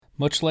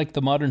Much like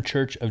the modern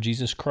Church of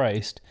Jesus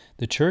Christ,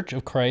 the Church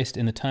of Christ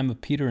in the time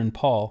of Peter and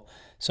Paul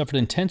suffered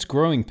intense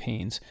growing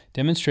pains,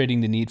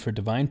 demonstrating the need for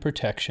divine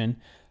protection,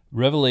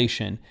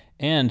 revelation,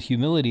 and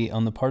humility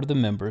on the part of the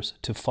members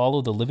to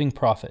follow the living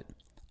prophet.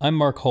 I'm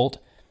Mark Holt,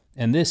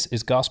 and this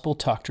is Gospel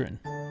Doctrine.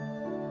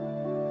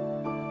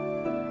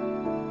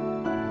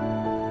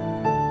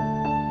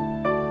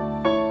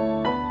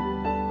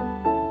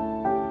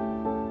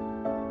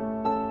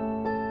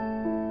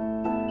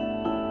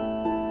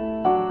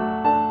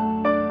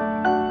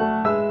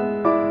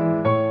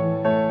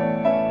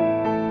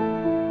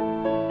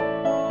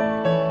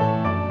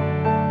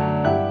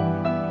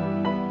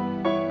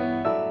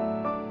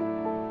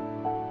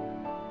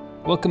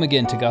 Welcome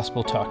again to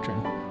Gospel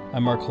Doctrine.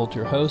 I'm Mark Holt,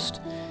 your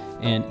host,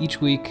 and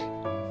each week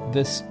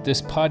this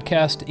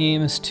podcast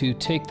aims to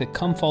take the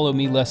Come Follow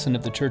Me lesson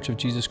of the Church of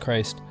Jesus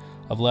Christ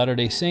of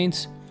Latter-day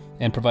Saints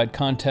and provide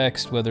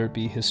context, whether it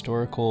be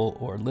historical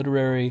or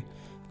literary,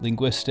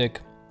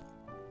 linguistic,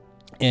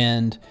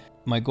 and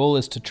my goal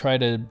is to try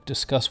to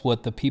discuss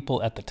what the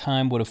people at the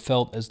time would have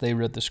felt as they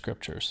read the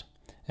Scriptures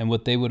and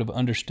what they would have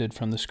understood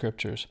from the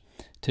Scriptures.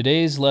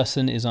 Today's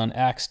lesson is on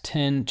Acts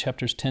 10,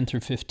 chapters 10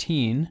 through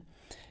 15,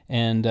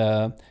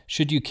 and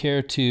should you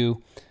care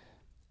to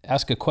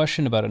ask a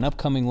question about an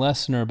upcoming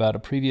lesson or about a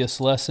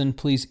previous lesson,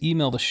 please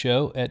email the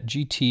show at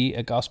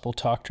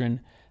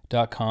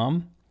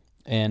gt@gospeltoctrine.com,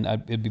 and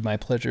it'd be my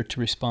pleasure to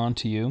respond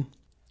to you.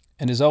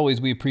 And as always,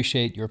 we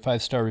appreciate your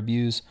 5-star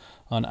reviews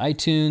on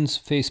iTunes,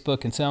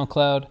 Facebook, and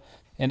SoundCloud.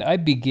 And I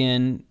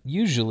begin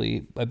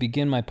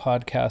my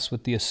podcast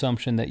with the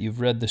assumption that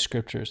you've read the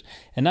Scriptures,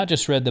 and not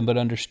just read them, but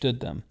understood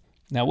them.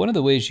 Now, one of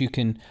the ways you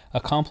can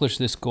accomplish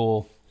this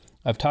goal,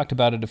 I've talked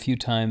about it a few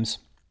times,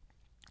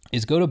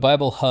 is go to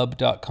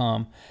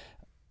BibleHub.com.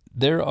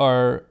 There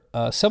are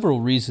several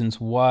reasons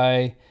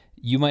why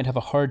you might have a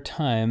hard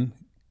time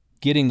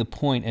getting the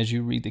point as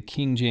you read the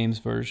King James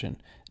Version.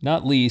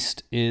 Not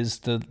least is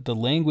the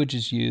language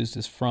is used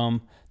is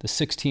from the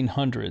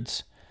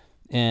 1600s,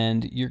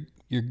 and you're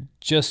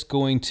just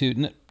going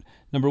to,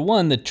 number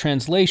one, the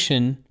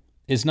translation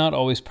is not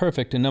always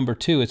perfect, and number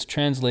two, it's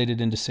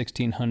translated into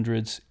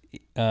 1600s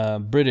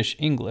British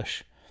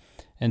English.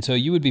 And so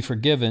you would be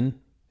forgiven,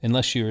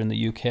 unless you're in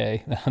the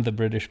UK, the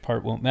British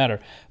part won't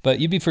matter, but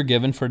you'd be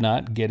forgiven for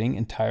not getting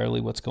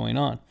entirely what's going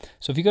on.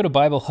 So if you go to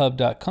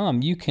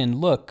BibleHub.com, you can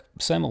look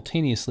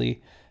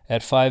simultaneously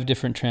at 5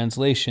 different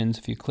translations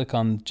if you click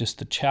on just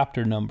the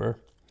chapter number.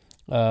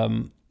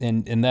 And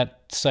that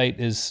site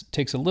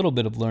takes a little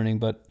bit of learning,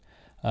 but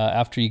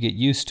after you get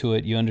used to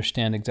it, you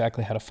understand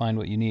exactly how to find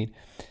what you need.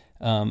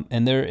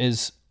 And there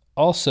is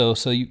also,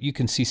 so you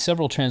can see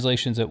several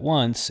translations at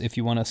once if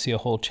you want to see a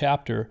whole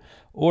chapter,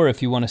 or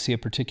if you want to see a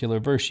particular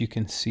verse, you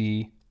can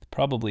see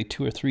probably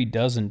 2 or 3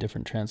 dozen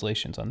different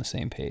translations on the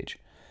same page.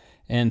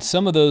 And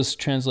some of those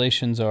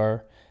translations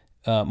are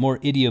more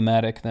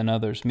idiomatic than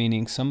others,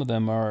 meaning some of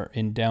them are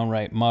in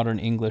downright modern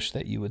English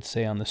that you would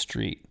say on the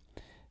street.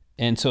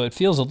 And so it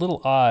feels a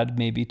little odd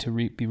maybe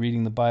to be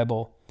reading the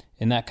Bible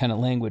in that kind of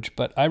language,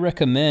 but I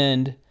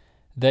recommend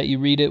that you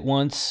read it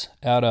once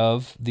out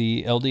of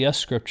the LDS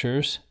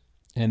Scriptures,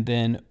 and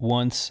then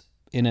once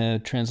in a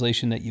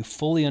translation that you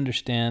fully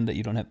understand, that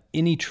you don't have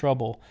any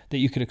trouble, that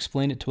you could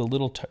explain it to a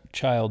little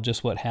child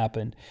just what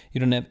happened. You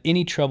don't have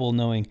any trouble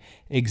knowing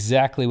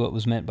exactly what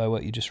was meant by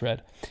what you just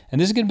read. And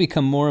this is going to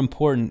become more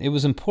important. It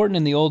was important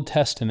in the Old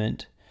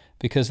Testament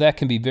because that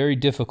can be very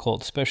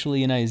difficult,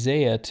 especially in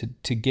Isaiah,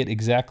 to get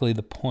exactly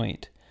the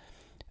point.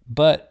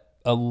 But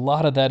a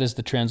lot of that is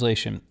the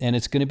translation, and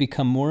it's going to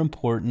become more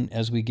important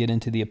as we get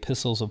into the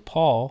epistles of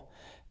Paul,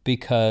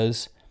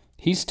 because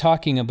he's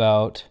talking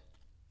about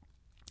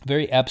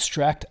very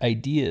abstract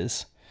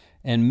ideas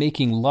and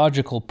making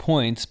logical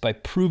points by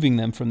proving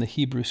them from the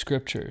Hebrew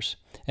Scriptures.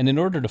 And in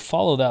order to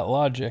follow that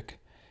logic,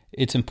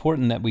 it's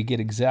important that we get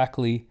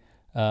exactly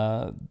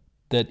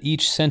that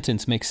each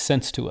sentence makes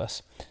sense to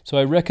us. So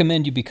I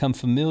recommend you become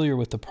familiar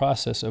with the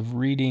process of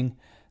reading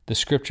the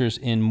Scriptures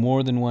in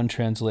more than one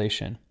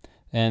translation.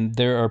 And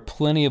there are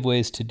plenty of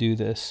ways to do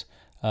this,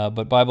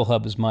 but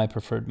BibleHub is my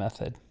preferred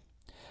method.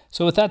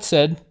 So with that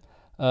said,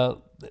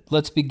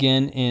 let's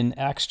begin in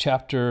Acts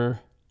chapter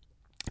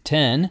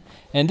 10,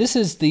 and this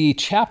is the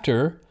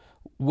chapter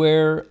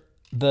where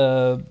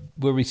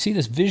we see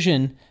this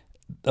vision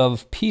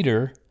of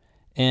Peter,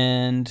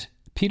 and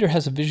Peter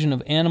has a vision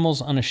of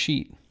animals on a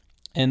sheet.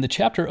 And the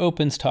chapter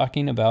opens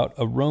talking about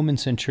a Roman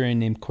centurion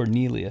named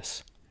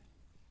Cornelius.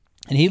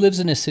 And he lives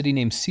in a city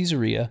named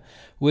Caesarea,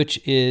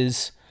 which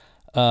is,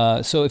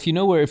 so if you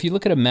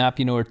look at a map,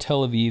 you know where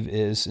Tel Aviv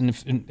is. And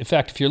in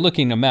fact, if you're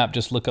looking at a map,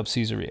 just look up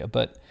Caesarea.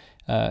 But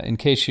in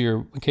case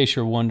you're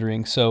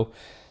wondering, so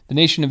the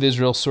nation of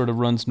Israel sort of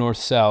runs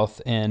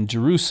north-south, and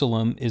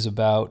Jerusalem is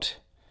about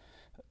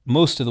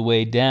most of the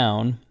way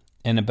down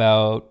and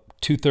about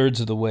 2/3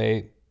 of the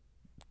way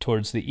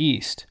towards the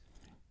east.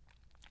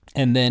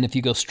 And then if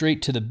you go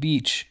straight to the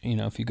beach,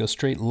 if you go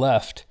straight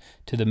left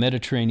to the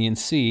Mediterranean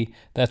Sea,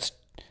 that's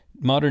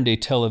modern-day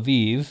Tel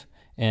Aviv,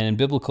 and in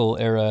biblical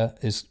era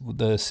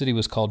the city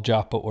was called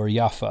Joppa or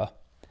Jaffa.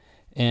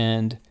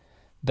 And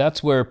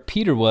that's where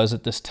Peter was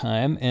at this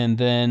time. And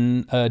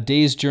then a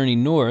day's journey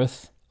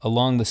north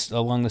along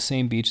the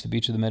same beach, the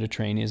beach of the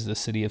Mediterranean, is the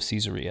city of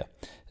Caesarea.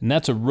 And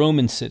that's a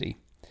Roman city.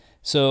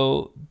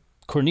 So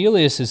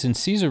Cornelius is in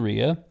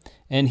Caesarea,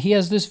 and he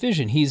has this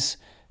vision.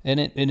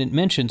 It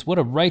mentions what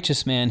a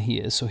righteous man he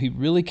is. So he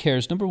really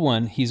cares. Number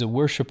one, he's a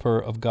worshiper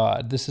of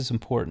God. This is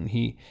important.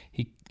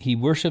 He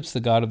worships the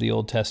God of the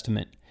Old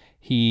Testament.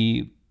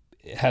 He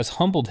has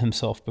humbled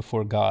himself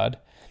before God,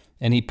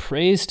 and he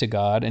prays to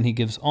God, and he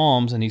gives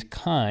alms, and he's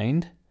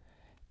kind.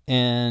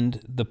 And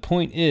the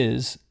point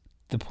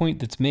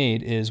that's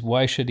made is,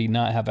 why should he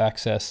not have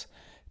access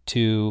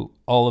to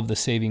all of the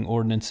saving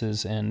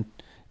ordinances and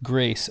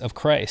grace of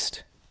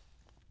Christ?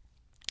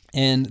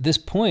 And this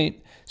point,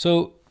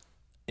 so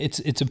it's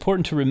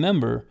important to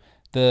remember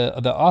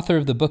the author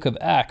of the book of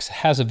Acts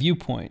has a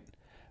viewpoint,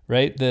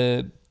 right?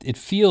 It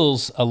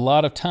feels a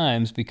lot of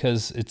times,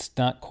 because it's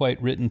not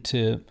quite written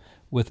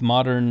with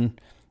modern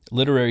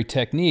literary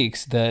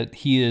techniques, that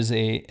he is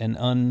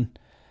an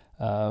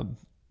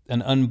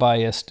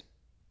unbiased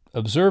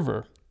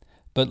observer.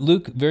 But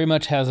Luke very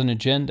much has an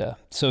agenda.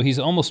 So he's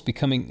almost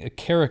becoming a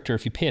character.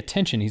 If you pay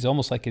attention, he's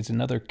almost like it's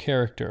another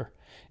character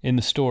in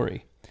the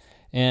story.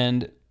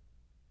 And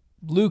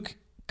Luke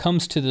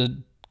comes to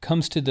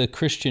the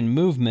Christian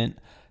movement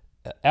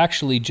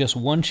actually just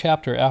one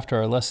chapter after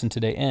our lesson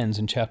today ends,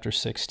 in chapter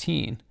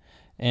 16.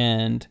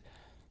 And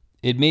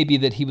it may be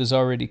that he was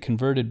already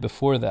converted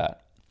before that.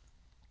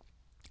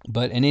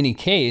 But in any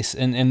case,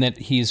 and that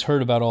he's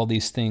heard about all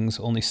these things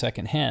only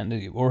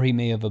secondhand, or he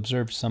may have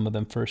observed some of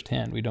them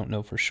firsthand. We don't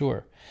know for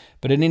sure.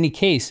 But in any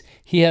case,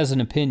 he has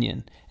an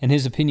opinion, and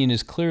his opinion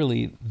is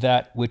clearly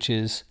that which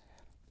is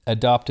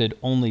adopted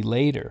only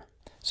later.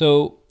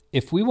 So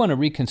if we want to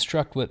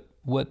reconstruct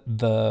what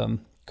the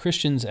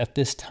Christians at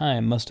this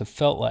time must have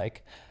felt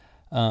like,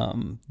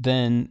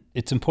 then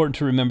it's important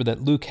to remember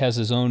that Luke has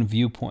his own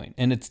viewpoint.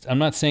 And I'm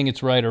not saying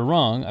it's right or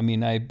wrong. I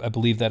mean, I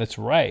believe that it's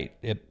right,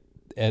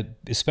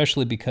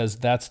 especially because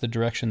that's the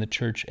direction the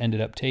church ended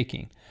up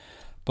taking.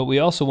 But we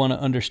also want to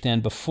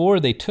understand,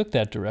 before they took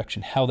that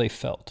direction, how they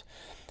felt.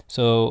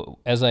 So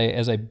as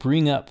I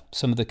bring up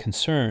some of the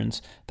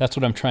concerns, that's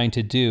what I'm trying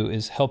to do,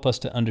 is help us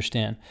to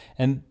understand.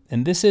 And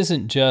this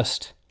isn't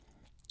just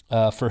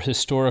for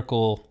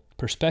historical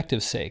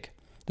perspective's sake.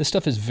 This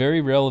stuff is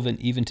very relevant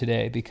even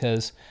today,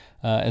 because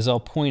as I'll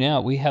point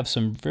out, we have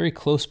some very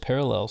close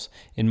parallels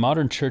in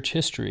modern church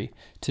history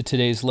to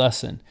today's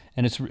lesson,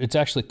 and it's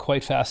actually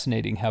quite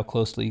fascinating how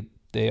closely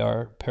they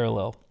are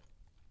parallel.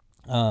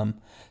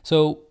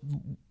 So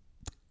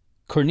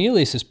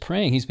Cornelius is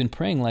praying. He's been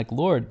praying like,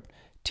 Lord,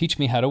 teach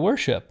me how to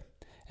worship.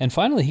 And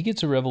finally, he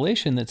gets a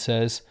revelation that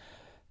says,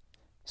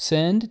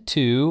 send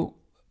to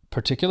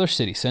particular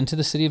city, send to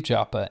the city of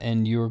Joppa,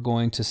 and you're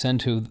going to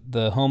send to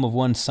the home of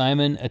one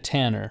Simon, a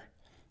tanner.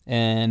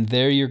 And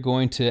there you're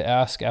going to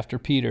ask after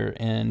Peter,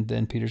 and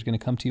then Peter's going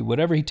to come to you.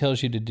 Whatever he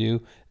tells you to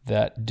do,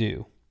 that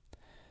do.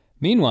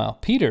 Meanwhile,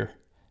 Peter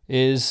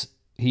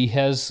he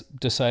has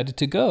decided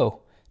to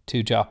go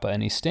to Joppa,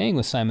 and he's staying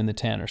with Simon the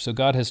tanner. So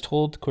God has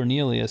told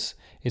Cornelius,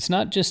 it's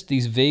not just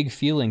these vague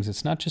feelings,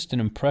 it's not just an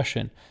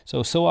impression.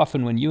 So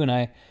often when you and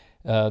I,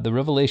 the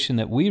revelation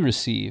that we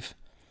receive,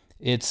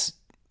 it's,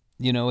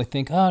 I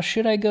think,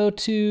 should I go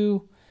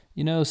to,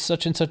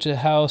 such and such a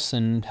house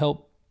and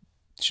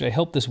should I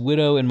help this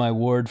widow in my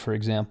ward, for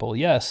example?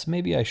 Yes,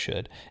 maybe I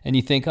should. And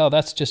you think,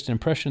 that's just an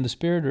impression of the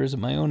Spirit, or is it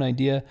my own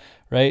idea,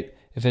 right?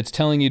 If it's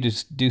telling you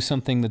to do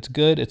something that's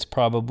good, it's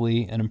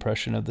probably an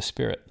impression of the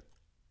Spirit.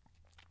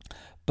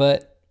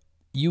 But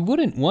you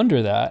wouldn't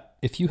wonder that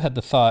if you had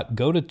the thought,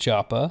 go to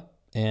Joppa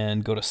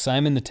and go to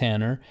Simon the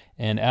tanner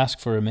and ask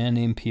for a man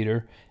named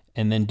Peter,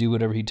 and then do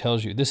whatever he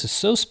tells you. This is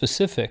so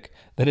specific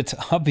that it's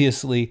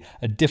obviously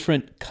a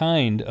different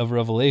kind of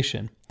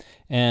revelation.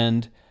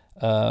 And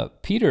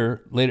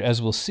Peter, later,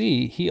 as we'll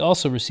see, he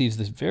also receives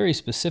this very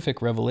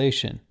specific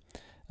revelation.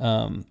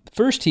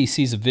 First, he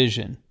sees a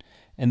vision,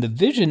 and the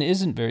vision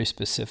isn't very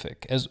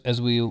specific.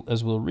 As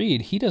we'll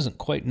read, he doesn't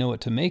quite know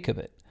what to make of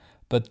it.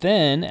 But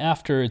then,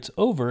 after it's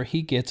over,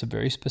 he gets a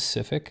very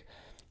specific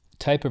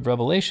type of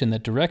revelation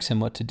that directs him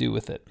what to do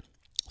with it.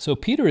 So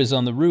Peter is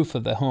on the roof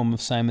of the home of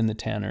Simon the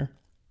tanner,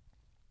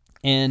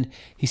 and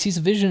he sees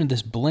a vision of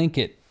this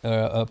blanket,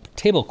 a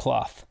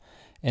tablecloth,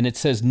 and it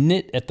says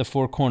knit at the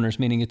four corners,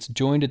 meaning it's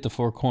joined at the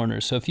four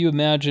corners. So if you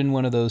imagine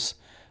one of those,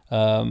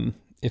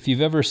 if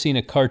you've ever seen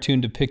a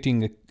cartoon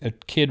depicting a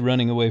kid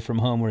running away from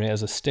home where he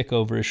has a stick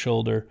over his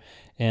shoulder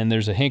and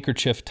there's a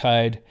handkerchief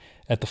tied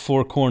at the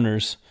four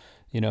corners,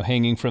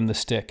 hanging from the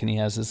stick, and he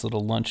has this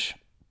little lunch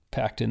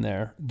packed in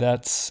there.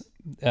 That's,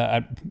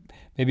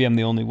 maybe I'm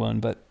the only one,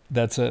 but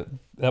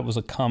that was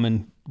a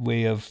common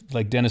way of,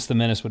 like, Dennis the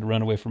Menace would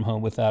run away from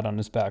home with that on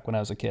his back when I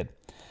was a kid.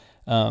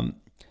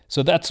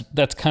 So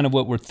that's kind of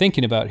what we're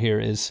thinking about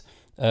here, is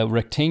a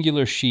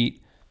rectangular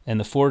sheet, and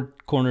the four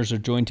corners are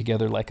joined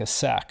together like a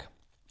sack.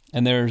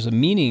 And there's a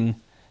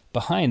meaning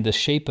behind the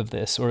shape of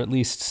this, or at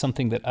least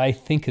something that I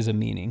think is a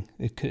meaning.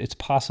 It's a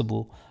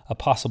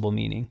possible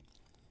meaning.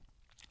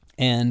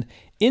 And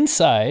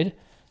inside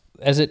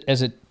as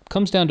it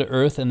comes down to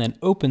earth and then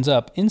opens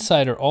up,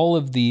 inside are all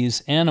of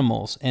these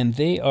animals, and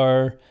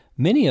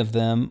many of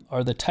them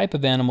are the type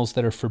of animals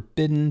that are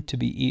forbidden to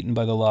be eaten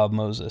by the law of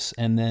Moses.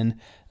 And then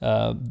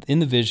in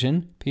the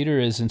vision, Peter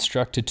is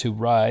instructed to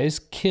rise,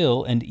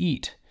 kill, and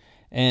eat.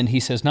 And he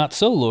says, "Not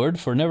so, Lord,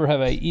 for never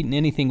have I eaten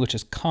anything which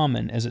is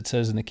common," as it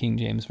says in the King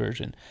James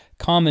Version.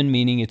 Common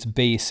meaning it's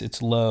base,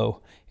 it's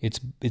low, it's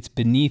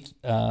beneath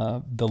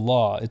the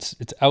law, it's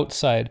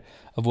outside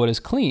of what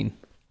is clean.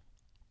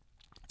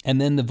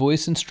 And then the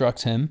voice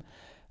instructs him,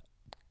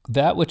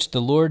 "That which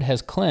the Lord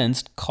has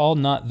cleansed, call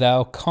not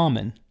thou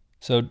common."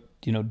 So,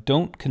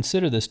 don't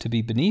consider this to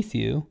be beneath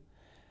you,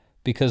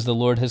 because the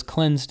Lord has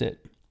cleansed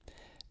it.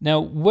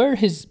 Now, where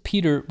is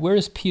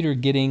Peter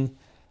getting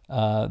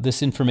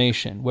this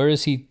information? What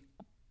is he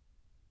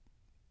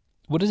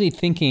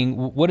thinking?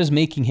 What is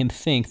making him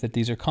think that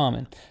these are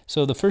common?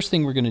 So the first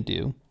thing we're going to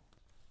do,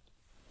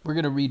 we're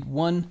going to read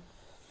one.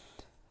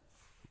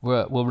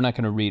 Well, we're not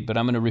going to read, but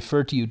I'm going to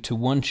refer to you to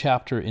one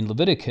chapter in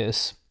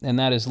Leviticus, and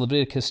that is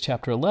Leviticus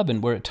chapter 11,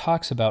 where it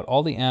talks about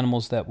all the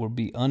animals that will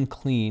be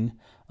unclean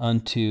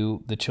unto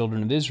the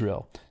children of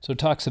Israel. So it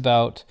talks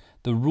about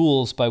the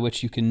rules by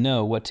which you can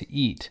know what to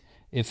eat.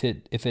 If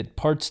it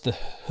parts the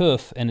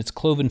hoof and it's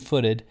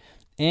cloven-footed,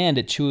 and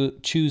it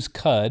chews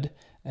cud,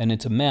 and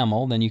it's a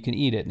mammal, then you can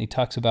eat it. And he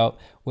talks about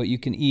what you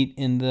can eat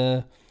in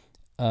the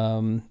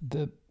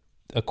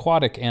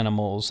aquatic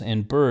animals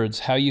and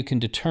birds, how you can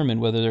determine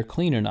whether they're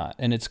clean or not.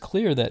 And it's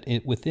clear that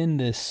within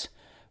this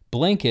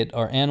blanket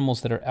are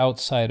animals that are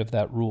outside of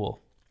that rule.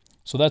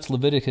 So that's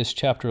Leviticus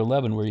chapter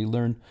 11, where you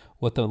learn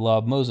what the law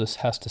of Moses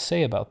has to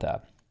say about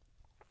that.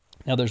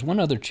 Now, there's one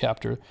other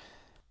chapter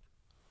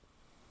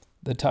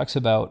that talks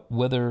about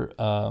whether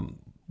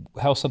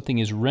how something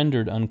is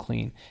rendered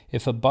unclean.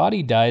 If a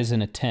body dies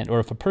in a tent, or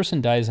if a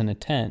person dies in a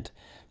tent,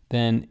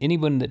 then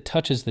anyone that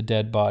touches the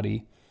dead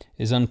body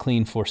is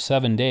unclean for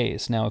 7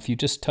 days. Now, if you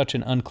just touch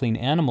an unclean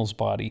animal's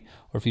body,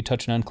 or if you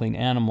touch an unclean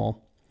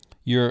animal,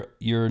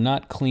 you're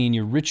not clean.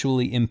 You're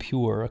ritually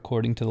impure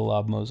according to the law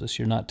of Moses.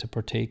 You're not to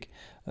partake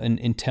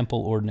in temple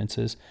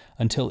ordinances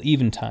until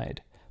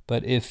eventide.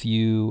 But if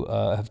you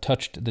have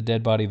touched the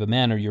dead body of a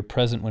man, or you're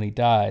present when he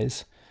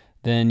dies,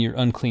 then you're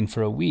unclean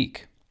for a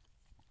week.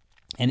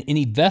 And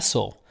any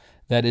vessel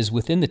that is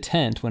within the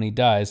tent when he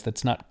dies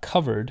that's not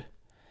covered,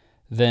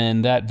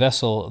 then that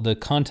vessel, the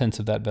contents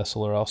of that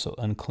vessel are also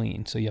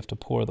unclean. So you have to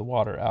pour the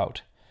water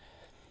out.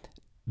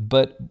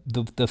 But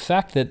the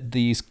fact that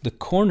the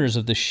corners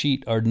of the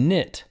sheet are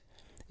knit,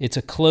 it's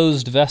a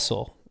closed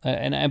vessel,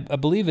 and I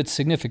believe it's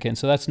significant.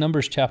 So that's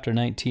Numbers chapter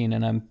 19,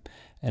 and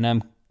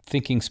I'm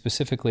thinking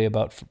specifically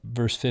about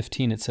verse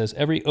 15. It says,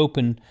 "Every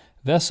open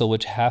vessel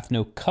which hath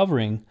no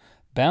covering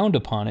bound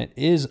upon it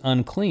is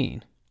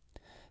unclean."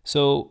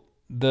 So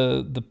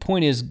the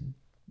point is,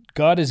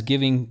 God is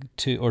giving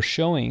to, or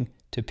showing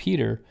to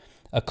Peter,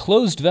 a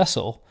closed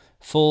vessel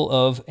full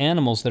of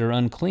animals that are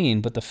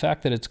unclean, but the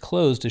fact that it's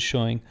closed is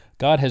showing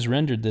God has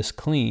rendered this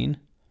clean,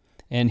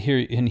 and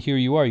here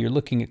you are, you're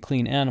looking at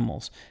clean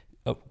animals.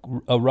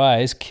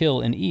 Arise, kill,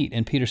 and eat.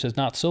 And Peter says,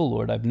 "Not so,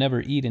 Lord, I've never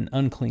eaten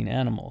unclean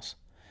animals."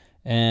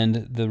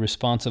 And the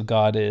response of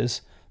God is,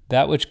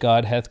 "That which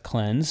God hath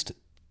cleansed,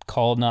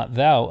 call not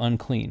thou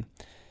unclean."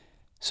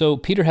 So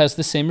Peter has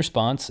the same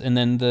response, and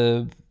then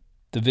the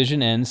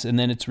vision ends, and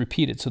then it's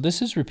repeated. So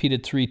this is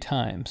repeated 3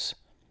 times.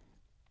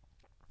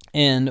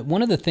 And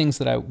one of the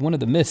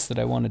myths that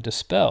I want to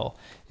dispel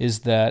is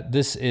that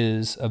this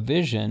is a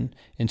vision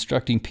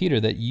instructing Peter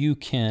that you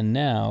can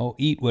now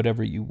eat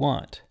whatever you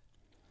want.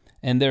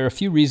 And there are a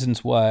few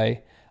reasons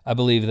why I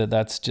believe that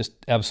that's just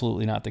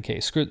absolutely not the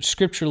case.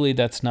 Scripturally,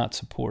 that's not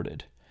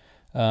supported.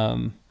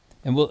 And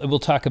we'll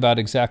talk about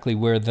exactly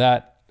where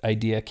that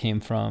idea came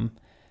from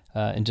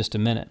in just a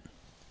minute.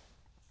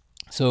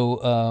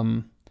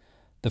 So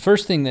the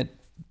first thing that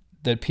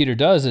Peter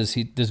does is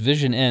this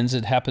vision ends.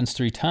 It happens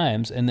 3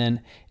 times. And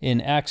then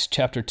in Acts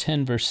chapter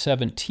 10, verse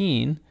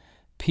 17,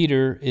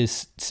 Peter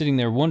is sitting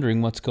there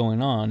wondering what's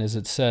going on, as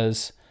it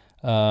says,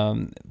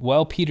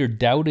 while Peter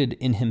doubted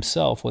in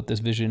himself what this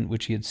vision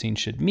which he had seen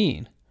should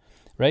mean,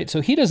 right?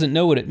 So he doesn't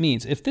know what it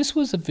means. If this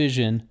was a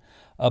vision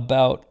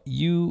about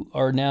you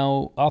are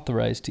now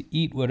authorized to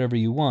eat whatever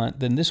you want,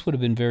 then this would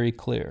have been very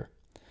clear.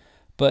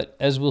 But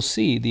as we'll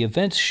see, the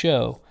events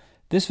show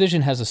this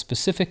vision has a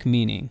specific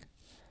meaning.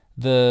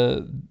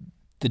 The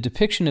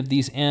depiction of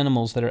these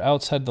animals that are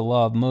outside the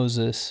law of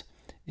Moses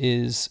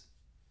is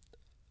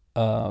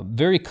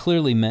very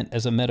clearly meant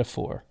as a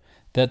metaphor,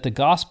 that the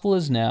gospel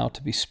is now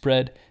to be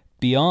spread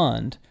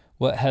beyond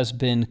what has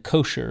been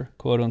kosher,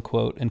 quote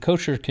unquote, and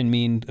kosher can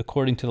mean,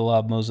 according to the law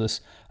of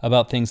Moses,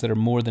 about things that are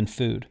more than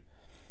food.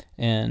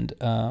 And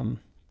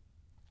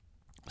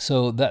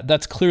so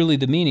that's clearly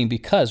the meaning,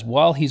 because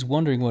while he's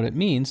wondering what it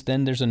means,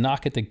 then there's a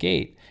knock at the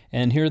gate,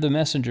 and here are the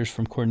messengers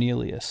from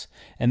Cornelius.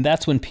 And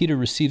that's when Peter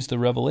receives the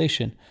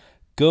revelation.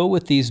 Go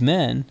with these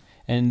men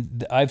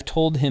and I've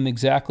told him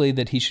exactly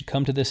that he should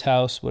come to this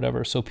house,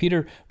 whatever. So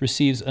Peter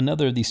receives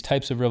another of these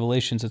types of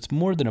revelations. It's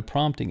more than a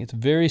prompting. It's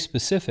very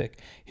specific.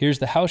 Here's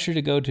the house you're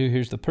to go to.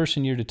 Here's the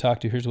person you're to talk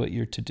to. Here's what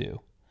you're to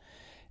do.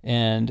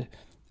 And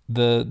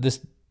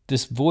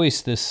this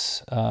voice,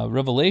 this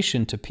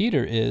revelation to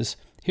Peter is,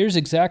 here's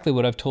exactly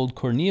what I've told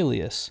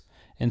Cornelius.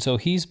 And so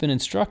he's been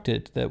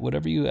instructed that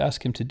whatever you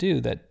ask him to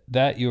do,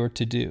 that you're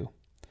to do.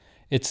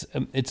 It's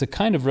a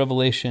kind of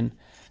revelation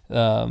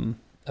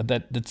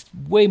that's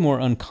way more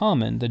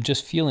uncommon than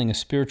just feeling a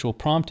spiritual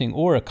prompting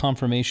or a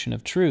confirmation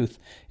of truth.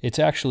 It's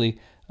actually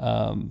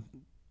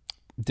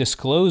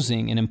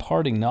disclosing and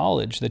imparting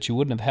knowledge that you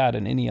wouldn't have had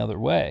in any other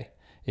way.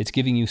 It's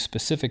giving you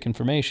specific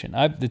information.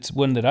 It's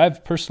one that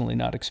I've personally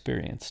not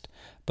experienced.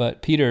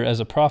 But Peter, as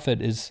a prophet,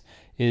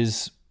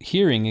 is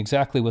hearing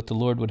exactly what the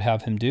Lord would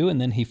have him do, and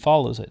then he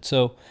follows it.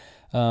 So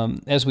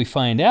as we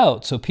find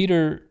out, so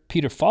Peter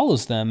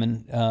follows them,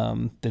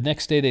 and the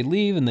next day they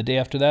leave, and the day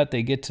after that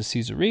they get to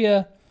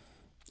Caesarea.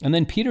 And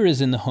then Peter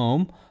is in the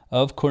home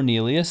of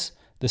Cornelius,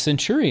 the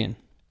centurion.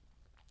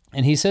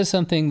 And he says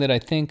something that I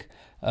think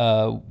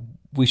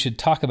we should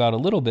talk about a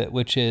little bit,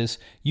 which is,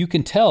 you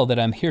can tell that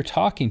I'm here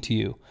talking to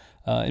you.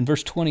 In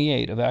verse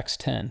 28 of Acts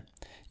 10,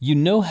 ye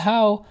know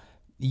how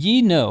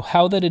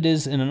that it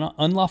is an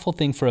unlawful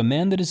thing for a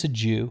man that is a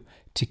Jew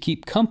to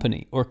keep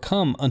company or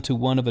come unto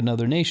one of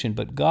another nation.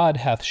 But God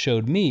hath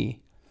showed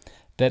me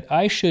that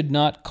I should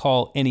not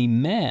call any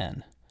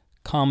man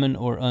common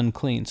or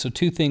unclean. So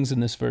two things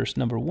in this verse.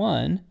 Number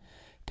one,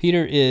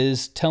 Peter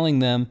is telling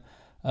them,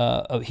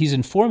 he's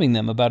informing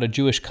them about a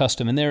Jewish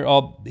custom, and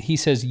he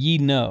says, ye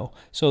know.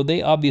 So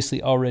they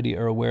obviously already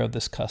are aware of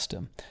this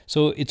custom.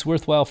 So it's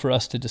worthwhile for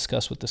us to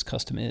discuss what this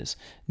custom is.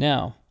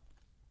 Now,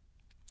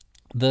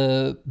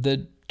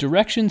 the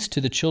directions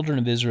to the children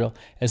of Israel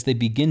as they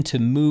begin to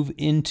move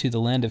into the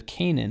land of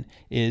Canaan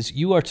is,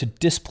 you are to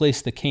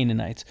displace the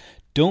Canaanites.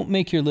 Don't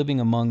make your living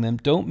among them.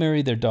 Don't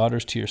marry their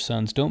daughters to your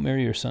sons. Don't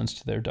marry your sons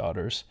to their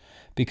daughters,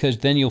 because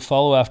then you'll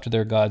follow after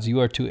their gods. You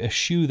are to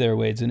eschew their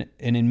ways, and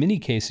in many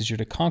cases you're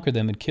to conquer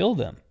them and kill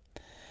them.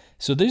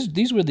 So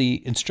these were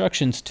the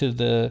instructions to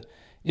the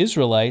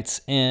Israelites,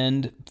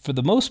 and for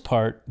the most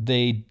part,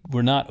 they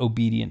were not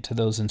obedient to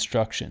those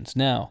instructions.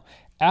 Now,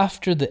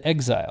 after the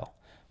exile,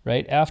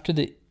 right, after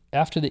the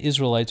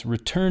Israelites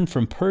return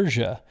from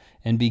Persia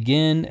and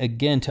begin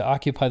again to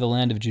occupy the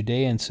land of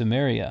Judea and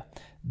Samaria,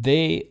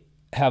 they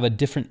have a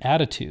different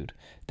attitude.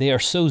 They are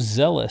so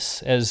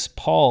zealous, as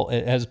Paul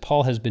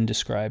has been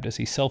described, as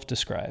he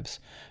self-describes.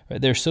 Right?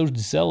 They're so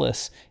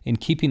zealous in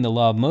keeping the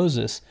law of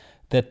Moses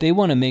that they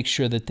want to make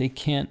sure that they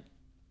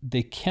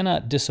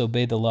cannot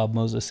disobey the law of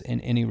Moses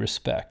in any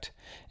respect.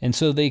 And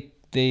so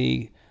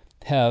they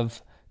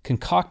have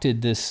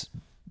concocted this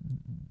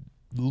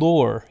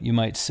lore, you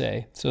might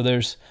say. So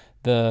there's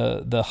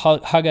the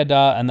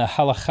Haggadah and the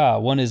Halakha.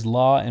 One is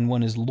law and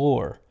one is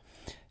lore.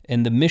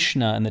 And the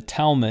Mishnah and the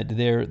Talmud,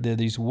 they're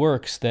these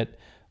works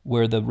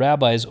where the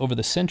rabbis over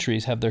the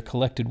centuries have their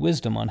collected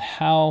wisdom on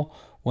how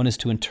one is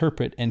to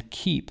interpret and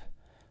keep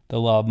the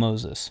law of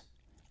Moses.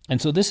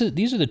 And so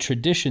these are the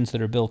traditions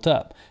that are built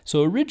up.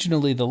 So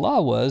originally the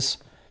law was,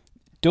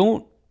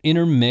 don't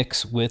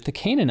intermix with the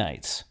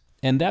Canaanites.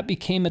 And that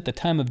became, at the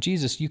time of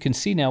Jesus, you can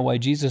see now why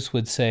Jesus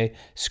would say,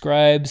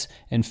 scribes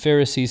and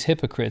Pharisees,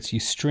 hypocrites, you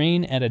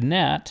strain at a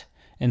gnat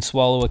and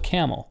swallow a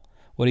camel.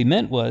 What he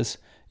meant was,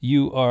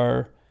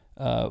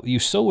 you're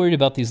so worried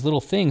about these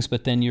little things,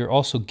 but then you're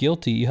also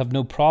guilty. You have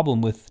no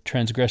problem with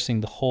transgressing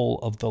the whole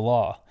of the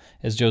law,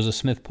 as Joseph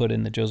Smith put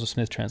in the Joseph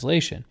Smith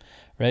translation,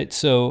 right?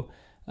 So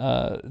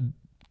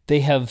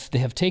they have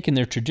taken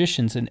their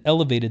traditions and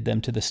elevated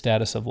them to the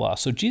status of law.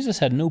 So Jesus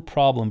had no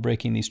problem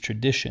breaking these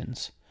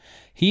traditions.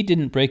 He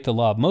didn't break the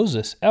law of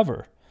Moses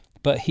ever,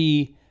 but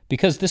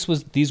because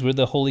these were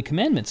the holy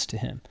commandments to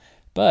him.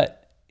 But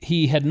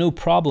he had no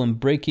problem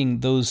breaking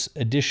those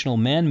additional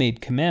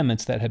man-made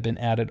commandments that had been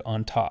added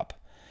on top.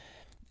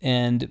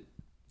 And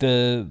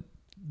the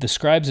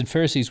scribes and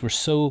Pharisees were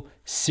so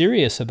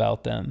serious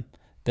about them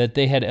that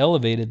they had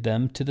elevated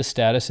them to the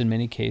status, in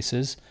many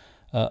cases,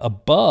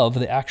 above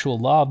the actual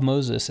law of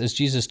Moses. As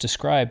Jesus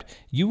described,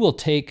 you will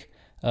take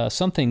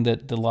something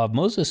that the law of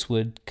Moses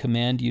would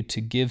command you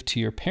to give to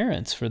your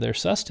parents for their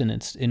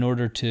sustenance in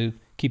order to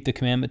keep the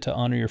commandment to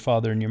honor your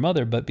father and your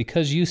mother. But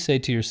because you say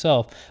to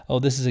yourself, oh,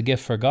 this is a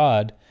gift for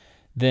God,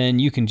 then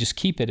you can just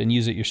keep it and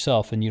use it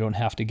yourself, and you don't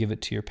have to give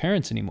it to your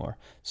parents anymore.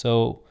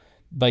 So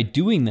by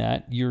doing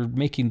that, you're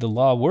making the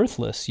law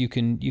worthless. You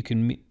can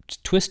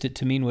twist it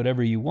to mean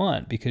whatever you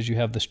want because you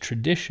have this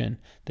tradition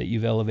that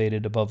you've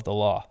elevated above the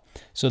law.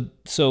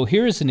 So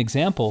here is an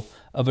example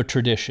of a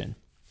tradition.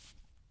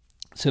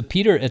 So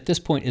Peter at this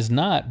point is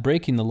not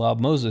breaking the law of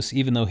Moses,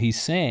 even though he's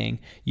saying,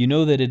 you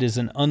know that it is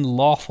an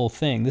unlawful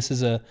thing. This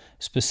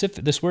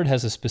word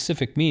has a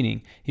specific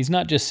meaning. He's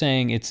not just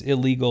saying it's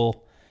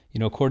illegal,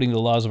 according to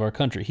the laws of our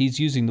country. He's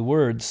using the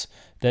words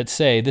that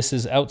say this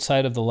is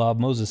outside of the law of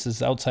Moses, this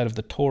is outside of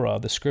the Torah,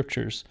 the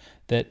scriptures,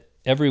 that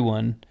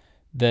everyone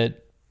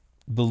that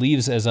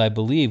believes as I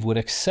believe would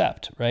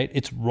accept, right?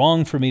 It's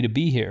wrong for me to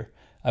be here.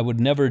 I would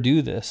never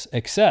do this,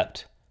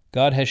 except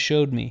God has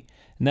showed me.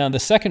 Now, the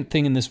second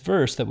thing in this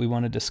verse that we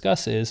want to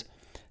discuss is,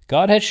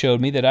 God had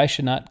showed me that I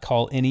should not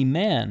call any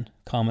man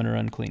common or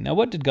unclean. Now,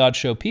 what did God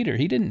show Peter?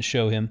 He didn't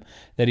show him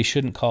that he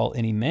shouldn't call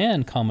any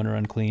man common or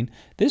unclean.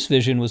 This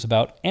vision was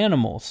about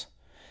animals.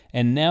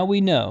 And now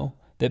we know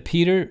that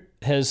Peter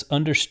has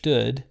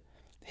understood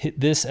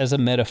this as a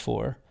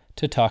metaphor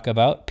to talk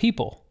about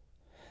people.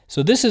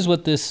 So this is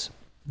what this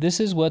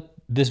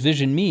this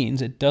vision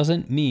means. It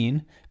doesn't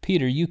mean,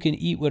 Peter, you can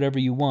eat whatever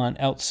you want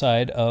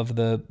outside of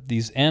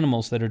these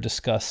animals that are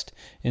discussed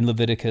in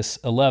Leviticus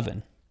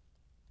 11.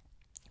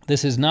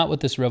 This is not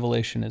what this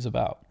revelation is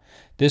about.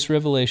 This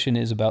revelation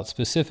is about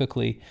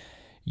specifically,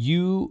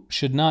 you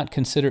should not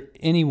consider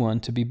anyone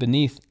to be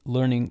beneath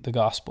learning the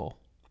gospel.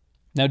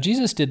 Now,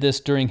 Jesus did this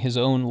during his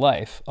own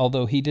life,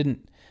 although he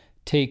didn't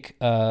take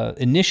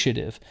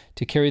initiative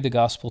to carry the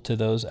gospel to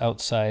those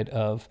outside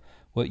of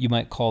what you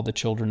might call the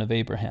children of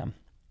Abraham.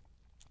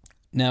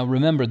 Now,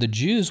 remember, the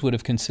Jews would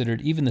have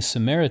considered even the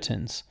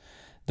Samaritans,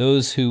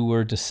 those who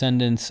were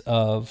descendants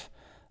of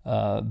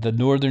the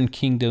northern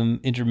kingdom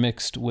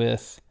intermixed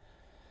with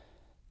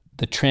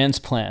the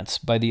transplants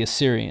by the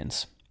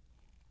Assyrians.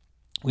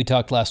 We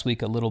talked last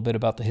week a little bit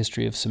about the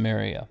history of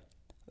Samaria.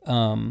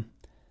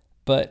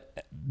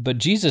 But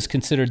Jesus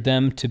considered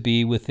them to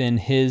be within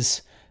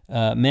his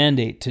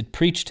mandate to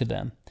preach to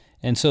them.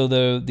 And so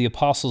the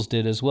apostles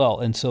did as well.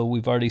 And so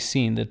we've already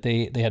seen that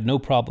they had no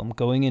problem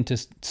going into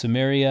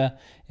Samaria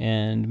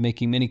and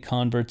making many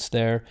converts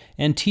there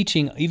and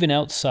teaching even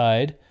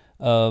outside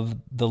of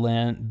the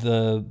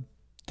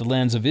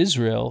lands of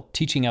Israel,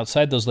 teaching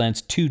outside those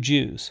lands to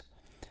Jews.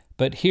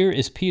 But here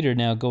is Peter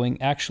now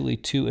going actually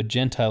to a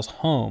Gentile's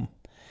home,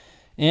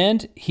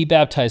 and he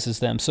baptizes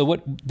them. So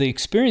what the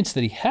experience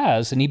that he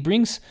has, and he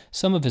brings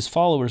some of his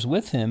followers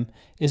with him,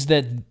 is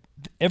that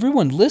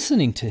everyone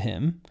listening to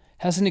him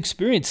has an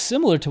experience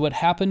similar to what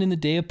happened in the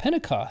day of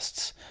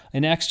Pentecost.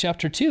 In Acts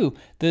chapter 2,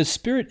 the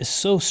Spirit is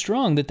so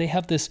strong that they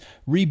have this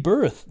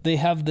rebirth. They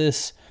have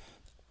this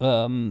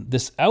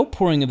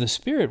outpouring of the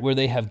Spirit where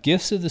they have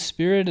gifts of the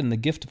Spirit and the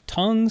gift of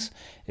tongues.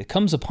 It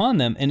comes upon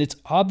them, and it's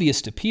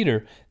obvious to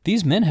Peter,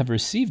 these men have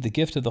received the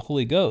gift of the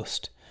Holy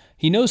Ghost.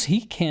 He knows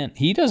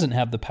he doesn't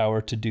have the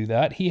power to do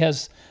that. He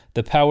has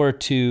the power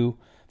to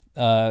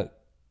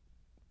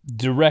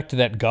direct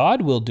that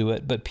God will do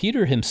it, but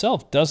Peter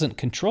himself doesn't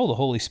control the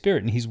Holy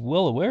Spirit, and he's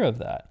well aware of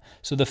that.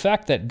 So the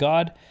fact that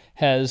God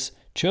has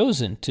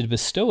chosen to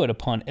bestow it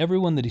upon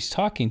everyone that he's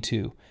talking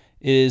to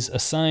is a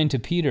sign to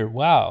Peter,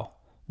 wow,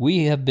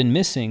 we have been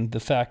missing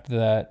the fact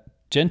that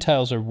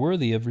Gentiles are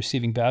worthy of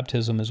receiving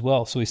baptism as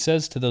well. So he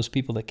says to those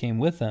people that came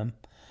with them,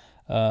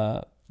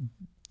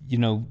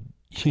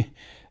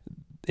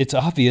 it's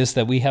obvious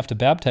that we have to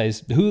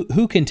baptize.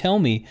 Who can tell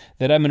me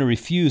that I'm going to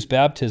refuse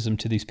baptism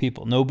to these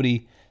people?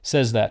 Nobody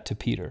says that to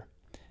Peter.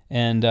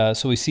 And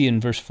so we see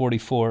in verse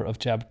 44 of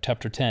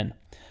chapter 10,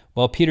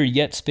 while Peter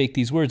yet spake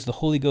these words, the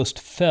Holy Ghost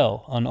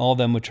fell on all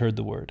them which heard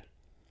the word.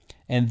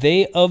 And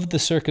they of the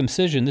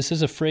circumcision, this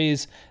is a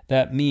phrase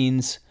that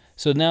means,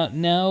 so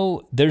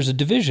now there's a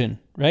division,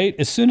 right?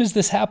 As soon as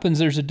this happens,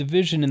 there's a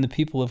division in the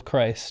people of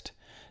Christ.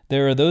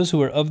 There are those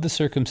who are of the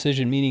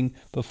circumcision, meaning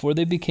before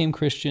they became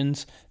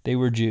Christians, they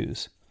were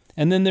Jews.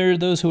 And then there are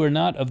those who are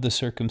not of the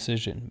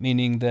circumcision,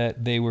 meaning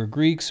that they were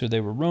Greeks or they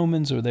were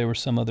Romans or they were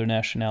some other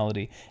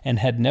nationality and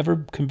had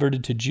never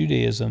converted to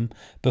Judaism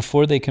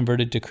before they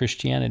converted to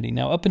Christianity.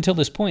 Now, up until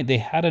this point, they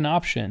had an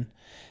option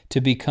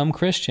to become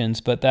Christians,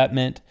 but that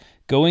meant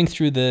going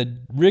through the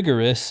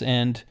rigorous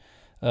and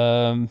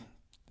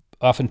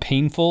often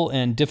painful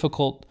and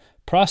difficult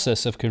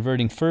process of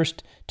converting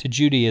first to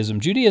Judaism.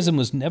 Judaism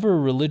was never a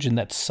religion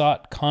that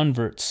sought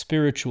converts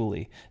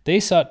spiritually. They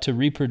sought to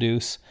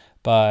reproduce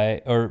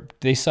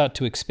they sought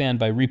to expand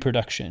by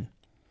reproduction.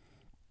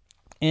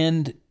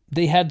 And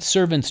they had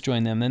servants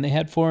join them, and they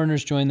had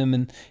foreigners join them,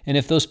 and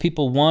if those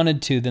people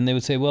wanted to, then they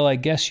would say, well, I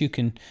guess you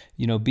can,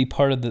 be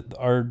part of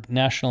our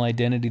national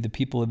identity, the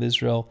people of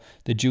Israel,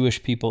 the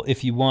Jewish people,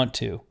 if you want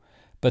to.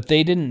 But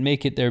they didn't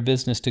make it their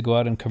business to go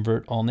out and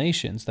convert all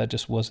nations. That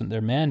just wasn't their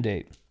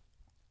mandate.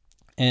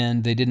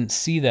 And they didn't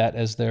see that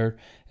as their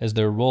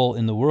role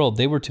in the world.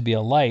 They were to be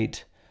a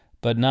light,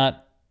 but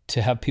not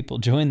to have people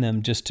join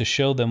them just to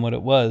show them what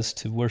it was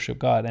to worship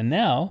God. And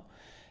now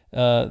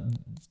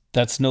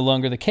that's no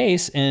longer the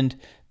case, and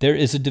there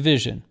is a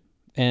division.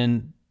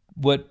 And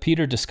what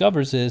Peter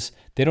discovers is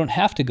they don't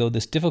have to go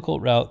this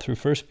difficult route through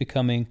first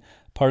becoming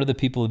part of the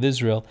people of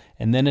Israel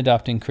and then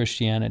adopting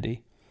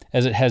Christianity,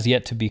 as it has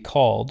yet to be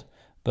called,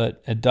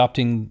 but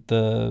adopting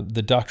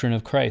the doctrine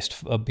of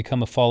Christ,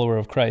 become a follower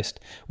of Christ.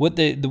 What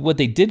they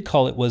did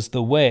call it was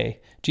the way.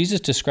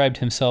 Jesus described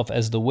himself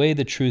as the way,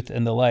 the truth,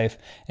 and the life,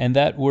 and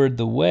that word,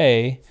 the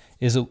way,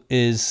 is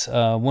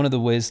one of the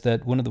words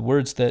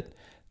that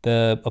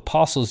the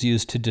apostles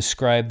used to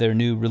describe their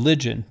new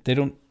religion.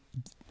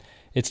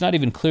 It's not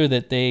even clear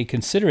that they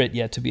consider it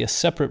yet to be a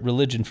separate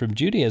religion from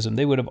Judaism.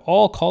 They would have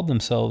all called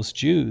themselves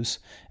Jews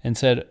and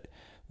said,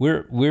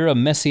 we're a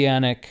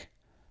messianic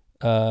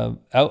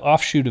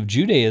offshoot of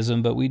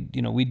Judaism, but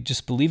we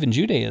just believe in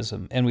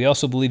Judaism, and we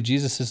also believe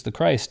Jesus is the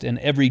Christ, and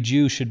every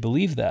Jew should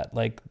believe that.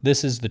 Like,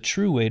 this is the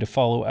true way to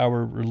follow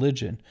our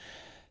religion.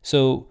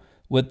 So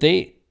what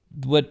a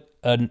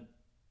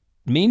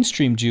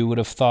mainstream Jew would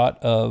have thought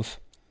of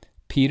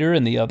Peter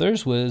and the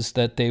others was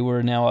that they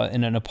were now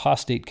in an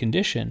apostate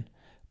condition.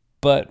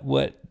 But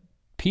what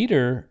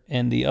Peter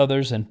and the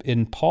others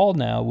and Paul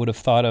now would have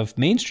thought of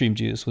mainstream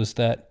Jews was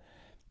that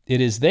it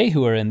is they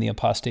who are in the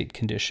apostate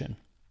condition.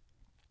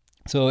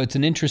 So it's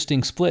an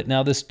interesting split.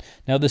 Now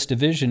this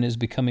division is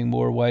becoming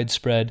more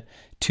widespread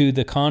to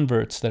the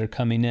converts that are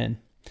coming in.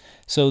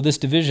 So this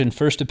division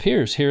first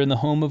appears here in the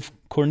home of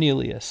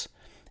Cornelius.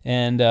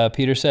 And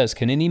Peter says,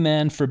 "Can any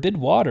man forbid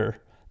water,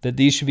 that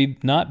these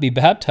should not be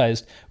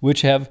baptized,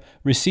 which have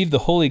received the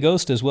Holy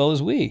Ghost as well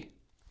as we?"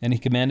 And he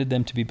commanded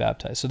them to be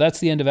baptized. So that's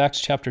the end of Acts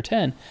chapter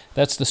 10.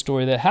 That's the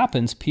story that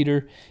happens.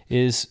 Peter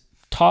is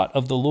taught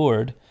of the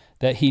Lord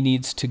that he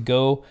needs to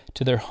go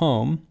to their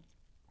home,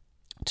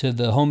 to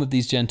the home of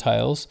these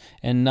Gentiles,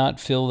 and not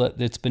feel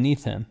that it's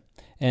beneath him.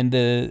 And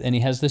he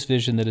has this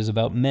vision that is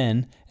about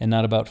men and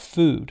not about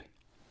food.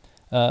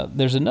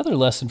 There's another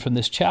lesson from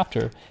this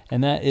chapter,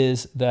 and that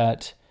is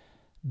that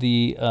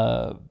the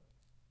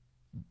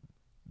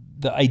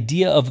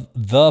idea of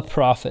the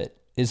prophet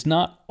is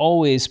not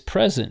always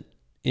present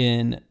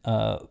in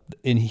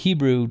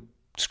Hebrew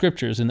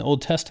scriptures in the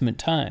Old Testament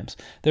times.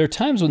 There are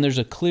times when there's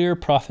a clear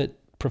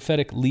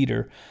prophetic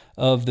leader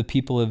of the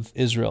people of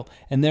Israel,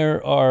 and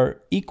there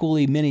are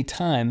equally many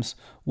times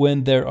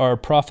when there are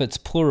prophets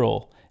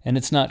plural, and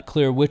it's not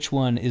clear which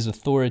one is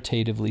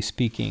authoritatively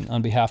speaking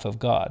on behalf of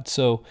God.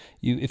 So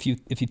if you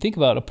think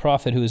about a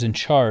prophet who is in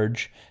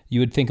charge, you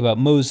would think about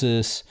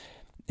Moses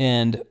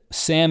and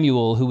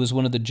Samuel, who was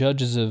one of the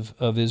judges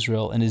of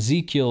Israel, and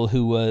Ezekiel,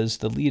 who was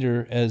the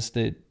leader as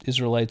the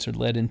Israelites are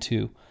led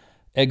into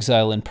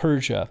exile in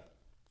Persia,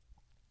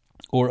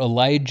 or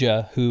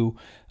Elijah, who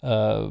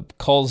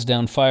calls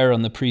down fire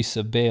on the priests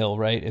of Baal,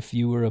 right? If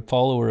you were a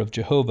follower of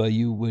Jehovah,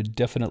 you would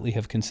definitely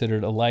have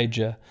considered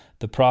Elijah,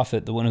 the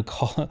prophet, the one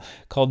who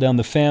called down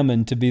the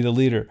famine, to be the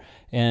leader,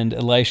 and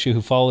Elisha,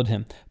 who followed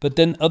him. But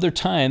then other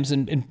times,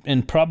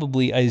 and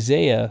probably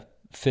Isaiah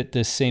fit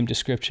this same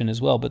description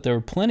as well, but there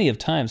were plenty of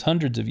times,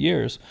 hundreds of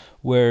years,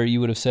 where you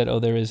would have said, oh,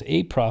 there is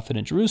a prophet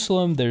in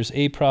Jerusalem, there's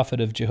a prophet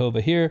of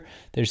Jehovah here,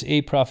 there's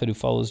a prophet who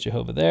follows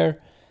Jehovah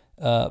there,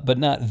 but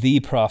not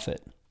the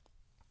prophet.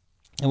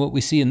 And what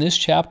we see in this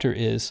chapter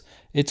is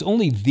it's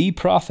only the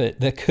prophet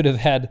that could have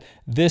had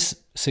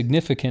this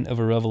significant of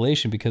a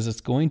revelation, because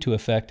it's going to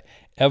affect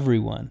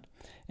everyone.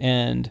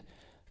 And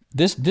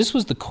this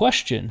was the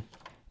question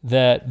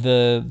that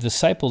the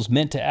disciples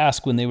meant to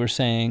ask when they were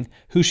saying,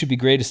 who should be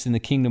greatest in the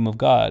kingdom of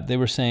God? They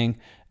were saying,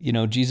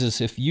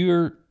 Jesus,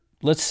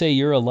 let's say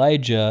you're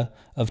Elijah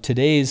of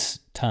today's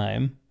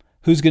time,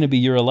 who's going to be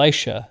your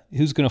Elisha?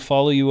 Who's going to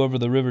follow you over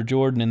the river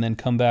Jordan and then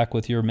come back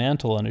with your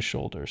mantle on his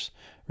shoulders,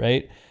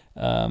 right?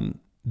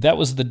 That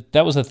was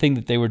the thing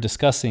that they were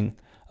discussing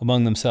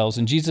among themselves.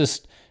 And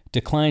Jesus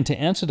declined to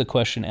answer the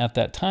question at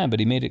that time,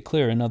 but he made it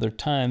clear in other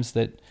times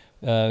that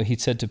he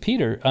said to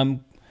Peter,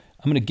 I'm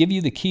going to give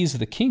you the keys of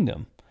the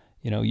kingdom.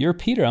 You're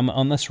Peter. I'm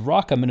on this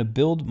rock. I'm going to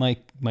build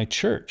my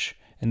church,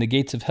 and the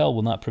gates of hell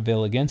will not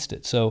prevail against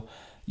it. So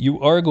you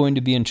are going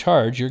to be in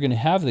charge. You're going to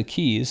have the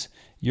keys.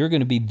 You're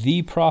going to be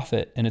the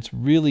prophet, and it's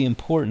really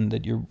important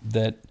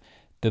that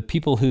the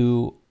people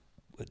who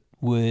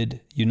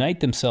would unite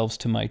themselves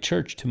to my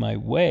church, to my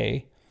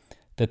way,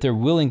 that they're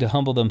willing to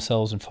humble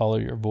themselves and follow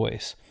your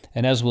voice.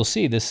 And as we'll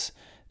see, this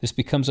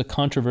becomes a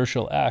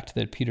controversial act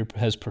that Peter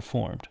has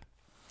performed.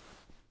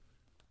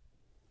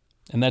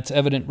 And that's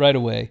evident right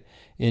away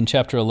in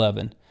chapter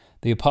 11.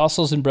 The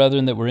apostles and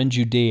brethren that were in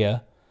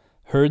Judea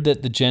heard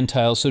that the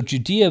Gentiles, so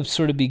Judea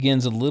sort of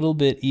begins a little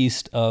bit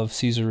east of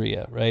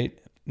Caesarea, right?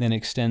 And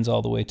extends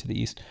all the way to the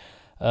east.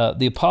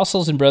 The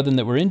apostles and brethren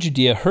that were in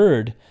Judea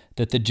heard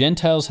that the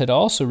Gentiles had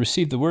also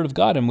received the word of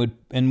God,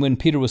 and when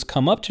Peter was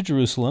come up to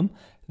Jerusalem,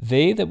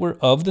 they that were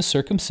of the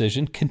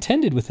circumcision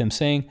contended with him,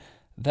 saying,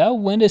 Thou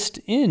wentest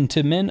in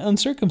to men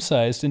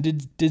uncircumcised,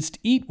 and didst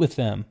eat with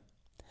them.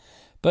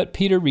 But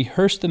Peter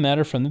rehearsed the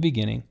matter from the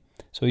beginning.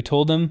 So he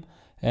told them,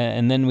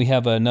 and then we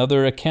have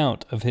another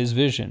account of his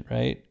vision,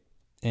 right?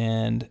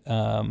 And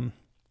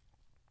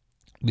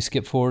we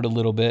skip forward a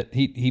little bit.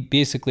 He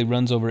basically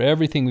runs over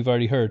everything we've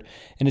already heard.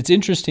 And it's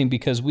interesting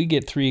because we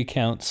get three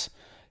accounts.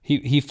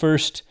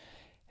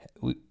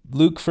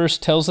 Luke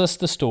first tells us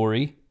the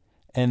story,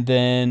 and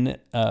then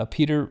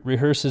Peter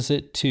rehearses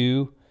it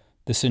to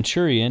the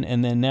centurion,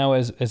 and then now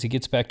as he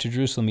gets back to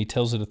Jerusalem, he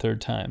tells it a third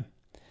time.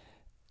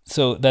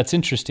 So that's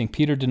interesting.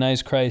 Peter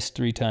denies Christ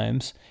 3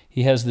 times.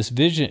 He has this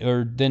vision,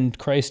 or then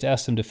Christ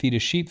asks him to feed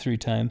his sheep 3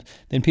 times.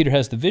 Then Peter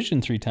has the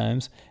vision 3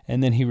 times,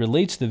 and then he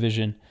relates the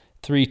vision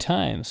 3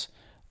 times.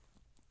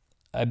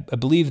 I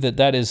believe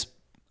that is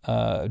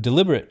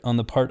deliberate on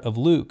the part of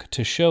Luke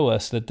to show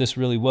us that this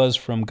really was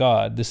from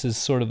God. This is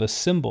sort of a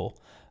symbol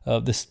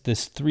This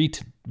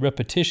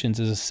repetitions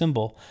is a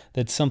symbol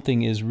that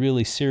something is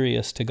really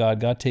serious to God.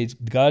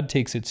 God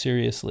takes it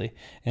seriously,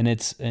 and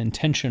it's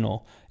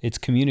intentional. It's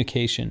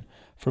communication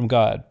from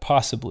God,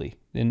 possibly.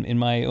 In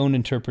my own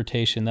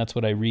interpretation, that's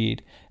what I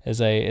read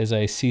as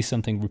I see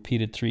something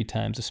repeated 3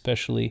 times,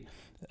 especially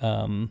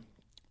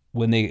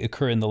when they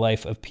occur in the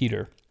life of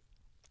Peter.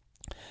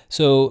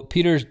 So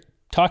Peter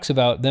talks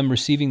about them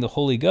receiving the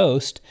Holy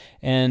Ghost,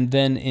 and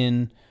then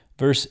in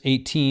verse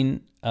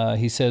 18,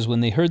 he says,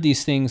 when they heard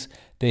these things,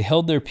 they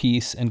held their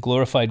peace and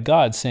glorified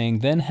God, saying,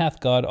 then hath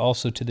God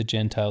also to the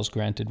Gentiles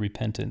granted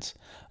repentance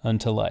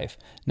unto life.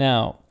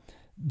 Now,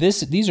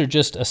 these are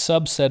just a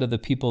subset of the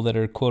people that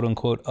are, quote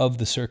unquote, of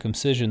the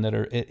circumcision that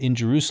are in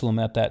Jerusalem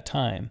at that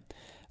time.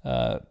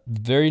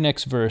 Very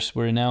next verse,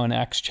 we're now in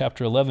Acts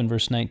chapter 11,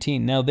 verse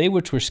 19. Now they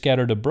which were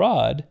scattered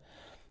abroad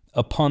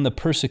upon the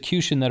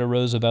persecution that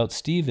arose about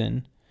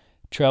Stephen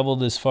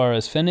traveled as far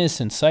as Phoenice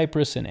and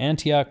Cyprus and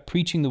Antioch,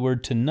 preaching the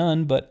word to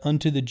none but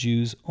unto the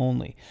Jews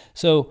only.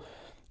 So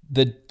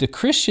the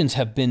Christians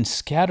have been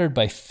scattered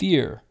by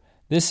fear.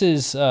 This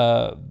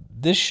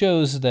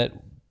shows that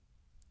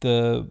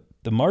the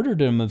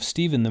martyrdom of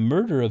Stephen, the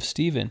murder of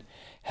Stephen,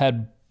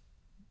 had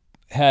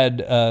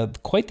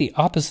quite the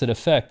opposite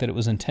effect that it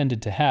was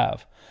intended to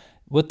have.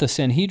 What the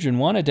Sanhedrin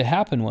wanted to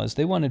happen was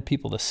they wanted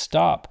people to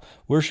stop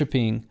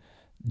worshiping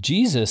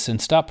Jesus and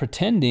stop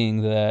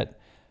pretending that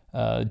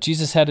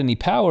Jesus had any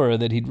power or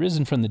that he'd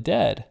risen from the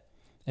dead.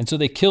 And so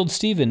they killed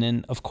Stephen.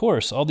 And of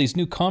course, all these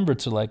new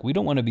converts are like, we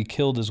don't want to be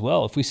killed as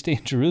well. If we stay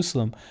in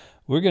Jerusalem,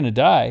 we're going to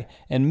die.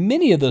 And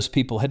many of those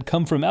people had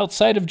come from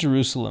outside of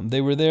Jerusalem.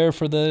 They were there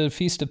for the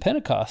Feast of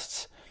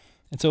Pentecosts.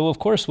 And so, of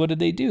course, what did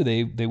they do?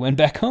 They went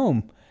back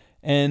home.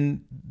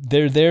 And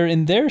they're there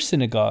in their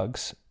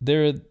synagogues.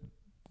 They're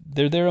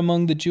there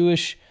among the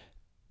Jewish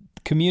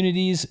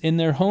communities in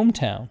their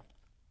hometown.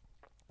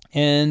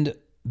 And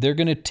they're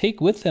going to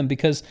take with them,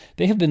 because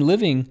they have been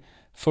living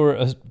for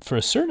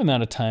a certain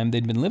amount of time.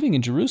 They'd been living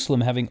in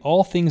Jerusalem, having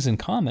all things in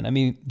common. I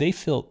mean, they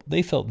felt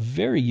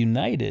very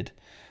united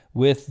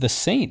with the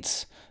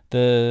saints,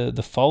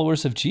 the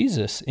followers of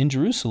Jesus in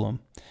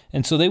Jerusalem.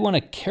 And so they want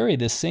to carry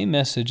this same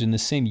message and the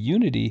same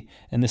unity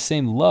and the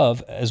same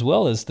love, as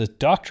well as the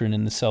doctrine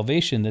and the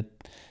salvation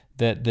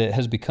that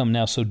has become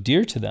now so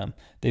dear to them.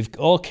 They've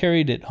all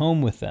carried it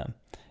home with them.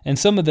 And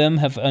some of them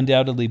have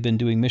undoubtedly been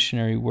doing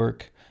missionary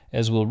work,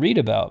 as we'll read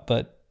about,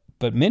 but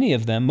many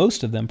of them,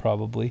 most of them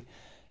probably,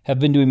 have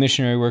been doing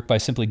missionary work by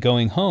simply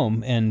going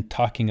home and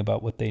talking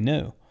about what they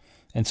knew.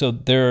 And so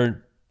there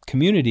are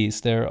communities,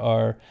 there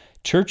are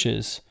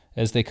churches,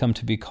 as they come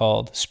to be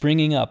called,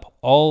 springing up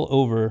all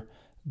over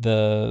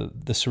the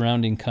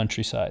surrounding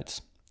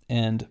countrysides.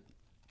 And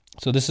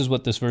so this is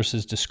what this verse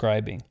is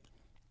describing.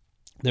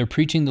 They're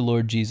preaching the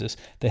Lord Jesus.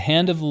 The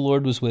hand of the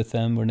Lord was with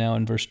them. We're now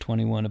in verse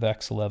 21 of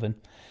Acts 11.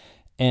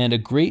 And a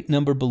great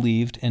number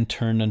believed and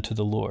turned unto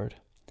the Lord.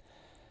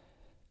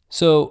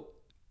 So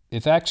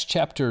if Acts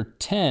chapter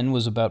 10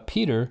 was about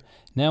Peter,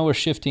 now we're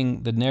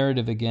shifting the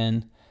narrative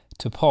again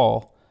to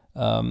Paul.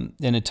 And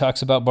it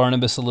talks about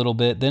Barnabas a little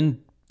bit.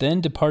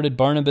 Then departed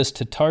Barnabas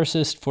to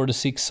Tarsus for to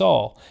seek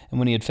Saul. And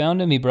when he had found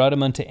him, he brought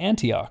him unto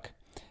Antioch.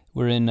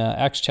 We're in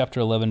Acts chapter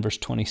 11, verse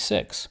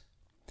 26.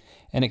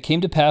 And it came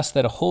to pass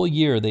that a whole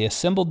year they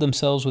assembled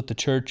themselves with the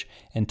church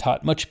and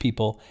taught much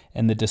people,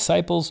 and the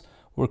disciples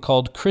were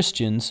called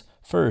Christians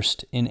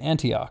first in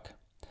Antioch.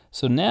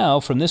 So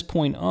now, from this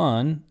point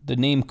on, the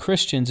name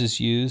Christians is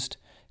used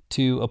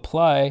to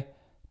apply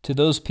to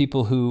those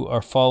people who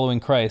are following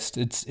Christ.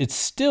 It's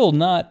still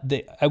not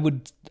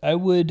I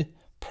would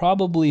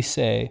probably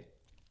say,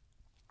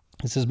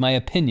 this is my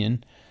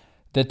opinion,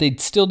 that they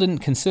still didn't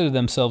consider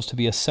themselves to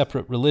be a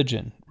separate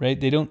religion, right?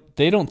 They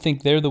don't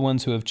think they're the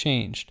ones who have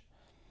changed.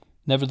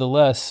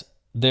 Nevertheless,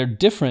 they're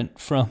different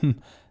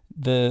from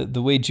the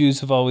way Jews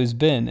have always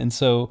been. And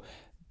so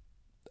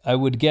I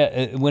would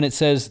get, when it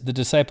says the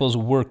disciples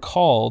were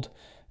called,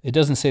 it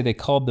doesn't say they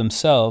called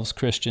themselves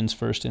Christians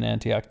first in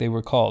Antioch. They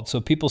were called.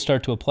 So people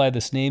start to apply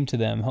this name to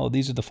them. Oh,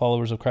 these are the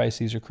followers of Christ.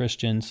 These are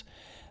Christians.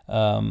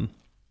 And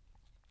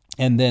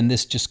then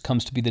this just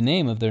comes to be the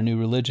name of their new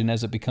religion,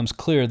 as it becomes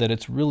clear that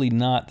it's really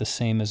not the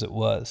same as it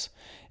was.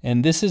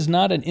 And this is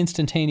not an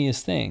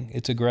instantaneous thing.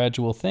 It's a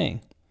gradual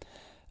thing.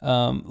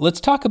 Let's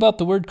talk about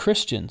the word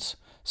Christians.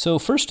 So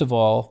first of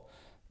all,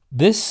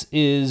 this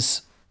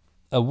is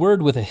a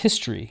word with a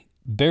history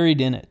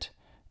buried in it.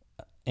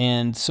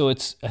 And so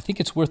I think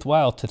it's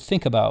worthwhile to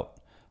think about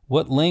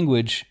what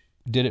language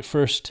did it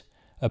first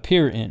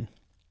appear in.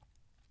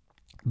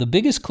 The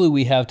biggest clue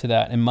we have to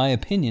that, in my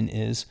opinion,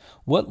 is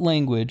what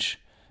language,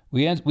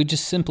 we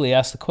just simply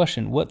ask the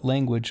question, what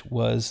language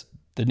was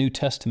the New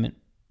Testament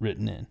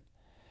written in?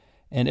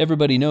 And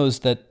everybody knows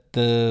that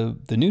the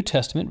New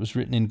Testament was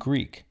written in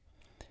Greek.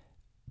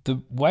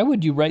 Why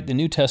would you write the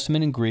New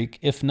Testament in Greek,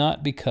 if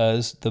not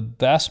because the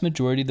vast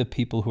majority of the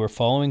people who are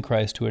following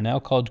Christ, who are now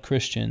called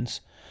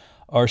Christians,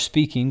 are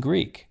speaking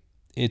Greek?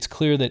 It's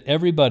clear that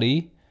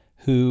everybody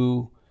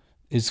who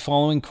is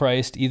following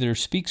Christ either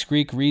speaks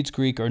Greek, reads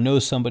Greek, or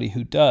knows somebody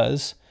who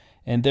does.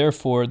 and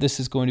therefore this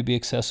is going to be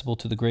accessible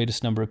to the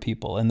greatest number of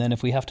people. And then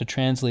if we have to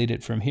translate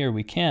it from here,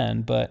 we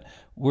can, but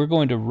we're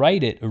going to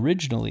write it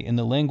originally in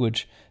the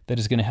language that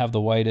is going to have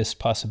the widest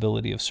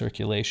possibility of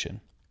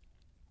circulation.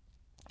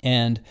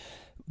 And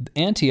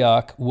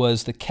Antioch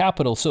was the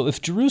capital. So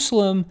if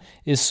Jerusalem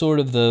is sort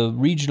of the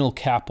regional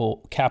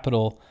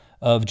capital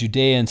of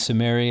Judea and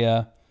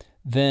Samaria,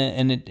 then,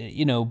 and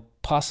it,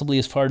 possibly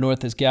as far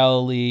north as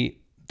Galilee,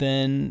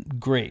 then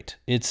great.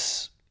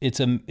 It's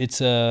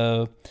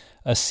a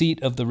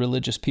seat of the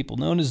religious people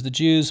known as the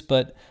Jews,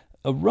 but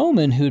a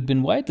Roman who had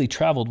been widely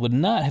traveled would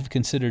not have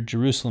considered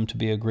Jerusalem to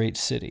be a great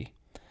city.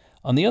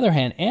 On the other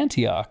hand,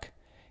 Antioch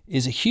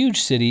is a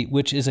huge city,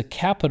 which is a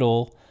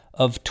capital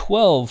of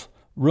 12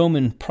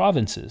 Roman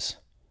provinces,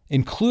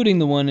 including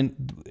the one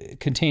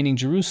containing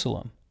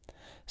Jerusalem.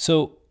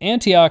 So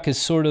Antioch is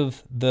sort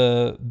of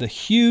the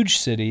huge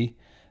city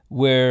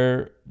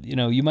where,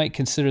 you might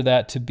consider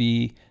that to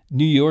be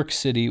New York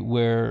City,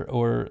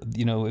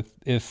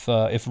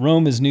 if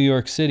Rome is New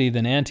York City,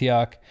 then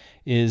Antioch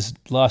is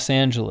Los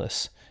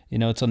Angeles.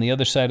 It's on the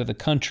other side of the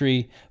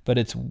country, but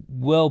it's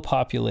well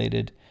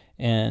populated,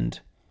 and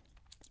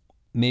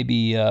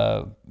maybe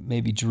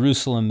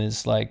Jerusalem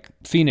is like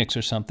Phoenix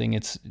or something.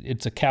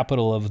 It's a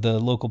capital of the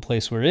local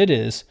place where it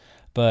is,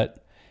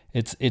 but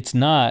it's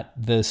not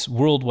this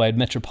worldwide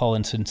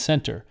metropolitan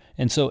center.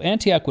 And so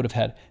Antioch would have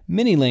had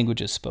many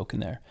languages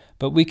spoken there.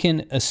 But we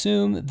can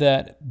assume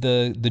that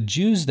the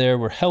Jews there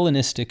were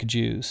Hellenistic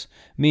Jews,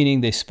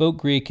 meaning they spoke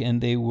Greek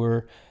and they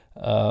were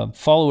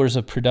followers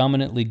of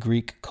predominantly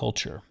Greek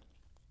culture.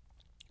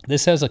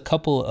 This has a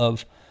couple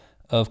of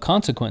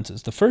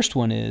consequences. The first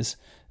one is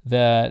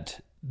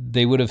that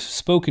they would have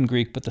spoken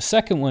Greek, but the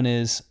second one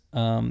is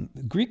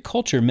Greek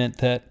culture meant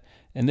that,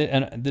 and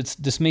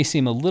this may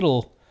seem a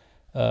little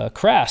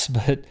crass,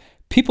 but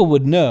people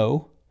would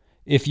know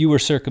if you were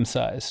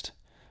circumcised.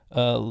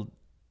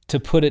 To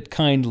put it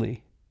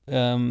kindly,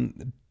 to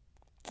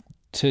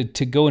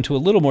go into a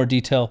little more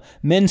detail,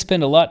 men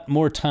spend a lot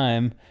more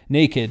time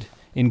naked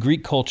in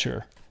Greek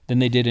culture than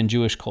they did in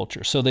Jewish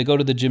culture. So they go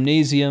to the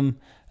gymnasium,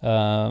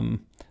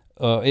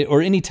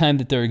 or any time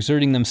that they're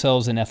exerting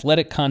themselves in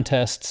athletic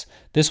contests.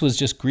 This was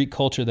just Greek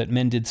culture that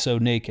men did so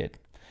naked.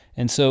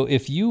 And so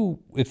if you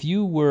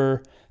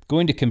were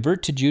going to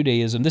convert to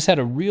Judaism, this had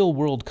a real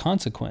world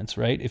consequence,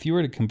 right? If you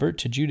were to convert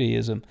to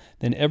Judaism,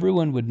 then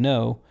everyone would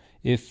know.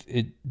 If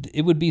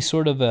it would be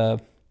sort of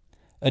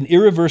an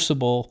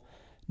irreversible,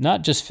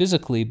 not just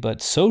physically,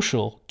 but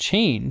social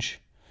change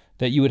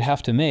that you would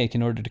have to make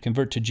in order to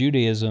convert to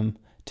Judaism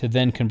to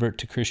then convert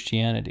to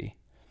Christianity.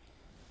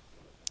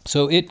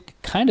 So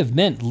it kind of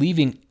meant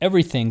leaving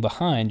everything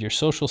behind, your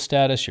social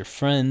status, your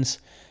friends,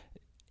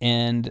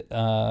 and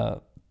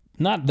not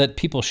that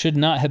people should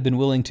not have been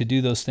willing to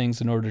do those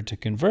things in order to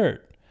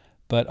convert,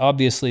 but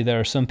obviously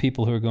there are some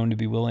people who are going to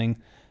be willing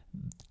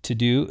to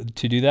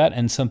do that,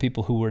 and some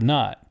people who were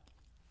not.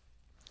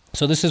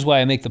 So this is why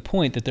I make the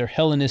point that they're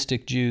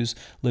Hellenistic Jews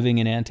living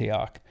in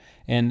Antioch.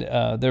 And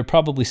there are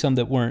probably some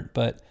that weren't,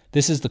 but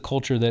this is the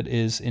culture that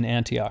is in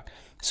Antioch.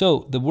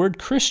 So the word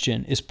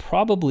Christian is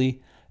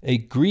probably a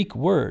Greek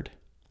word.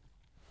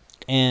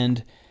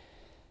 And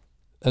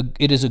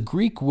it is a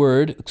Greek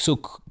word. So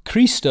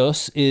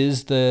Christos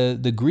is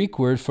the Greek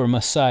word for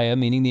Messiah,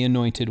 meaning the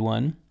anointed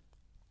one.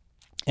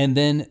 And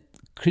then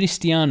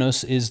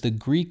Christianos is the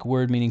Greek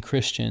word meaning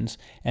Christians,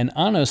 and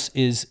anos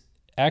is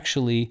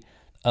actually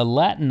a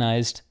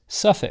Latinized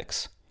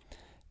suffix.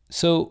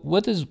 So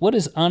what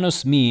does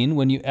anos mean?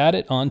 When you add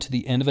it on to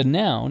the end of a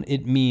noun,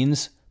 it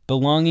means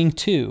belonging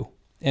to.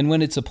 And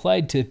when it's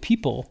applied to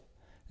people,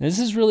 this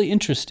is really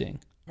interesting,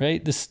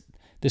 right? This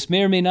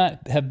may or may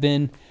not have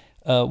been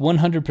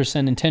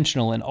 100%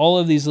 intentional, and all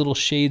of these little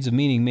shades of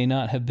meaning may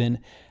not have been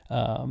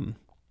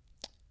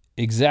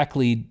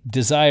exactly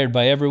desired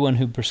by everyone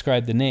who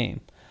prescribed the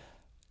name.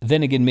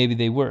 Then again, maybe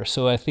they were.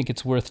 So I think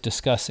it's worth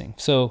discussing.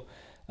 So,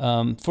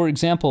 for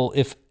example,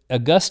 if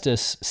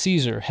Augustus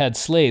Caesar had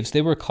slaves,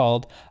 they were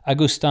called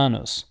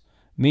Augustanos,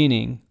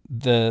 meaning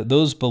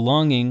those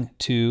belonging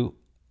to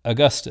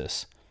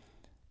Augustus.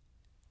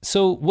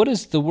 So what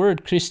does the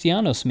word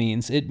Christianos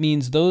means? It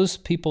means those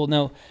people.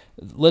 Now,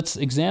 let's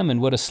examine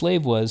what a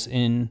slave was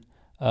in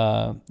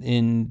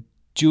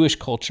Jewish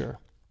culture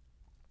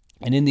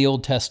and in the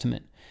Old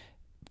Testament.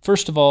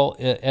 First of all,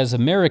 as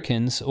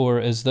Americans, or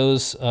as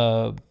those,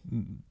 I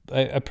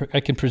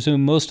can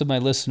presume most of my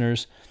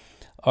listeners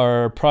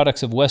are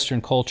products of Western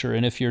culture,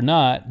 and if you're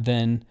not,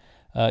 then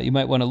you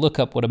might want to look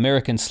up what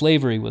American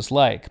slavery was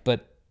like.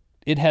 But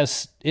it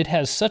has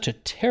such a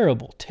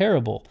terrible,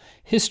 terrible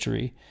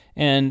history,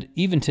 and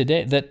even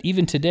today,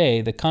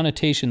 the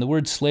connotation, the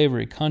word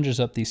slavery conjures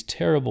up these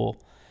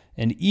terrible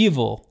and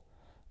evil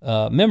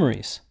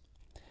memories.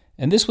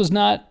 And this was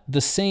not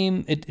the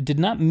same. It did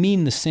not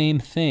mean the same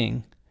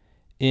thing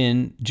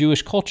in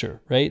Jewish culture,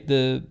 right?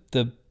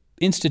 The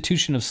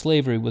institution of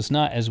slavery was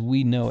not as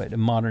we know it in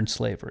modern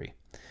slavery.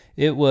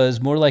 It was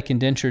more like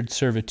indentured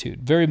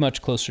servitude, very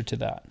much closer to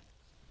that.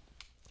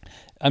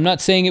 I'm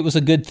not saying it was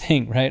a good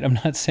thing, right? I'm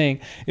not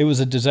saying it was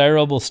a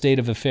desirable state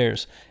of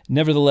affairs.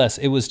 Nevertheless,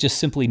 it was just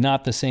simply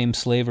not the same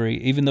slavery,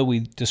 even though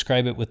we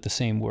describe it with the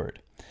same word.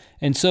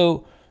 And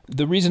so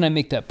the reason I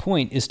make that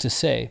point is to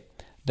say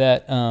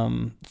that,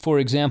 for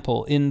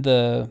example, in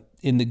the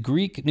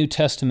Greek New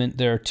Testament,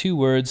 there are two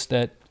words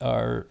that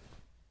are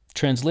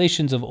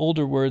translations of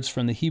older words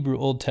from the Hebrew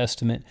Old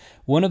Testament.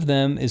 One of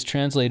them is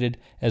translated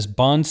as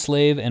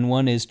bondslave, and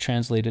one is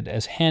translated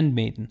as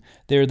handmaiden.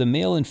 They're the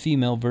male and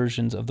female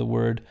versions of the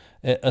word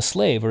a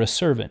slave or a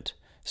servant.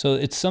 So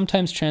it's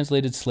sometimes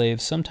translated slave,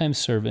 sometimes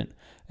servant,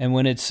 and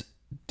when it's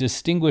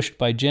distinguished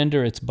by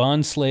gender, it's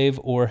bondslave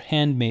or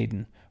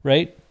handmaiden,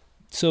 right?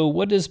 So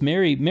what does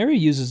Mary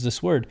uses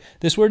this word.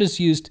 This word is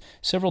used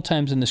several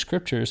times in the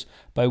scriptures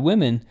by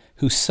women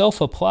who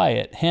self-apply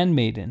it,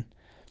 handmaiden,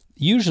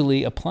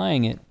 usually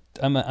applying it,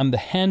 I'm the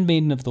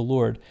handmaiden of the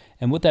Lord.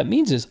 And what that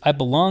means is I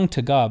belong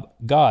to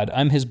God.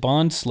 I'm his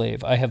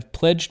bondslave. I have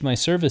pledged my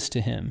service to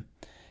him,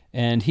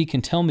 and he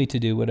can tell me to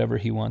do whatever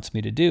he wants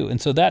me to do.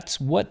 And so that's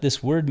what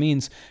this word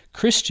means.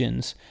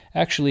 Christians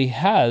actually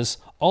has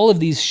all of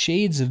these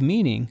shades of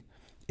meaning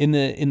in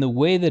the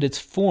way that it's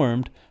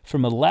formed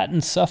from a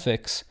Latin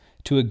suffix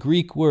to a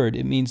Greek word.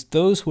 It means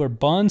those who are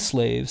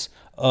bondslaves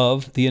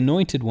of the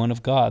anointed one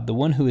of God, the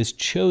one who is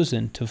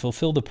chosen to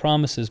fulfill the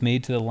promises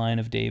made to the line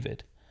of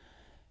David.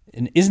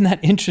 And isn't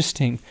that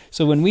interesting?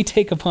 So when we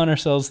take upon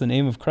ourselves the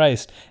name of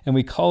Christ and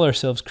we call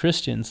ourselves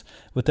Christians,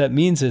 what that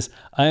means is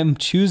I'm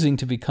choosing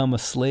to become a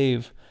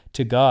slave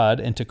to God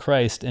and to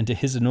Christ and to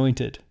his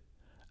anointed,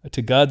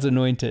 to God's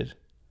anointed.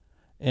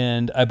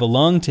 And I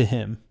belong to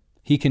him.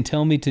 He can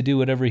tell me to do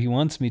whatever he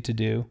wants me to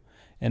do,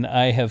 and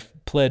I have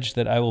pledged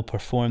that I will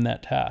perform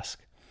that task.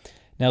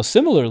 Now,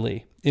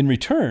 similarly, in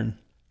return,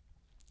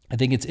 I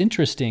think it's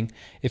interesting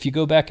if you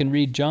go back and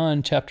read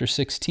John chapter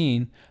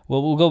 16.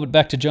 Well, we'll go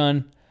back to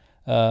John.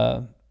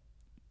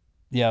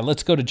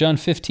 Let's go to John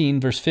 15,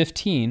 verse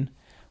 15,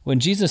 when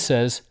Jesus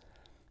says,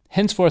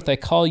 "Henceforth I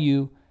call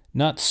you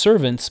not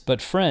servants,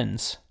 but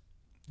friends."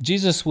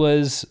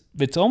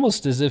 It's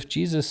almost as if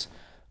Jesus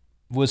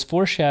was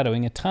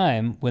foreshadowing a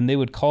time when they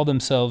would call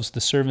themselves the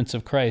servants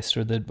of Christ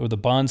or the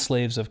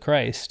bondslaves of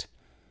Christ.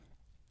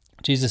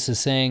 Jesus is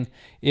saying,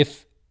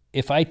 if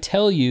I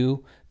tell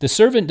you, the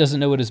servant doesn't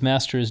know what his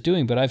master is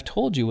doing, but I've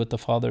told you what the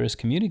Father is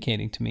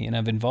communicating to me, and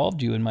I've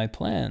involved you in my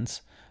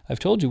plans. I've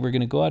told you we're going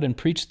to go out and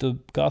preach the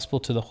gospel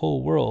to the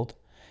whole world.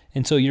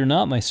 And so you're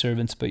not my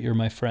servants, but you're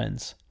my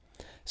friends.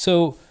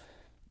 So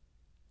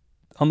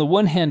on the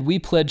one hand, we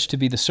pledge to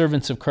be the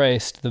servants of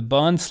Christ, the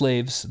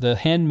bondslaves, the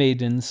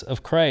handmaidens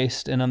of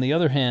Christ. And on the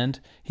other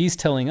hand, he's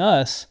telling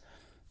us,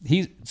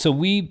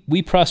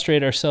 we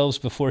prostrate ourselves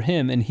before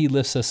him, and he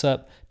lifts us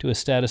up to a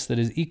status that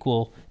is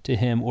equal to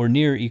him or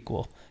near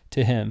equal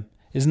to him.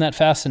 Isn't that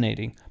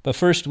fascinating? But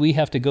first, we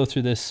have to go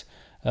through this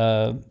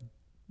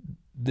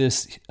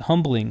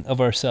humbling of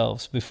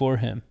ourselves before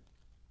him.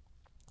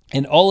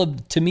 And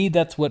to me,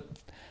 those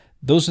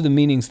are the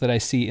meanings that I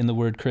see in the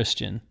word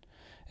Christian.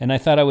 And I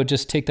thought I would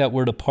just take that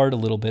word apart a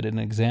little bit and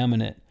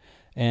examine it.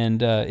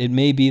 And it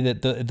may be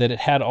that it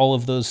had all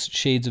of those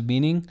shades of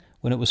meaning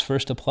when it was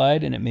first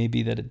applied, and it may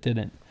be that it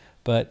didn't.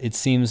 But it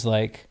seems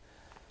like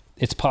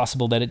it's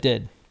possible that it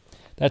did.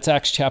 That's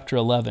Acts chapter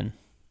 11.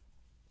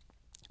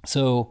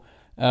 So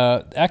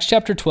Acts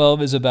chapter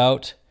 12 is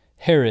about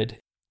Herod.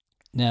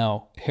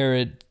 Now,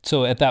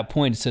 so at that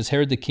point it says,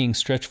 Herod the king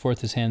stretched forth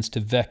his hands to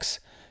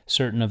vex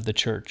certain of the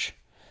church.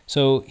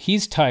 So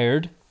he's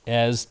tired,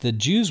 as the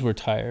Jews were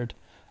tired,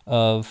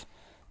 of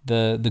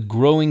the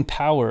growing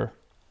power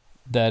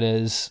that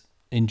is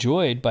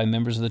enjoyed by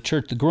members of the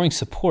church, the growing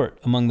support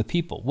among the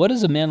people. What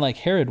does a man like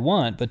Herod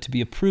want but to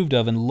be approved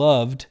of and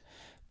loved,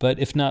 but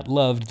if not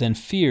loved, then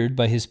feared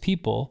by his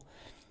people?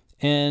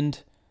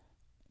 And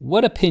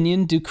what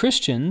opinion do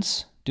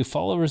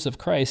followers of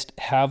Christ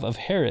have of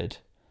Herod?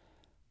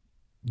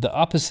 The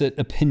opposite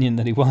opinion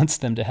that he wants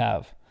them to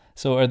have.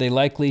 So are they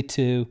likely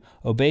to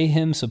obey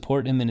him,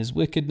 support him in his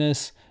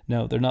wickedness?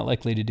 No, they're not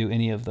likely to do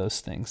any of those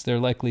things. They're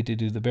likely to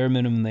do the bare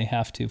minimum they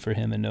have to for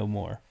him and no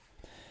more.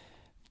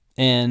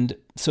 And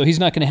so he's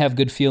not going to have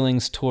good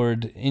feelings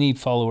toward any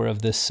follower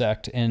of this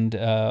sect. And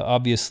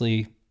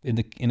obviously, in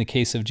the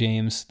case of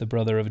James, the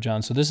brother of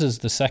John. So this is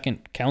the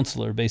second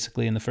counselor,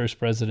 basically, in the first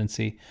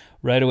presidency,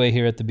 right away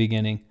here at the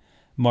beginning,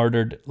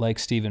 martyred like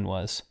Stephen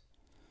was.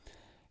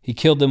 He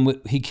killed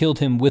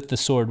him with the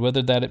sword,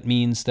 whether that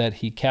means that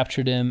he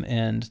captured him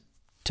and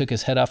took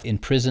his head off in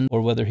prison,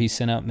 or whether he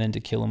sent out men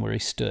to kill him where he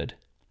stood.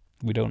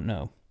 We don't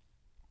know.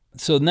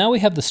 So now we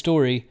have the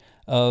story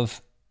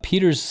of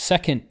Peter's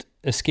second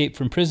escape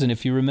from prison.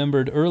 If you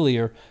remembered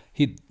earlier,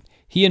 he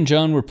and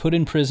John were put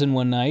in prison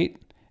one night,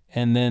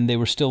 and then they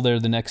were still there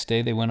the next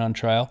day. They went on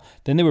trial.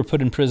 Then they were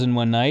put in prison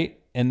one night,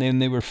 and then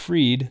they were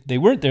freed. They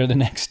weren't there the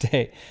next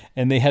day,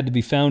 and they had to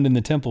be found in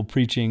the temple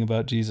preaching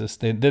about Jesus.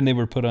 Then they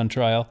were put on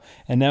trial,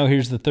 and now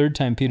here's the third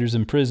time Peter's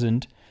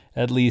imprisoned,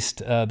 at least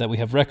that we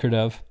have record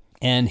of,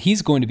 and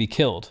he's going to be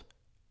killed,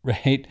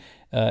 right?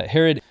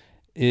 Herod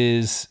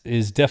is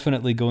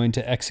definitely going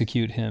to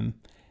execute him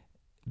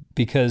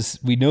because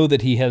we know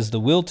that he has the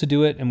will to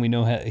do it, and we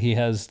know he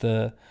has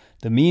the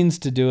means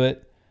to do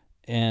it.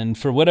 And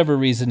for whatever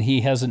reason,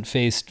 he hasn't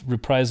faced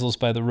reprisals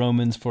by the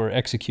Romans for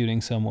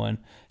executing someone.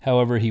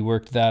 However, he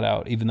worked that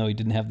out, even though he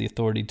didn't have the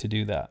authority to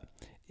do that.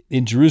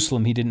 In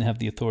Jerusalem, he didn't have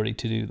the authority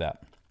to do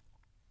that.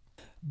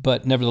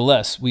 But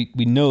nevertheless, we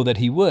know that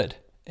he would.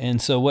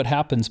 And so what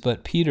happens?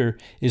 But Peter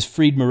is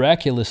freed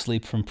miraculously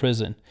from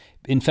prison.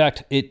 In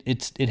fact,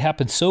 it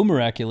happened so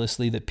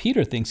miraculously that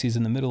Peter thinks he's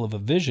in the middle of a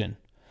vision.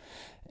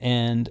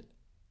 And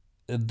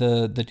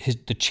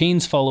the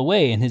chains fall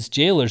away, and his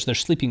jailers, they're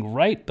sleeping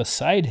right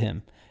beside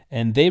him,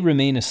 and they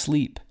remain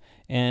asleep.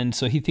 And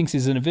so he thinks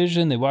he's in a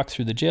vision. They walk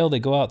through the jail, they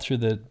go out through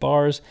the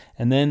bars,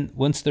 and then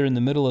once they're in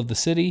the middle of the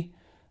city,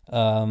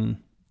 the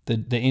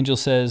angel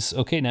says,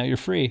 "Okay, now you're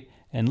free,"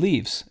 and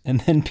leaves. And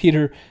then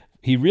Peter,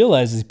 he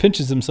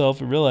pinches himself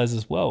and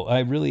realizes, whoa, I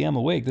really am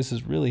awake. This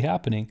is really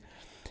happening.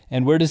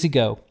 And where does he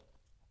go?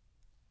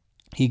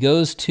 He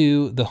goes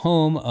to the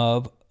home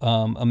of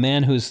a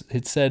man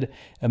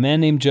a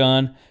man named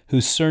John,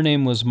 whose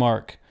surname was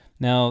Mark.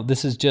 Now,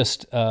 this is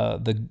just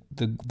the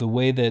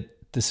way that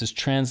this is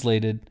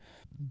translated.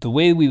 The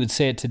way we would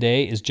say it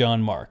today is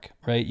John Mark,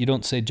 right? You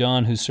don't say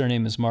John, whose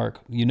surname is Mark.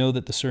 You know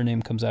that the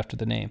surname comes after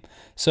the name.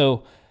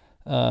 So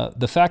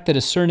the fact that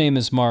his surname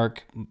is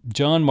Mark,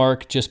 John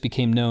Mark just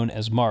became known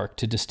as Mark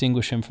to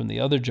distinguish him from the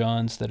other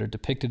Johns that are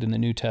depicted in the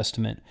New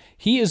Testament.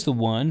 He is the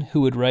one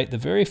who would write the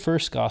very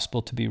first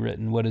gospel to be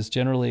written, what is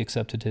generally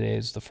accepted today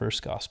as the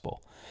first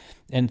gospel.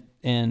 And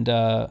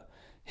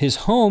his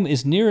home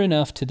is near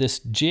enough to this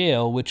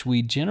jail, which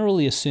we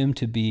generally assume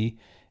to be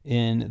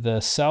in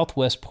the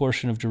southwest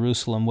portion of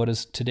Jerusalem, what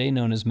is today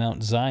known as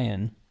Mount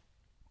Zion.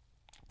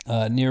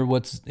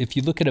 If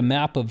you look at a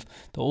map of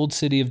the old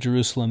city of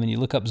Jerusalem and you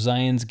look up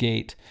Zion's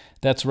Gate,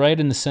 that's right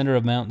in the center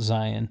of Mount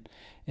Zion.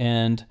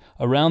 And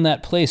around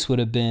that place would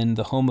have been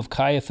the home of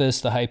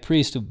Caiaphas, the high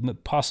priest,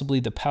 possibly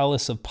the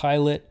palace of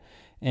Pilate,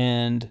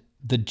 and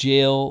the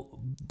jail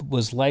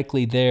was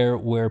likely there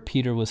where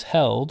Peter was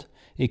held.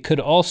 It could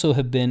also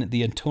have been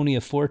the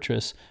Antonia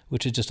Fortress,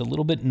 which is just a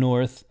little bit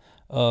north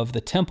of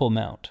the Temple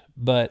Mount.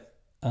 But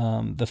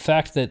the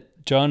fact that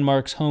John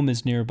Mark's home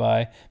is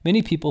nearby,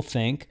 many people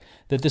think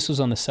that this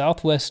was on the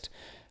southwest,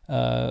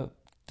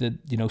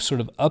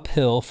 sort of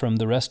uphill from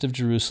the rest of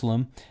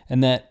Jerusalem,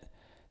 and that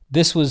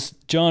this was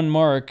John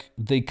Mark.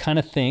 They kind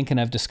of think, and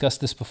I've discussed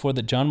this before,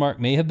 that John Mark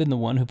may have been the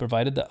one who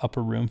provided the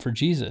upper room for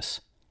Jesus.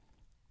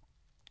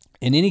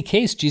 In any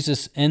case,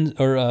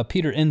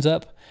 Peter ends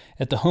up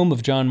at the home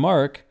of John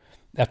Mark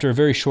after a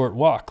very short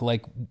walk.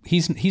 Like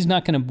he's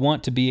not going to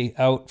want to be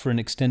out for an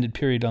extended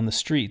period on the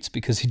streets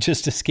because he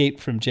just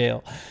escaped from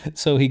jail.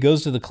 So he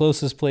goes to the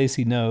closest place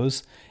he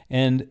knows.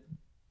 And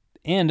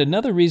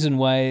another reason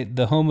why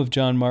the home of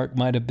John Mark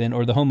might have been,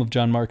 or the home of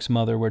John Mark's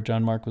mother, where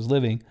John Mark was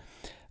living,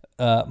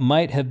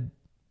 might have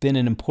been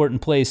an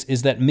important place,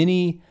 is that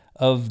many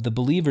of the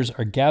believers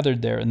are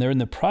gathered there, and they're in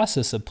the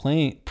process of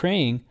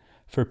praying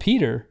for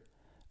Peter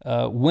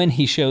when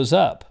he shows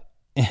up.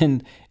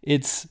 And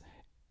it's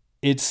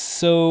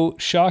so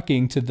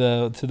shocking to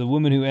the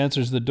woman who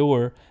answers the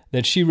door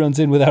that she runs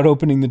in without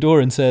opening the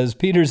door and says,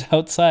 "Peter's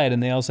outside."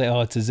 And they all say,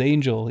 "Oh, it's his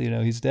angel.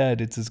 He's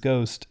dead. It's his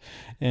ghost."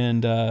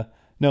 And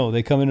no,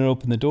 they come in and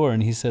open the door,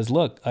 and he says,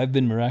 "Look, I've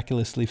been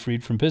miraculously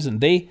freed from prison."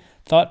 They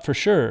thought for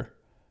sure,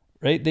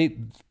 right?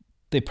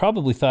 They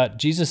probably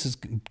thought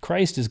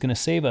Christ is going to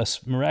save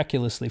us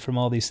miraculously from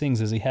all these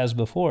things as he has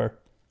before.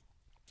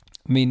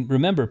 I mean,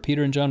 remember,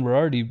 Peter and John were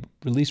already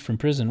released from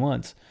prison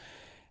once.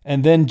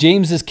 And then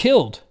James is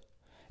killed.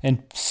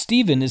 And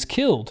Stephen is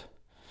killed.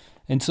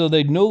 And so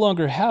they no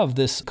longer have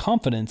this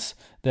confidence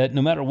that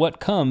no matter what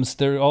comes,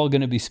 they're all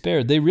going to be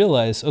spared. They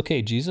realize,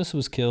 okay, Jesus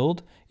was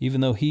killed,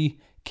 even though he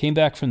came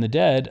back from the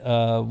dead.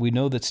 We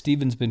know that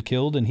Stephen's been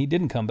killed and he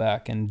didn't come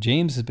back. And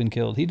James has been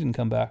killed. He didn't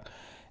come back.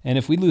 And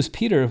if we lose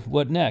Peter,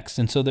 what next?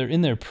 And so they're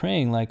in there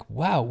praying like,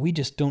 wow, we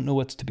just don't know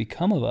what's to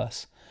become of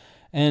us.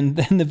 And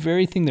then the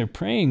very thing they're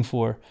praying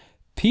for,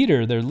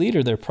 Peter, their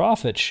leader, their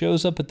prophet,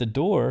 shows up at the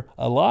door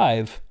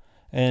alive.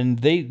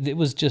 And it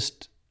was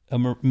just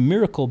a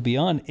miracle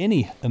beyond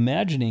any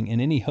imagining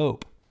and any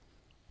hope.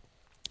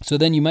 So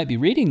then you might be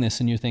reading this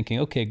and you're thinking,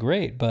 okay,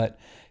 great, but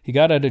he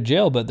got out of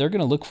jail, but they're going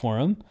to look for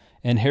him,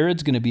 and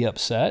Herod's going to be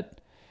upset.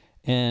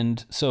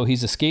 And so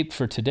he's escaped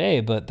for today,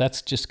 but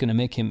that's just going to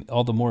make him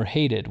all the more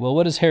hated. Well,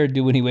 what does Herod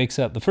do when he wakes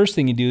up? The first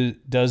thing he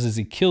does is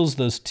he kills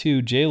those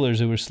two jailers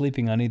who were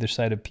sleeping on either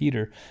side of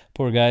Peter.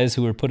 Poor guys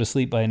who were put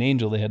asleep by an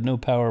angel. They had no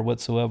power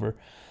whatsoever.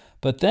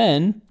 But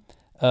then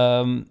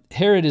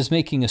Herod is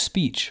making a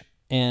speech,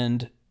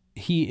 and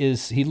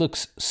he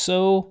looks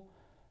so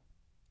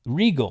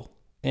regal,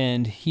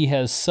 and he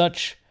has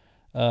such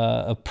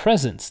a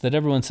presence that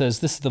everyone says,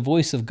 this is the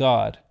voice of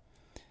God.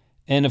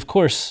 And of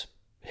course,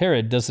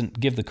 Herod doesn't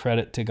give the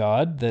credit to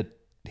God that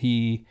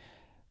he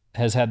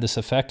has had this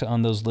effect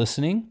on those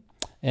listening.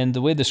 And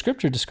the way the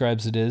scripture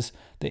describes it is,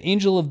 the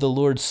angel of the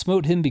Lord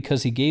smote him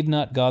because he gave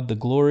not God the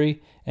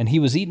glory, and he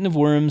was eaten of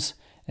worms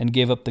and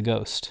gave up the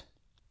ghost.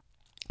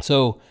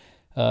 So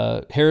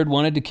Herod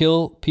wanted to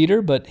kill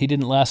Peter, but he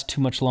didn't last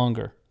too much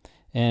longer,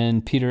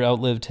 and Peter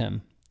outlived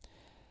him.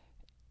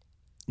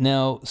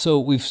 Now, so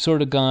we've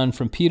sort of gone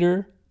from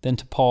Peter, then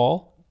to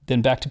Paul,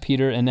 then back to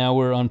Peter, and now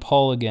we're on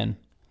Paul again.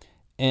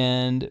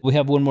 And we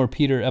have one more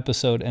Peter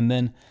episode, and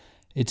then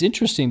it's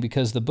interesting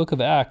because the book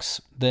of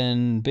Acts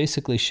then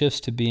basically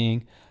shifts to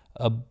being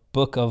a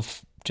book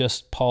of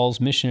just Paul's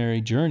missionary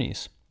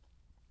journeys.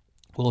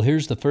 Well,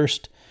 here's the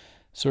first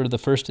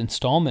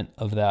installment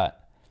of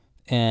that,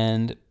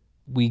 and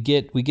we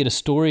get a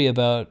story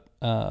about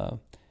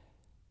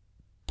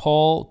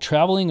Paul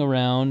traveling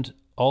around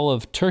all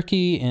of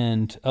Turkey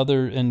and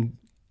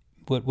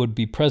what would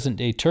be present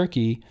day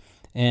Turkey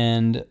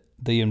and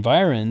the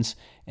environs,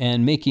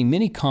 and making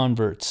many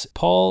converts.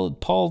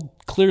 Paul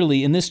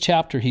clearly, in this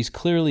chapter, he's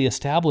clearly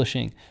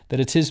establishing that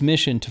it's his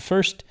mission to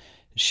first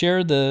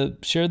share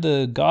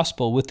the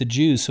gospel with the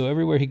Jews. So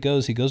everywhere he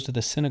goes to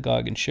the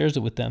synagogue and shares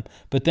it with them.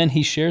 But then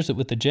he shares it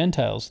with the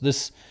Gentiles.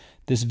 This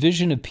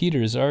vision of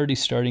Peter is already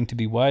starting to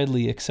be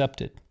widely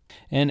accepted.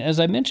 And as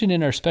I mentioned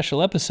in our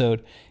special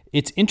episode,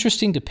 it's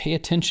interesting to pay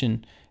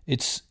attention.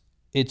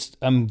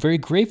 I'm very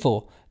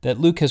grateful that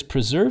Luke has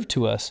preserved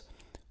to us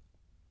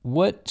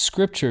what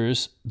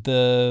scriptures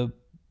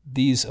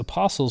these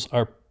apostles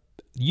are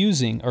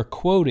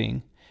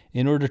quoting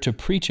in order to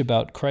preach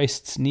about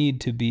Christ's need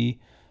to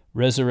be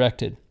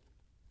resurrected.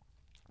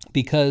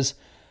 Because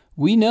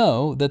we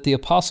know that the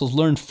apostles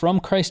learned from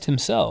Christ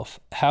himself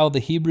how the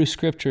Hebrew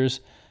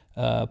scriptures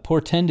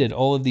portended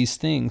all of these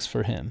things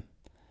for him.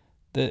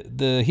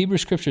 The Hebrew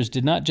scriptures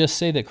did not just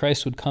say that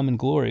Christ would come in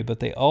glory, but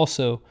they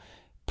also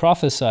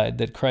prophesied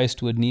that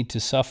Christ would need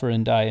to suffer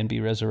and die and be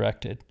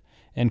resurrected.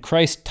 And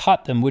Christ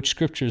taught them which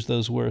scriptures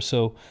those were.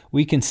 So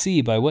we can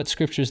see by what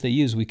scriptures they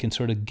use, we can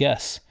sort of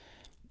guess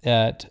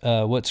at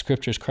what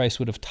scriptures Christ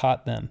would have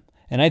taught them.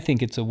 And I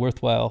think it's a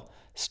worthwhile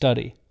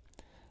study.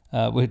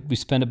 We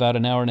spent about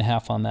an hour and a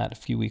half on that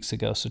a few weeks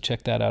ago, so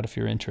check that out if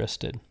you're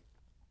interested.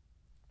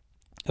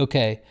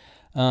 Okay,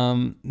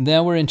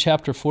 now we're in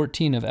chapter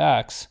 14 of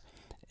Acts,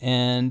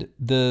 and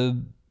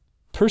the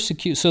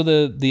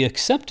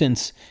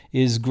acceptance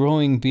is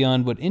growing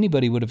beyond what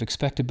anybody would have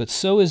expected, but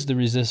so is the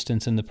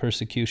resistance and the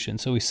persecution.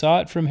 So we saw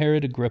it from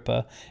Herod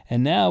Agrippa,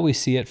 and now we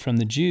see it from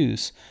the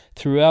Jews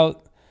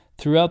throughout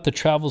the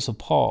travels of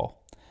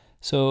Paul.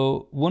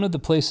 So one of the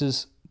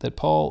places that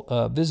Paul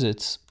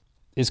visits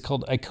is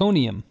called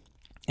Iconium,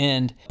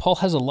 and Paul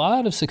has a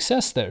lot of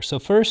success there. So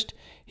first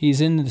he's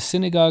in the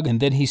synagogue, and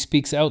then he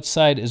speaks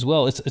outside as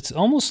well. It's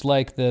almost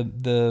like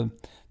the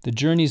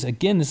journeys.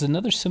 Again, there's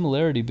another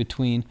similarity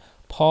between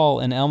Paul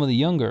and Alma the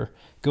Younger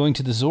going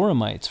to the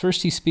Zoramites.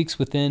 First, he speaks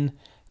within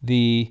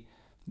the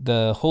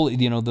holy,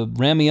 the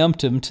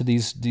Rameumptum to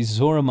these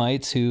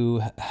Zoramites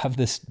who have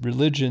this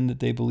religion that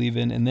they believe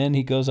in, and then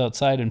he goes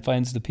outside and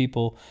finds the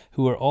people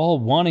who are all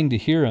wanting to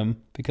hear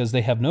him because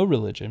they have no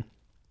religion.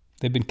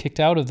 They've been kicked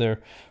out of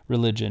their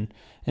religion.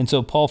 And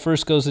so Paul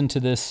first goes into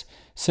this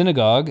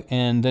synagogue,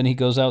 and then he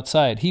goes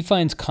outside. He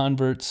finds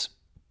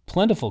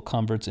plentiful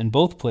converts in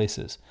both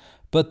places.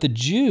 But the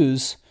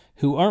Jews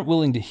who aren't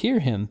willing to hear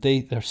him,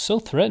 they're so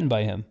threatened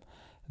by him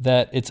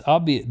that it's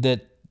obvious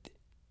that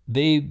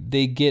they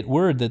get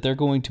word that they're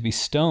going to be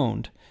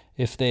stoned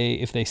if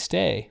they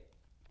stay.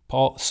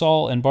 Paul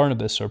and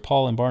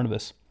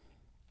Barnabas.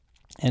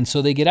 And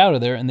so they get out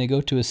of there and they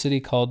go to a city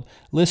called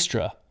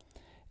Lystra.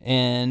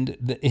 And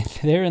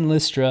there in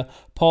Lystra,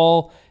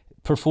 Paul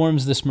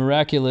performs this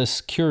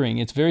miraculous curing.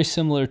 It's very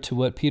similar to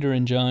what Peter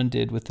and John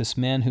did with this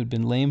man who'd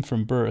been lame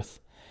from birth,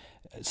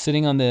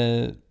 sitting on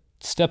the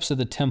steps of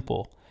the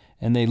temple.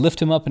 And they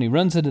lift him up and he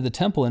runs into the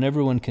temple and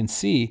everyone can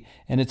see.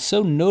 And it's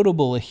so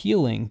notable a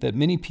healing that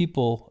many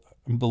people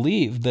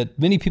believe, that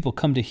many people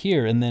come to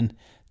hear, and then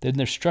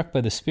they're struck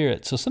by the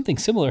Spirit. So something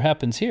similar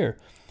happens here.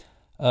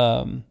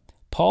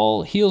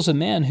 Paul heals a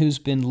man who's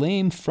been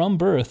lame from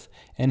birth,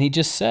 and he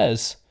just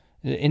says,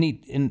 and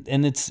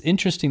it's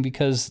interesting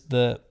because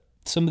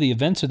some of the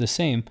events are the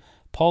same.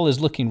 Paul is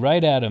looking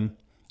right at him,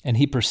 and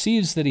he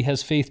perceives that he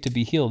has faith to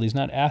be healed. He's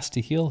not asked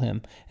to heal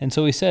him. And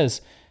so he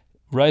says,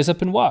 "Rise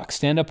up and walk,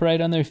 stand upright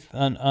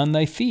on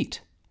thy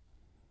feet."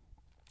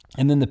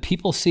 And then the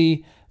people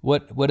see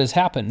what has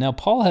happened. Now,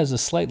 Paul has a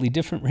slightly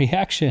different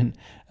reaction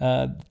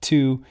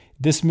to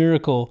this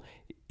miracle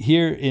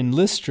here in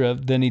Lystra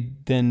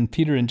than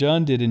Peter and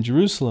John did in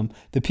Jerusalem.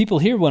 The people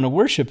here want to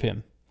worship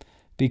him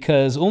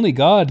because only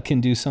God can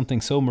do something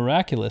so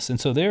miraculous. And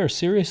so they are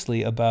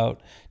seriously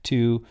about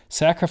to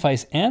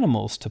sacrifice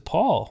animals to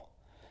Paul.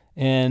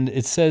 And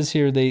it says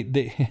here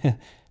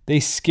they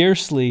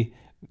scarcely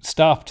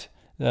stopped.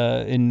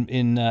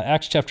 In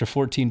Acts chapter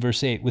 14,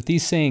 verse 8, with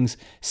these sayings,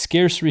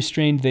 scarce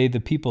restrained they the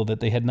people that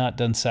they had not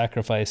done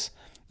sacrifice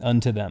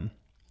unto them.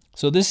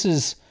 So this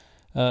is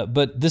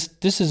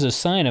a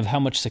sign of how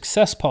much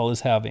success Paul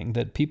is having,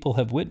 that people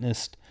have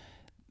witnessed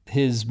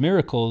his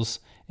miracles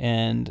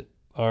and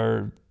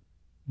are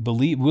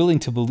willing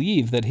to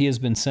believe that he has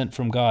been sent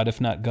from God,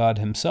 if not God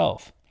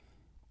himself.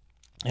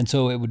 And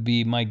so it would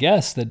be my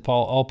guess that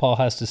all Paul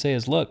has to say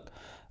is, look,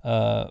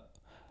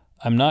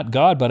 I'm not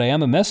God, but I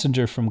am a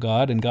messenger from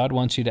God, and God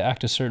wants you to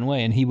act a certain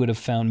way. And he would have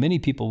found many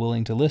people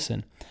willing to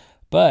listen.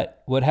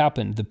 But what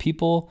happened? The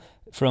people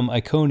from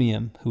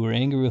Iconium who were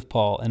angry with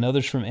Paul and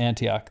others from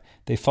Antioch,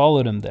 they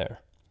followed him there.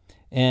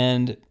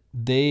 And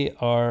they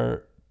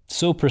are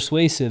so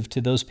persuasive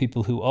to those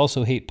people who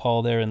also hate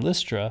Paul there in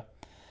Lystra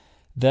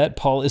that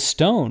Paul is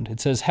stoned. It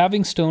says,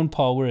 having stoned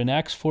Paul, we're in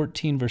Acts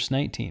 14, verse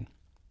 19.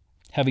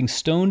 Having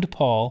stoned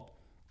Paul,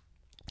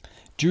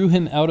 drew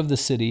him out of the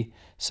city,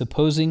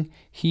 supposing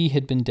he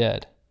had been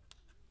dead.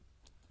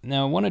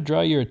 Now, I want to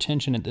draw your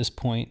attention at this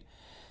point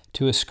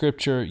to a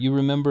scripture. You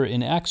remember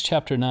in Acts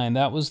chapter 9,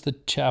 that was the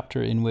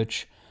chapter in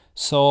which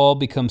Saul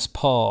becomes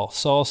Paul.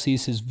 Saul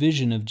sees his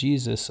vision of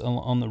Jesus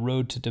on the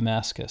road to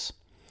Damascus.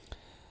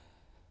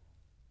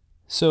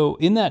 So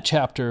in that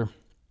chapter,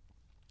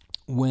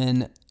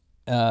 when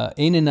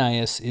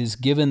Ananias is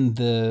given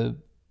the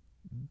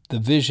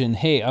vision,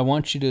 hey, I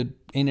want you to,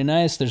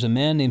 Ananias, there's a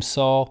man named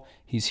Saul.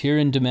 He's here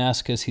in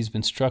Damascus. He's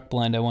been struck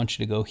blind. I want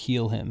you to go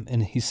heal him.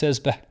 And he says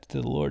back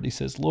to the Lord, he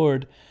says,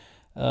 Lord,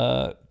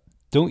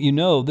 don't you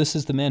know this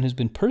is the man who's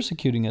been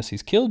persecuting us?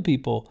 He's killed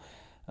people.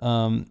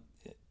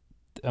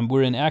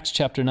 We're in Acts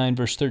chapter 9,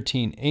 verse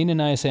 13.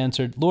 Ananias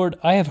answered, Lord,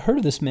 I have heard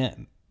of this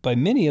man, by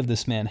many of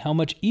this man, how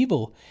much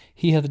evil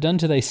he hath done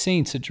to thy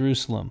saints at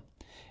Jerusalem.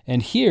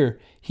 And here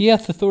he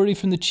hath authority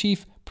from the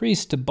chief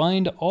priest to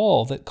bind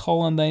all that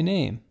call on thy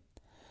name.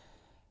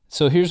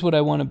 So here's what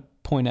I want to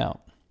point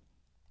out.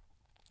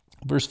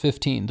 Verse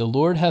 15, the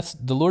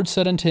Lord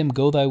said unto him,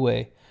 Go thy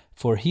way,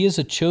 for he is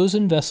a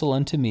chosen vessel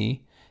unto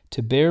me,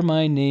 to bear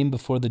my name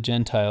before the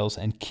Gentiles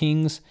and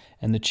kings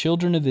and the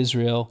children of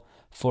Israel,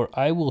 for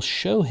I will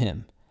show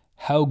him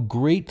how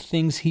great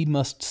things he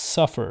must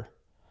suffer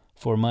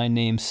for my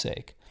name's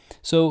sake.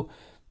 So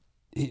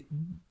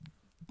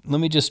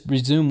let me just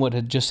resume what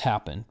had just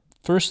happened.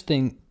 First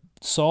thing,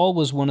 Saul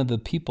was one of the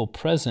people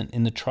present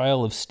in the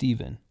trial of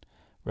Stephen,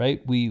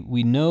 right?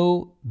 We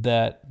know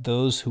that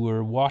those who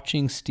were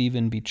watching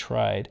Stephen be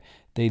tried,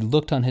 they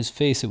looked on his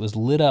face, it was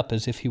lit up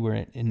as if he were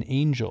an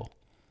angel,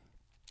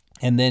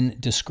 and then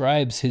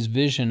describes his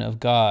vision of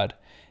God,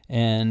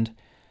 and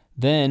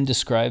then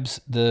describes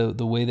the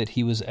way that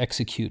he was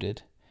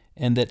executed,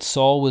 and that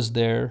Saul was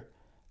there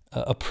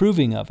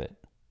approving of it,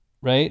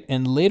 right?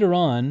 And later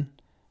on,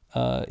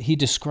 he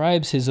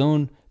describes his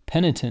own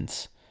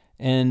penitence,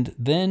 and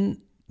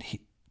then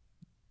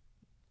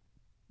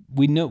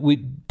we know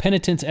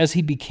penitence as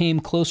he became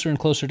closer and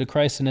closer to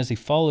Christ and as he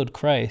followed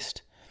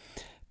Christ,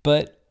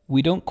 but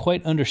we don't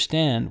quite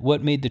understand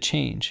what made the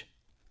change.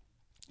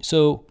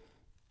 So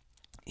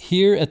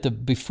here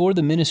before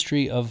the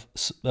ministry of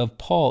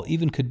Paul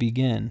even could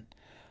begin,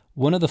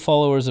 one of the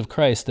followers of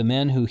Christ, the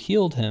man who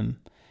healed him,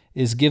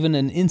 is given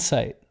an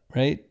insight,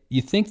 right?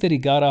 You think that he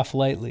got off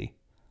lightly,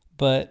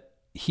 but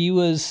he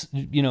was,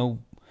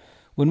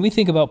 when we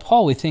think about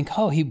Paul, we think,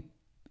 oh, he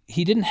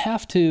didn't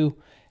have to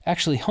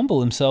actually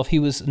humble himself.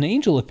 An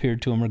angel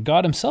appeared to him, or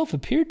God himself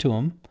appeared to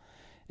him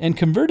and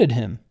converted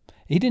him.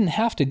 He didn't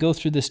have to go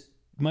through this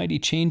mighty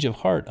change of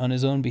heart on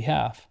his own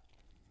behalf.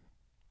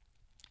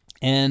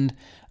 And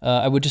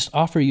I would just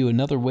offer you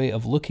another way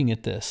of looking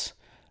at this.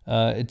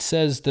 It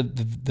says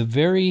the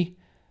very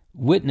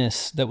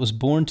witness that was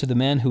born to the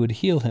man who would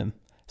heal him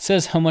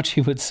says how much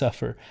he would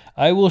suffer.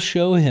 I will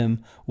show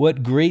him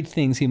what great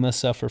things he must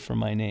suffer for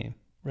my name,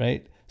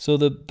 right? So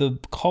the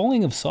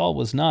calling of Saul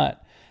was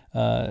not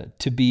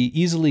to be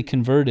easily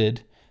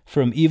converted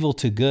from evil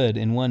to good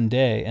in one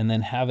day and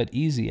then have it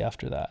easy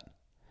after that.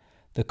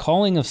 The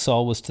calling of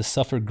Saul was to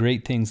suffer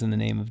great things in the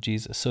name of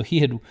Jesus. So he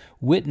had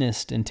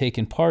witnessed and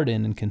taken part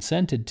in and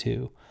consented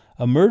to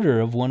a murder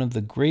of one of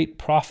the great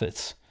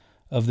prophets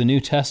of the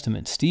New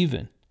Testament,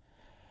 Stephen.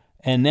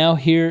 And now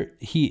here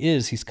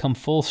he's come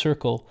full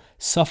circle,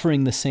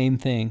 suffering the same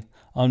thing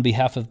on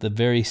behalf of the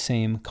very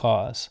same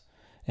cause.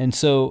 And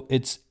so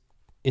it's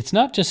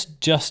not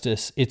just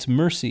justice, it's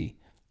mercy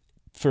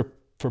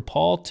for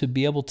Paul to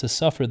be able to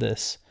suffer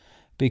this,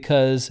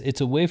 because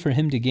it's a way for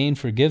him to gain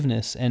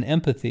forgiveness and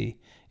empathy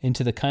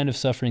into the kind of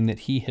suffering that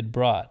he had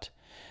brought.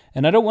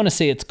 And I don't want to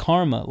say it's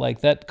karma,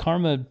 like that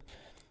karma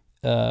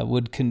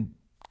would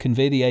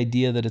convey the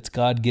idea that it's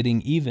God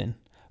getting even,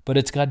 but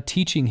it's God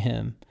teaching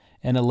him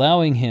and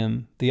allowing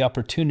him the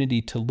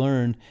opportunity to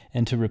learn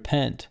and to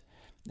repent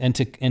and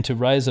to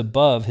rise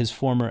above his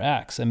former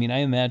acts. I mean, I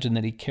imagine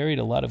that he carried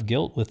a lot of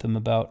guilt with him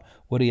about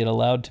what he had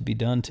allowed to be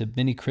done to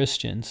many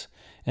Christians.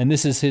 And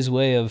this is his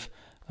way of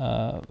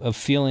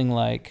feeling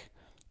like,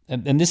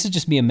 and this is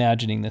just me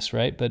imagining this,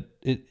 right? But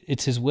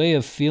it's his way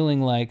of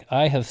feeling like,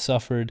 I have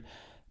suffered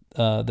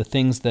the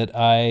things that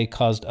I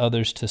caused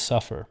others to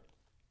suffer.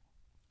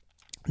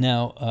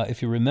 Now,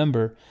 if you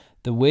remember,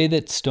 the way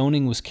that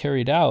stoning was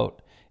carried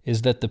out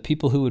is that the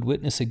people who would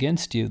witness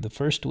against you, the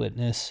first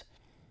witness,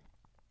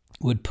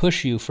 would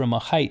push you from a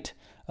height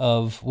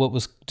of what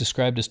was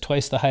described as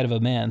twice the height of a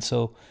man.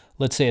 So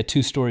let's say a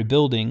 2-story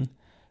building,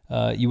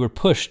 you were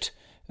pushed,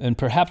 and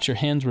perhaps your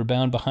hands were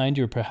bound behind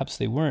you, or perhaps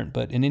they weren't.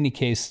 But in any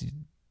case,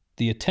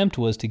 the attempt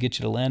was to get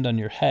you to land on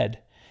your head.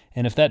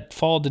 And if that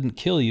fall didn't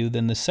kill you,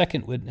 then the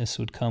second witness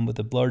would come with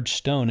a large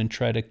stone and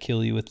try to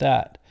kill you with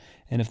that.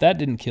 And if that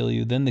didn't kill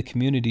you, then the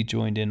community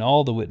joined in.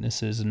 All the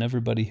witnesses and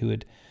everybody who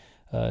had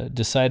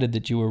decided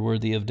that you were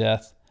worthy of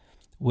death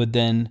would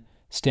then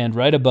stand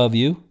right above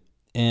you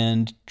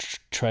and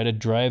try to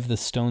drive the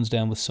stones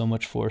down with so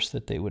much force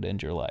that they would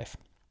end your life.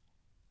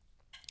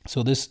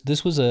 So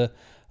this was a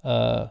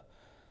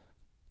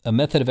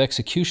method of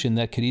execution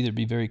that could either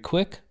be very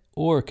quick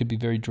or it could be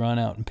very drawn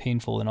out and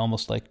painful and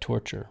almost like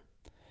torture.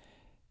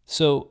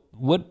 So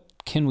what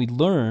can we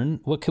learn?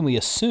 What can we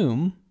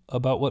assume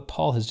about what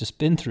Paul has just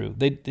been through?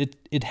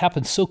 It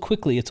happens so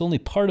quickly. It's only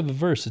part of a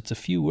verse. It's a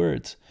few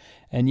words.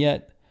 And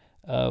yet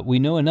we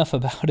know enough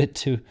about it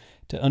to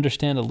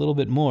understand a little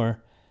bit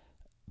more.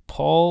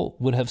 Paul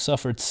would have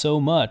suffered so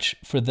much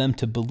for them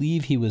to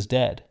believe he was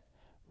dead,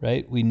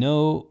 right? We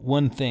know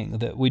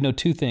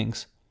two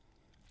things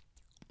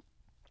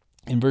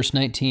in verse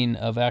 19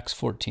 of Acts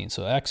 14.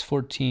 So Acts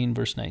 14,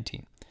 verse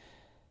 19.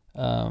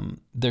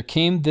 There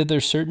came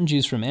thither certain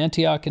Jews from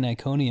Antioch and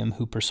Iconium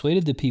who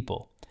persuaded the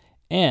people,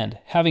 and,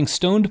 having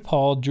stoned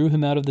Paul, drew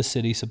him out of the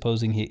city,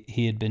 supposing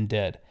he had been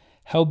dead.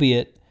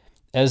 Howbeit,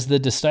 as the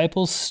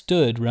disciples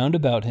stood round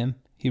about him,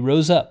 he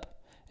rose up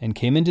and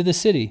came into the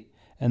city,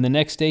 and the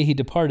next day he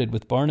departed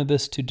with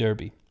Barnabas to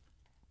Derbe.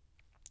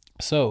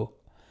 So,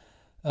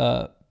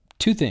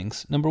 two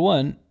things. Number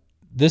one,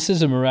 this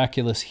is a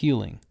miraculous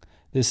healing.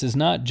 This is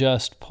not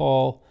just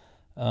Paul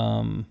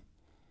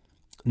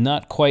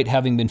not quite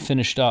having been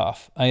finished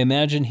off. I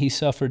imagine he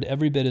suffered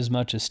every bit as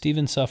much as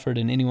Stephen suffered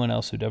and anyone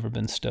else who'd ever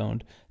been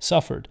stoned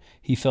suffered.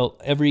 He felt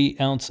every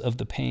ounce of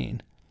the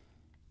pain.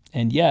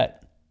 And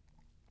yet,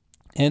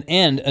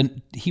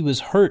 and he was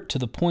hurt to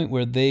the point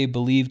where they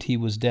believed he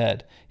was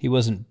dead. He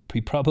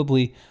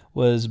probably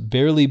was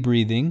barely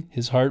breathing.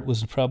 His heart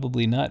was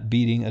probably not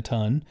beating a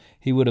ton.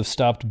 He would have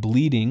stopped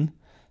bleeding.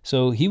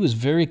 So he was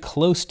very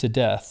close to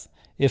death,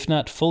 if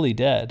not fully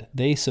dead.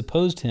 They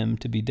supposed him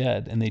to be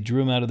dead, and they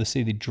drew him out of the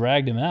city. They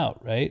dragged him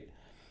out, right?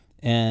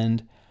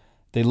 And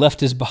they left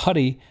his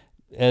body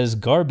as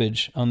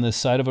garbage on the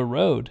side of a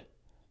road.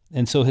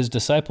 And so his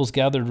disciples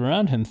gathered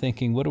around him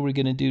thinking, what are we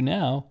going to do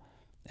now?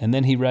 And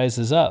then he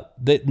rises up.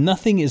 That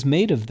nothing is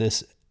made of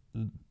this.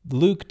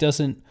 Luke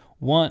doesn't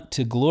want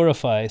to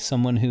glorify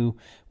someone who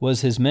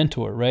was his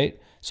mentor, right?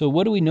 So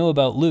what do we know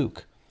about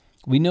Luke?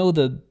 We know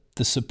the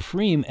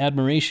supreme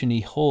admiration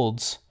he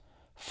holds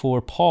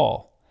for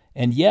Paul.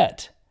 And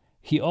yet,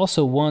 he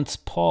also wants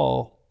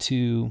Paul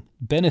to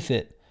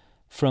benefit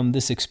from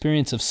this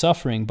experience of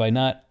suffering by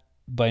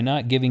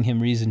not giving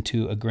him reason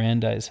to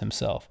aggrandize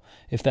himself,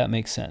 if that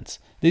makes sense.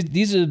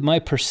 These are my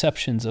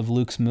perceptions of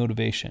Luke's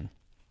motivation.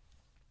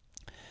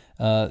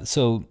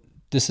 So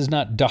this is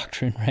not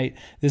doctrine, right?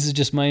 This is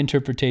just my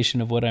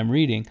interpretation of what I'm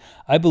reading.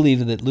 I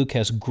believe that Luke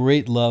has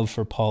great love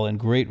for Paul and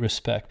great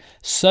respect,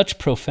 such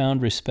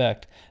profound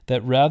respect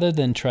that rather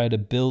than try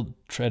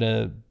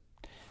to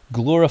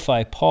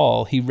glorify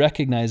Paul, he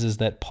recognizes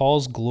that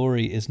Paul's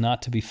glory is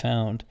not to be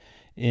found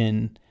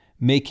in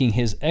making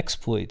his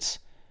exploits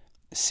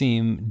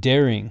seem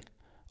daring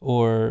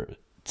or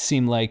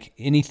seem like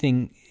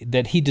anything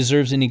that he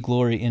deserves any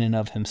glory in and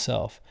of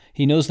himself.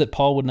 He knows that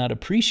Paul would not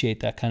appreciate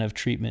that kind of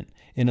treatment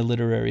in a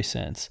literary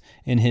sense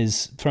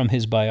from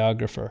his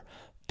biographer.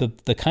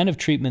 The kind of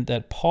treatment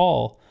that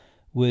Paul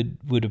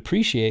would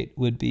appreciate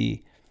would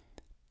be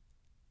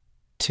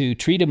to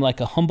treat him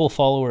like a humble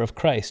follower of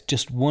Christ,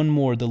 just one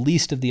more, the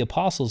least of the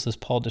apostles, as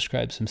Paul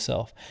describes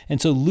himself. And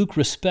so Luke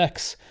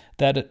respects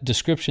that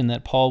description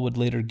that Paul would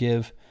later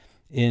give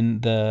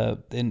and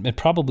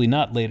probably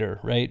not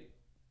later, right?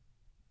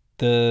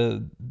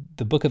 The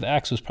book of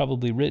Acts was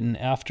probably written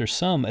after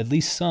at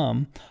least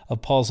some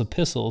of Paul's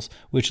epistles,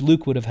 which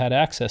Luke would have had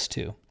access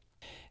to.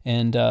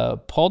 And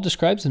Paul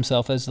describes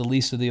himself as the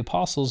least of the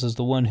apostles, as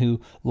the one who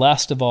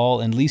last of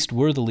all and least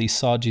worthily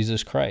saw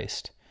Jesus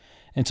Christ.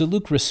 And so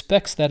Luke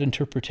respects that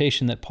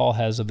interpretation that Paul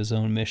has of his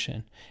own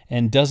mission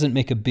and doesn't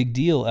make a big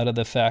deal out of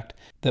the fact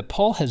that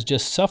Paul has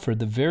just suffered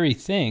the very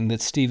thing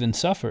that Stephen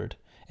suffered,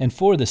 and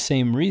for the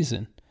same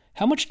reason.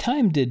 How much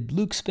time did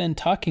Luke spend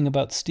talking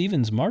about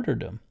Stephen's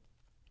martyrdom?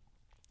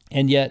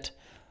 And yet,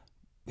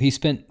 he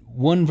spent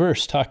one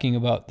verse talking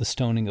about the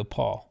stoning of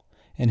Paul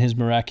and his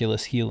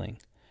miraculous healing.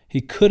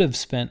 He could have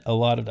spent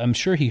I'm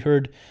sure he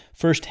heard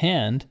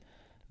firsthand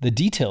the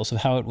details of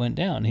how it went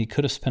down. He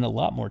could have spent a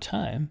lot more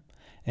time,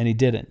 and he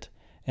didn't.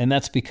 And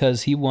that's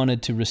because he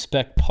wanted to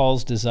respect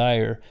Paul's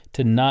desire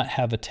to not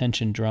have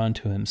attention drawn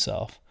to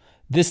himself.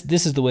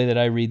 This is the way that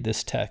I read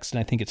this text, and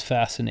I think it's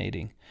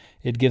fascinating.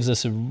 It gives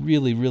us a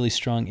really, really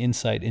strong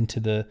insight into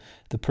the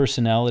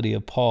personality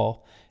of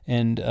Paul.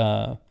 And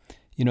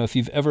if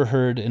you've ever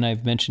heard, and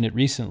I've mentioned it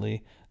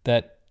recently,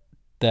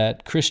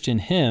 that Christian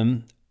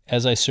hymn,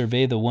 As I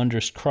Survey the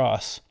Wondrous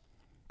Cross,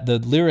 the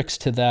lyrics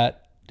to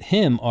that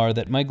hymn are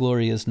that my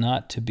glory is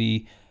not to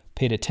be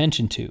paid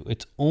attention to.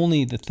 It's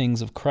only the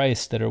things of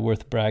Christ that are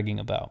worth bragging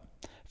about.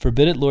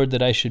 Forbid it, Lord,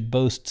 that I should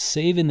boast,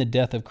 save in the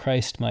death of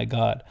Christ my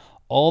God.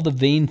 All the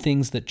vain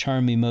things that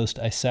charm me most,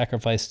 I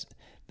sacrifice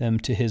them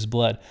to his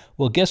blood.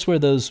 Well, guess where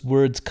those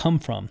words come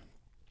from?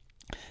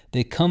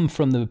 They come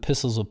from the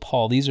epistles of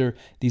Paul. These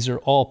are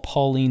all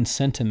Pauline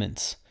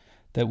sentiments,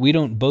 that we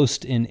don't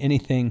boast in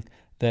anything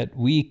that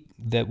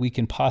we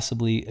can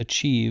possibly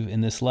achieve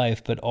in this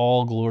life, but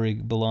all glory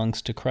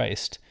belongs to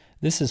Christ.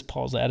 This is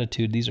Paul's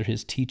attitude. These are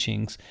his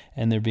teachings,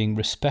 and they're being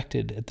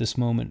respected at this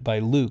moment by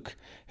Luke,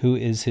 who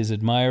is his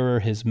admirer,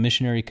 his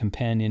missionary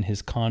companion,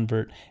 his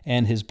convert,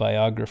 and his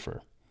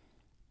biographer.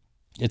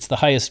 It's the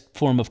highest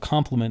form of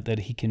compliment that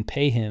he can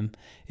pay him,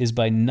 is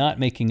by not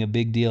making a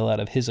big deal out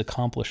of his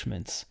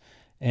accomplishments,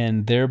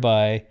 and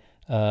thereby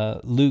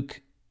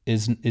Luke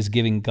is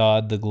giving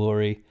God the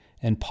glory,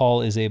 and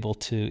Paul is able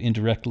to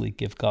indirectly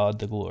give God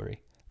the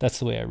glory. That's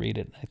the way I read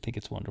it. I think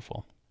it's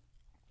wonderful.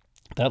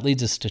 That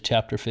leads us to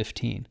chapter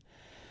 15.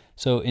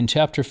 So in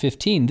chapter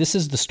 15, this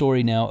is the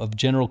story now of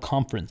General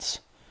Conference,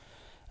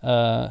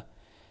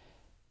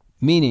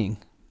 meaning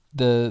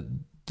the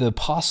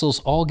apostles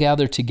all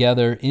gather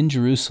together in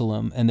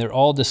Jerusalem, and they're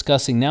all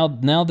discussing.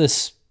 Now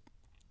this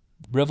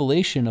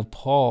revelation of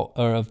Paul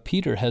or of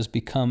Peter has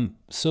become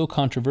so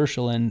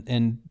controversial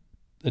and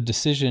a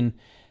decision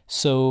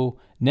so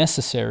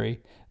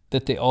necessary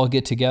that they all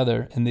get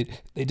together and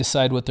they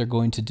decide what they're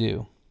going to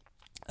do.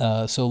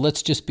 So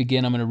let's just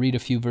begin. I'm going to read a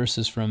few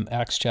verses from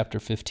Acts chapter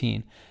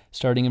 15,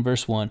 starting in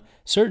verse 1.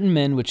 Certain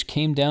men which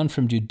came down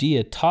from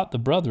Judea taught the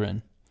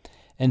brethren,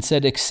 and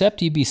said,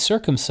 except ye be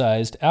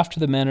circumcised after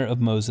the manner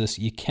of Moses,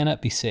 ye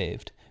cannot be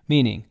saved.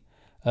 Meaning,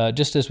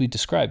 just as we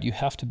described, you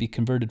have to be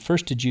converted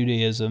first to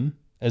Judaism,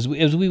 as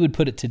we would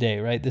put it today,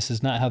 right? This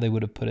is not how they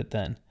would have put it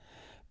then.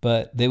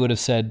 But they would have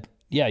said,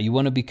 yeah, you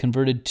want to be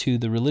converted to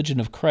the religion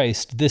of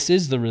Christ. This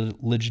is the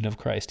religion of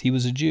Christ. He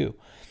was a Jew.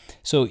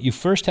 So you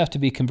first have to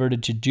be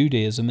converted to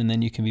Judaism, and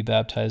then you can be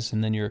baptized,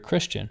 and then you're a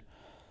Christian.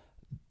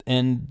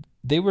 And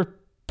they were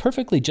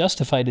perfectly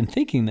justified in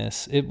thinking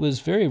this. It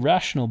was very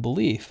rational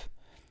belief,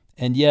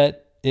 and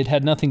yet it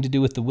had nothing to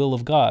do with the will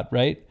of God,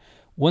 right?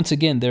 Once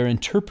again, they're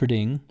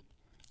interpreting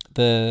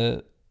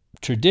the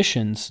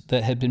traditions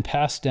that had been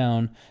passed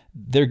down.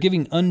 They're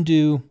giving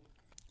undue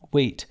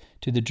weight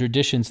to the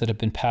traditions that have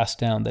been passed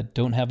down that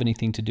don't have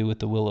anything to do with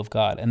the will of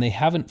God, and they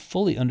haven't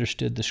fully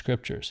understood the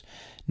scriptures.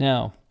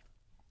 Now,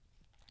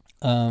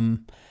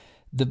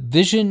 the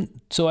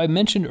vision, so I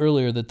mentioned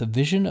earlier that the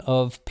vision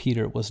of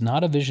Peter was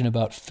not a vision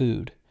about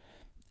food.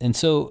 And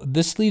so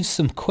this leaves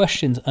some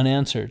questions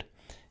unanswered.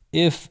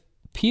 If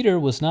Peter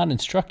was not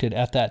instructed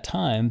at that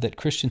time that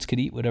Christians could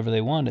eat whatever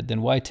they wanted,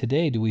 then why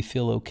today do we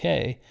feel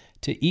okay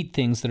to eat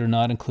things that are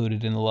not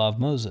included in the law of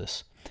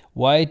Moses?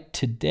 Why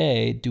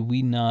today do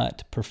we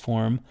not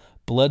perform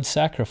blood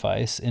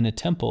sacrifice in a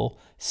temple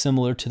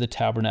similar to the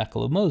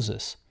tabernacle of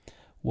Moses?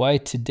 Why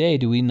today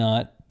do we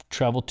not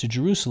travel to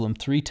Jerusalem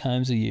 3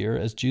 times a year,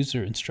 as Jews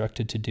are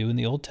instructed to do in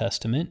the Old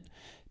Testament,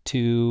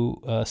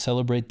 to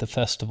celebrate the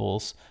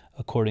festivals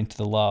according to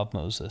the law of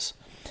Moses?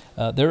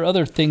 There are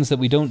other things that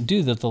we don't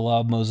do that the law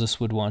of Moses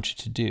would want you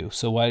to do.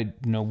 So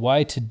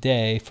why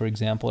today, for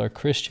example, are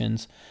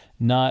Christians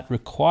not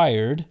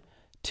required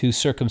to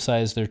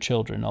circumcise their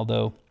children?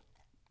 Although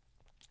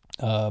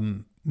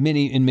in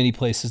many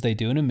places they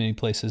do, and in many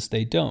places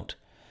they don't.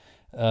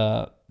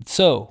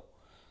 So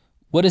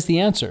what is the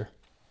answer?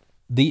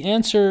 The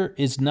answer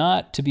is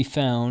not to be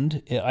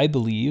found, I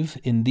believe,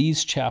 in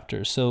these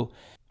chapters. So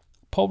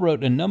Paul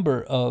wrote a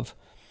number of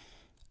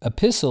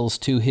epistles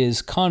to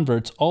his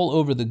converts all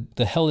over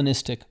the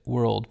Hellenistic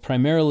world,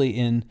 primarily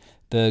in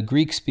the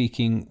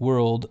Greek-speaking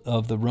world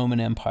of the Roman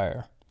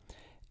Empire.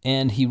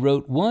 And he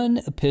wrote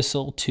one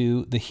epistle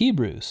to the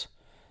Hebrews.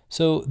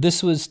 So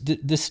this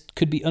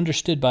could be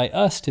understood by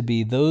us to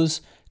be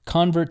those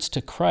converts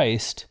to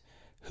Christ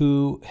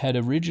who had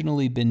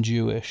originally been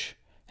Jewish,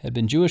 had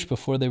been Jewish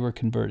before they were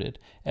converted.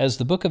 As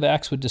the book of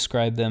Acts would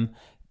describe them,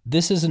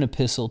 this is an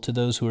epistle to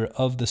those who are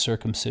of the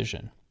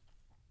circumcision.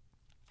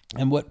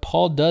 And what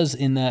Paul does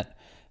in that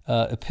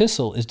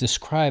epistle is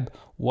describe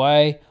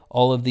why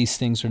all of these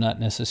things are not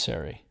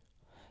necessary.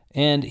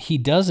 And he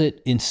does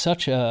it in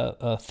such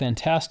a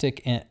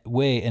fantastic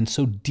way and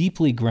so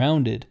deeply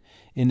grounded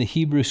in the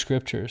Hebrew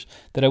scriptures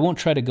that I won't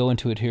try to go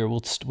into it here.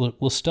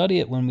 We'll study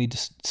it when we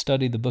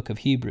study the book of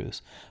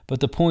Hebrews. But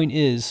the point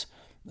is,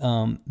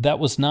 that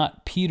was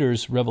not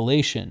Peter's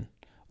revelation,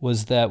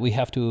 was that we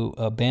have to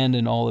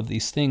abandon all of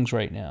these things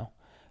right now.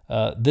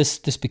 This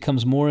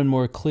becomes more and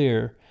more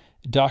clear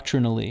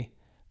doctrinally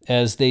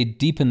as they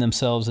deepen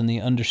themselves in the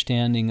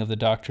understanding of the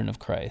doctrine of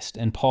Christ.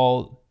 And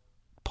Paul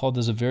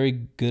does a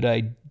very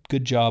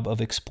good job of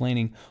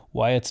explaining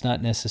why it's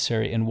not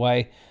necessary and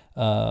why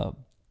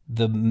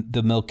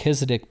the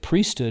Melchizedek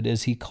priesthood,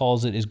 as he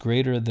calls it, is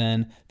greater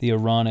than the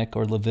Aaronic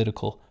or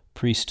Levitical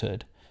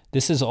priesthood.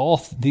 These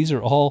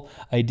are all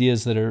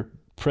ideas that are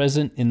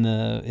present in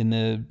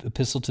the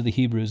epistle to the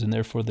Hebrews and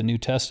therefore the New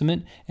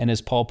Testament. And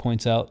as Paul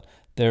points out,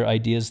 they're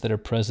ideas that are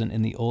present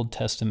in the Old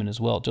Testament as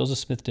well. Joseph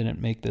Smith didn't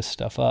make this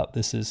stuff up.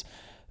 This is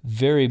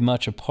very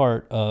much a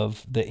part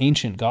of the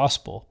ancient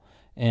gospel,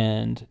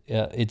 and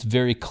it's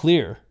very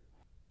clear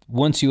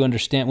once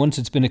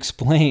it's been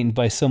explained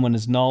by someone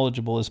as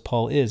knowledgeable as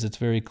Paul is, it's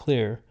very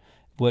clear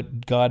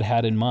what God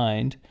had in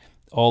mind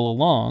all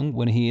along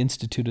when he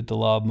instituted the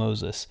law of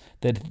Moses,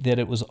 that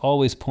it was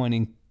always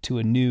pointing to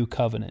a new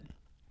covenant,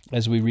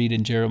 as we read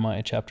in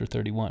Jeremiah chapter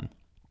 31.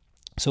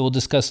 So we'll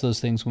discuss those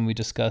things when we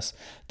discuss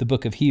the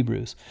book of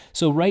Hebrews.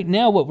 So right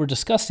now what we're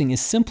discussing is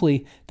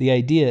simply the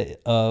idea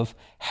of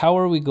how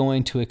are we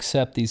going to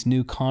accept these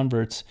new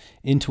converts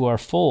into our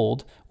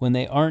fold when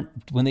they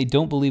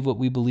don't believe what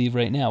we believe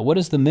right now. What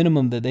is the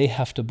minimum that they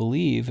have to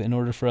believe in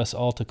order for us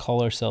all to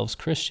call ourselves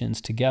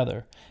Christians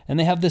together? And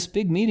they have this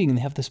big meeting and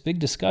they have this big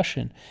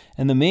discussion.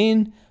 And the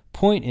main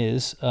point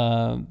is,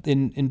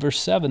 in verse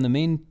 7, the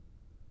main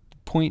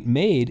point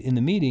made in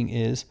the meeting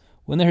is,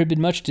 when there had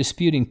been much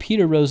disputing,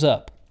 Peter rose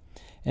up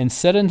and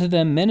said unto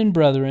them, Men and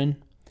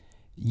brethren,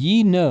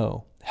 ye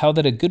know how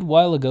that a good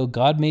while ago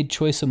God made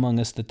choice among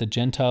us that the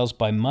Gentiles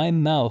by my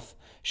mouth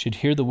should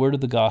hear the word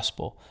of the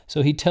gospel.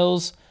 So he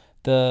tells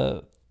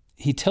the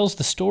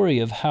story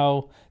of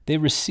how they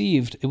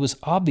received. It was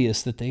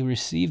obvious that they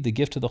received the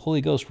gift of the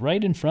Holy Ghost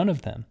right in front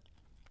of them.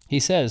 He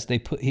says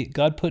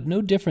God put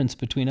no difference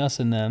between us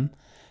and them,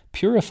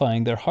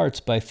 purifying their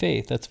hearts by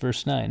faith. That's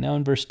verse 9. Now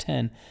in verse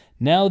 10,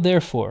 Now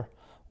therefore,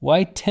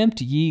 why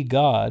tempt ye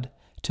God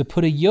to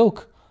put a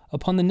yoke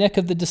upon the neck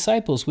of the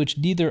disciples, which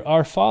neither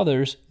our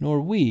fathers nor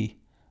we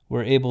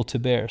were able to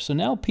bear? So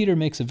now Peter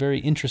makes a very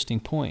interesting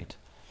point.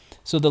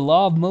 So the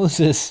law of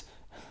Moses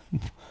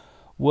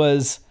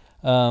was,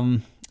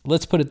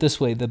 let's put it this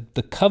way,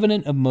 the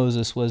covenant of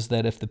Moses was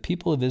that if the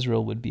people of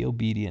Israel would be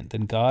obedient,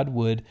 then God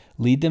would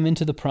lead them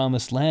into the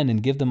promised land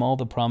and give them all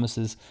the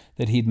promises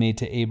that he'd made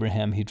to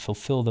Abraham. He'd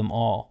fulfill them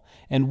all.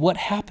 And what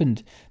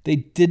happened? They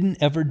didn't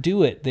ever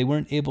do it. They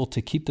weren't able to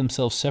keep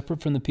themselves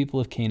separate from the people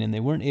of Canaan. They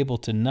weren't able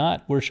to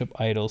not worship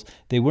idols.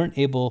 They weren't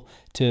able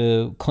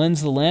to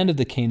cleanse the land of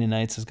the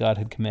Canaanites as God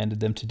had commanded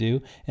them to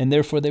do. And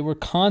therefore they were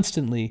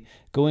constantly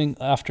going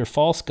after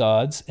false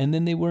gods. And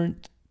then they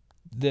weren't,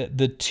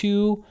 the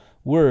two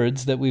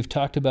words that we've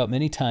talked about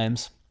many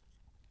times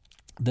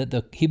that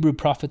the Hebrew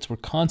prophets were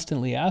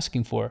constantly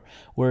asking for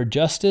were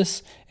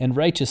justice and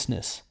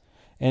righteousness.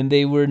 And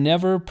they were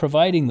never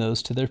providing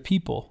those to their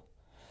people.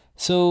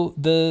 So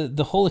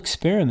the whole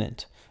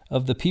experiment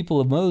of the people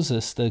of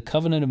Moses, the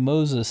covenant of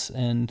Moses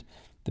and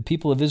the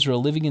people of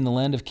Israel living in the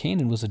land of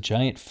Canaan was a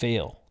giant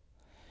fail.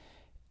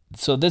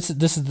 So this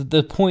is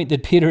the point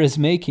that Peter is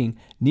making.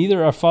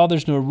 Neither our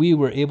fathers nor we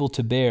were able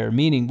to bear,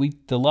 meaning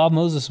the law of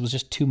Moses was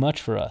just too much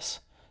for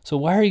us. So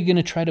why are you going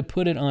to try to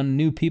put it on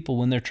new people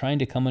when they're trying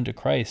to come unto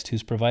Christ,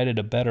 who's provided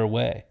a better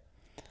way?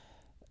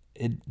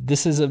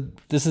 This is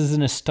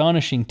an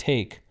astonishing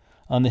take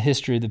on the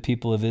history of the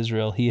people of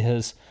Israel.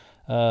 He's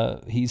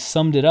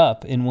summed it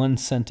up in one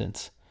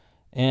sentence,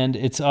 and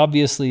it's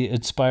obviously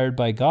inspired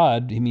by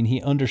God. I mean,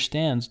 he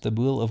understands the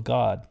will of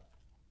God.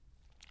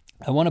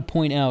 I want to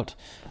point out,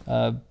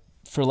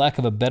 for lack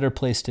of a better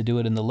place to do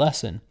it in the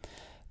lesson,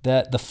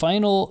 that the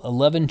final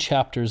 11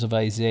 chapters of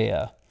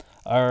Isaiah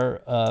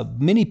are,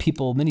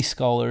 many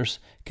scholars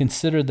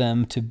consider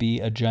them to be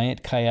a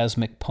giant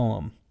chiasmic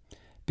poem,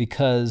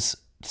 because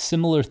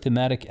similar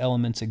thematic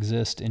elements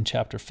exist in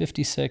chapter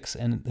 56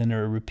 and then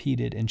are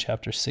repeated in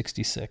chapter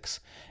 66.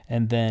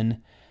 And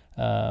then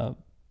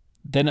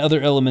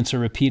other elements are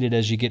repeated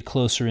as you get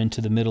closer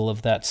into the middle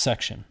of that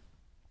section.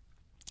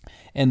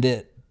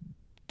 And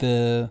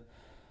the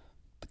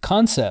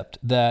concept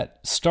that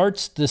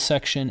starts the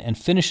section and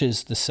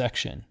finishes the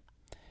section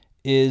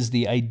is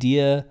the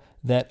idea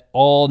that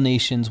all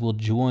nations will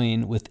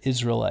join with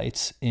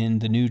Israelites in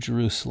the New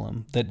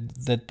Jerusalem,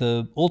 that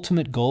the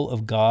ultimate goal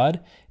of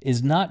God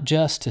is not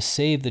just to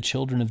save the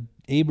children of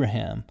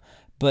Abraham,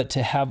 but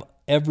to have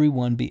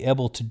everyone be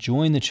able to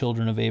join the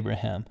children of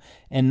Abraham,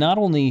 and not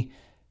only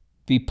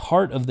be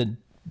part of the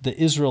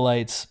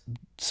Israelites.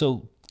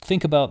 So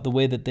think about the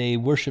way that they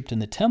worshiped in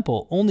the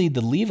temple. Only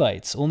the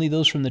Levites, only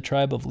those from the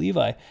tribe of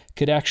Levi,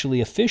 could actually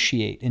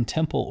officiate in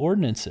temple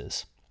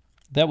ordinances.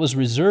 That was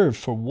reserved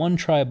for one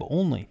tribe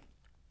only.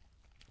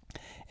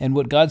 And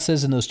what God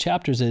says in those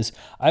chapters is,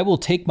 I will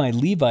take my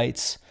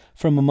Levites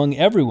from among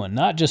everyone,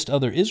 not just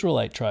other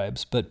Israelite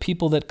tribes, but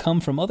people that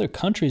come from other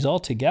countries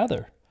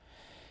altogether.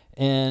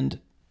 And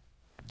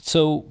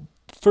so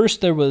first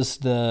there was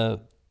the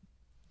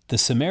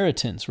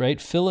Samaritans,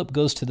 right? Philip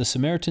goes to the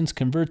Samaritans,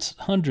 converts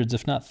hundreds,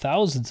 if not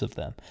thousands of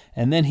them.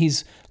 And then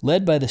he's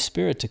led by the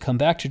Spirit to come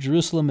back to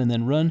Jerusalem and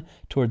then run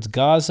towards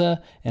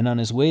Gaza. And on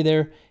his way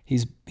there,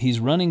 he's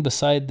running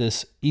beside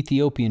this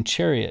Ethiopian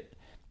chariot.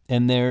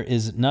 And there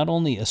is not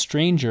only a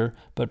stranger,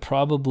 but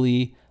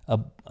probably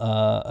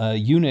a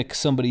eunuch,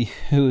 somebody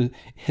who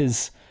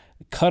is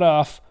cut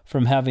off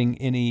from having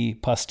any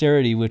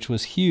posterity, which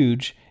was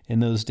huge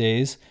in those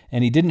days.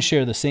 And he didn't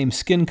share the same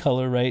skin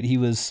color, right? He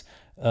was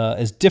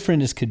as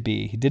different as could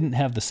be. He didn't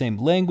have the same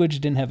language,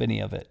 didn't have any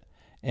of it.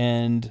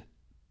 And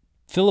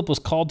Philip was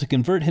called to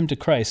convert him to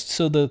Christ.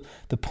 So the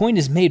point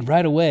is made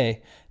right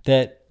away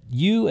that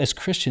you as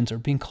Christians are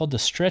being called to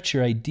stretch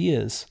your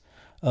ideas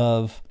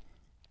of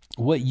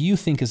what you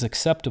think is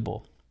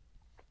acceptable.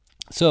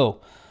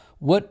 So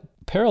what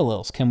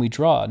parallels can we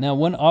draw? Now,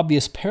 one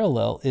obvious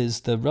parallel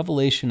is the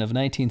revelation of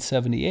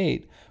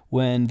 1978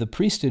 when the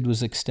priesthood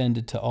was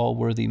extended to all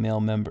worthy male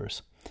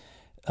members.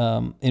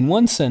 In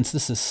one sense,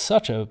 this is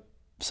such a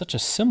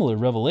similar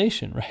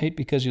revelation, right?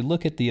 Because you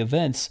look at the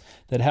events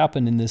that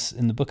happened in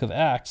the book of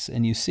Acts,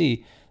 and you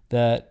see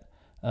that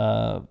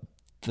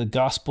the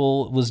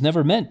gospel was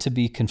never meant to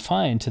be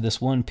confined to this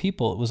one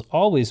people. It was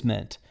always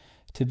meant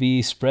to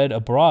be spread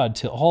abroad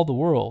to all the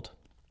world.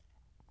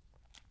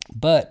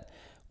 But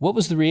what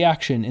was the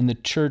reaction in the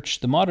church,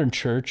 the modern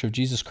church of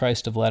Jesus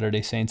Christ of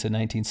Latter-day Saints in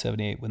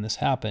 1978 when this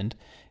happened?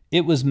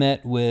 It was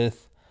met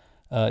with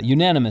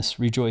unanimous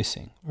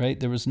rejoicing, right?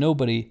 There was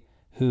nobody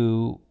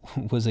who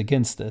was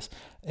against this.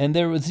 And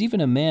there was even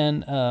a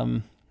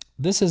man,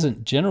 this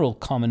isn't general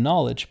common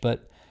knowledge,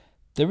 but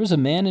there was a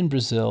man in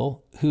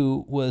Brazil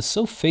who was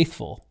so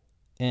faithful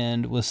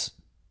and was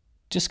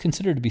just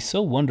considered to be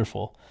so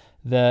wonderful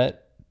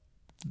that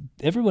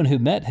everyone who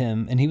met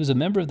him, and he was a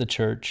member of the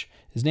church,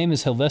 his name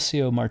is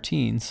Helvesio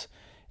Martins,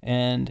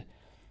 and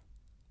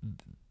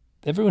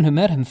everyone who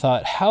met him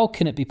thought, how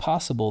can it be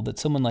possible that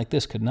someone like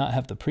this could not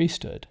have the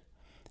priesthood?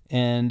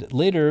 And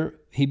later,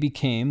 he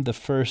became the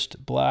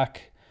first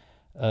black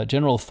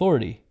general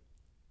authority,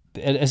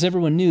 as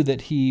everyone knew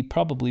that he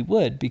probably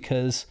would,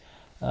 because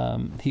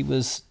he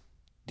was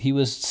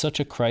such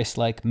a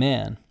Christ-like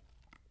man.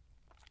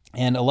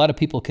 And a lot of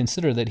people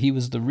consider that he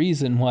was the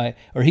reason why,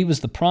 or he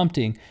was the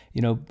prompting.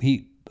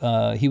 He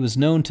was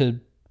known to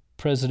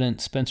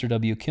President Spencer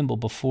W. Kimball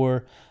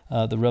before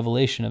the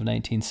revelation of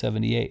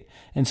 1978,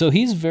 and so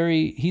he's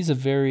a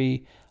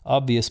very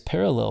obvious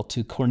parallel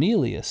to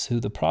Cornelius,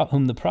 whom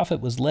the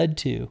prophet was led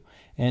to,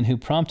 and who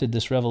prompted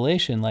this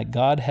revelation. Like,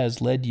 God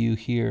has led you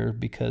here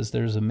because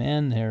there's a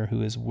man there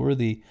who is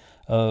worthy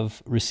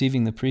of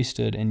receiving the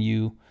priesthood, and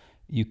you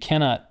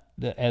cannot,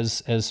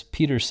 as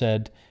Peter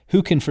said,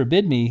 who can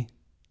forbid me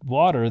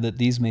water that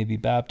these may be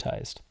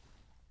baptized?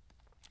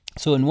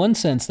 So in one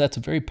sense, that's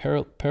a very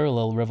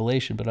parallel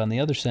revelation, but on the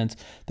other sense,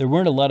 there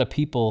weren't a lot of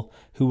people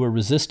who were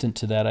resistant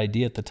to that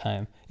idea at the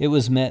time. It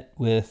was met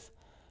with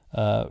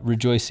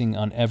rejoicing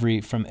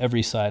from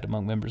every side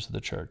among members of the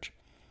church.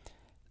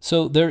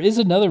 So there is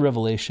another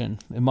revelation,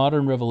 a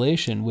modern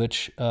revelation,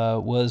 which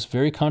was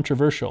very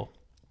controversial.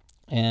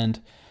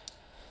 And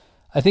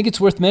I think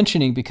it's worth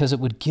mentioning because it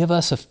would give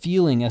us a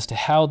feeling as to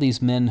how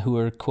these men who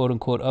are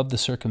quote-unquote of the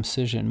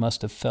circumcision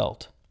must have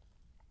felt.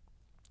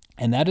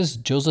 And that is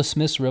Joseph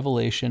Smith's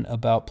revelation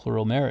about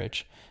plural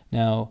marriage.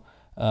 Now,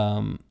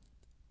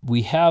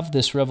 we have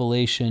this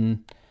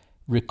revelation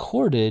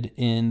recorded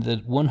in the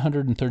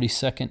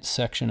 132nd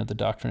section of the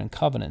Doctrine and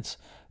Covenants,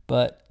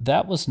 but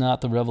that was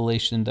not the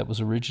revelation that was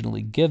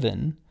originally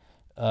given.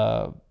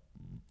 So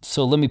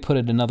let me put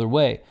it another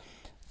way.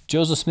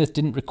 Joseph Smith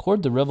didn't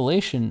record the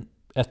revelation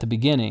at the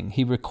beginning.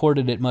 He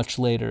recorded it much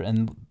later,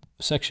 and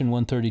section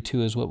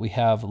 132 is what we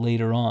have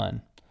later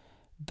on.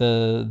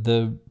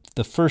 The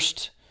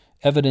first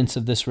evidence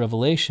of this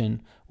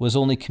revelation was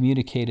only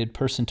communicated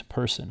person to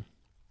person.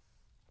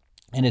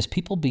 And as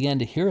people began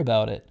to hear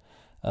about it,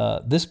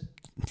 this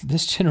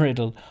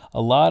generated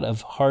a lot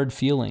of hard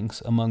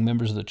feelings among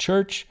members of the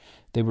church.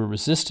 They were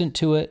resistant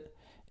to it,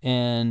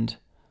 and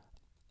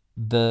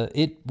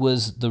it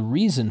was the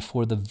reason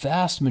for the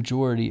vast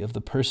majority of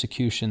the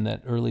persecution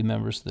that early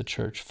members of the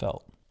church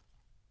felt.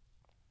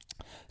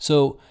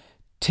 So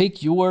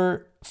take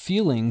your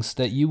feelings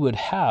that you would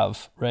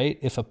have, right?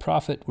 If a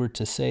prophet were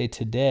to say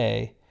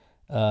today,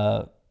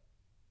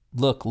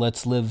 look,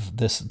 let's live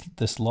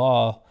this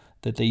law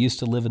that they used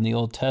to live in the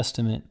Old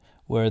Testament,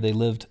 where they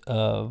lived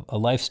a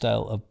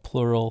lifestyle of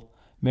plural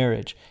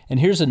marriage. And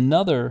here's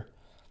another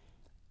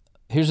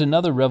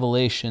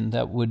revelation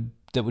that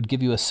would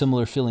give you a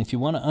similar feeling. If you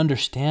want to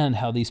understand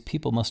how these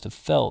people must have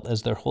felt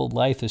as their whole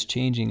life is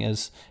changing,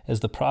 as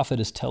the prophet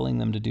is telling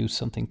them to do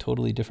something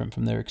totally different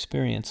from their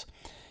experience.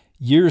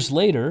 Years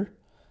later,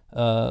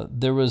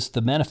 there was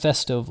the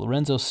manifesto of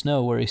Lorenzo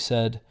Snow, where he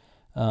said,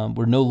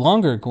 we're no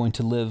longer going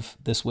to live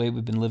this way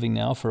we've been living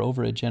now for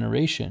over a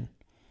generation.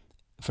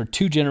 For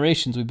 2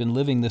 generations, we've been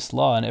living this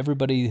law, and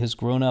everybody has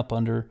grown up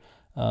under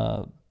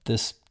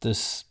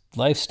this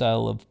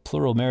lifestyle of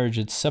plural marriage.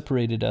 It's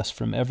separated us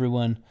from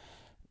everyone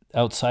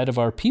outside of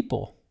our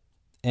people.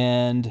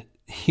 And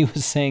he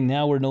was saying,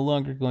 now we're no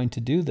longer going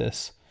to do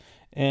this.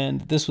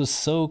 And this was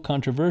so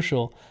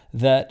controversial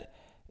that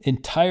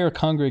entire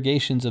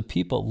congregations of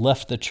people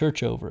left the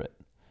church over it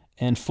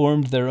and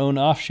formed their own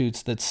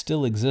offshoots that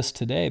still exist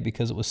today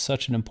because it was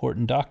such an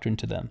important doctrine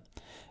to them.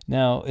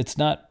 Now,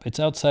 it's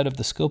outside of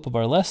the scope of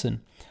our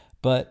lesson,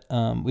 but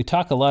we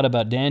talk a lot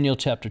about Daniel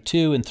chapter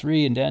 2 and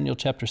 3 and Daniel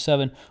chapter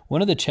 7.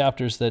 One of the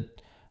chapters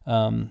that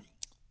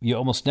you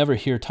almost never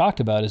hear talked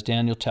about is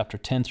Daniel chapter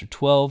 10 through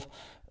 12.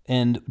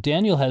 And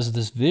Daniel has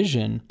this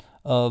vision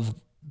of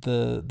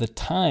the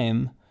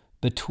time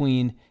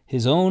between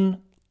his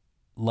own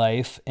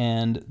life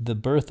and the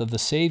birth of the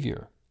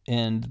Savior.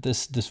 And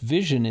this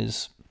vision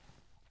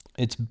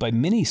it's by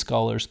many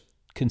scholars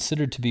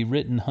considered to be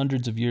written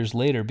hundreds of years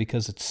later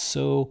because it's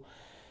so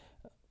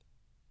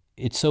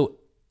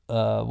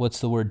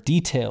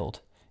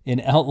detailed in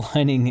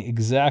outlining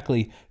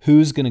exactly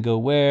who's going to go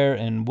where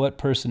and what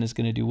person is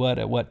going to do what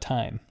at what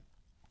time.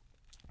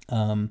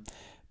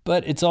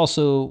 But it's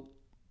also,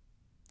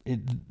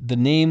 the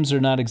names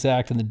are not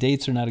exact and the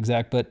dates are not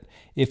exact, but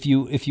if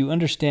you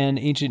understand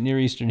ancient Near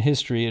Eastern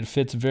history, it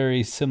fits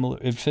very similar.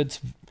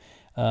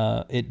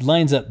 It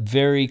lines up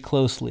very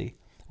closely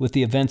with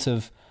the events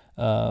of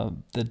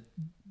the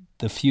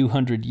few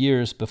hundred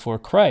years before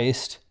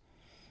Christ.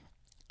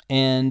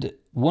 And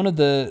one of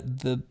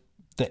the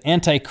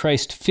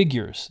Antichrist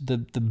figures,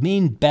 the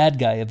main bad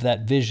guy of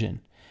that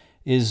vision,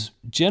 is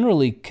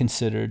generally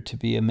considered to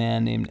be a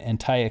man named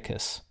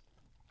Antiochus.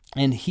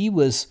 And he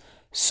was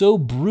so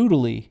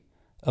brutally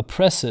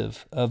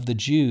oppressive of the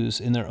Jews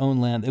in their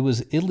own land, it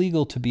was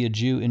illegal to be a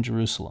Jew in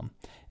Jerusalem.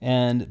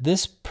 And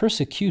this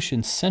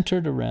persecution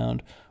centered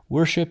around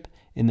worship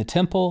in the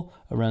temple,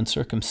 around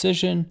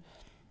circumcision,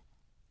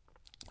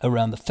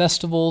 around the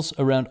festivals,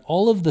 around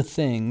all of the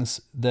things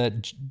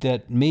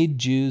that made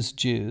Jews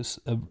Jews,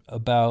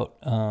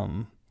 about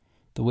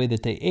the way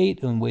that they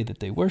ate and the way that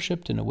they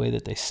worshiped and the way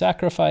that they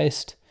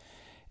sacrificed.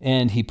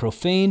 And he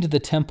profaned the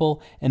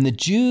temple, and the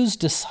Jews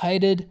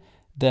decided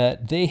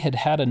that they had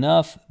had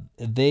enough.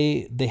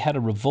 They had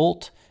a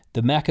revolt,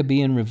 the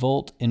Maccabean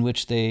revolt, in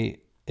which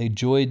they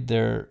enjoyed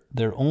their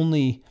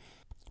only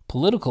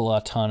political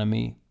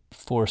autonomy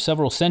for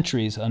several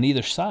centuries on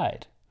either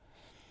side.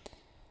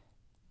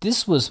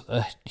 This was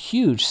a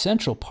huge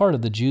central part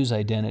of the Jews'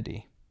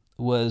 identity,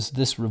 was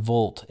this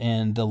revolt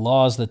and the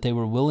laws that they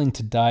were willing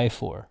to die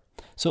for.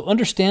 So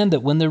understand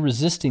that when they're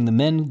resisting, the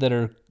men that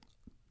are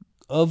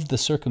of the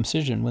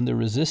circumcision, when they're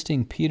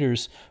resisting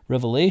Peter's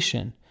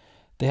revelation,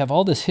 they have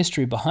all this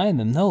history behind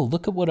them. No,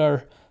 look at what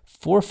our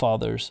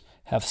forefathers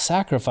have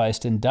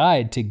sacrificed and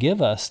died to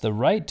give us the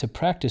right to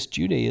practice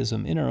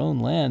Judaism in our own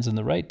lands and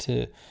the right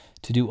to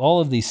do all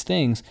of these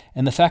things,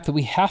 and the fact that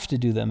we have to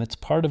do them, it's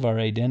part of our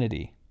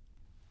identity.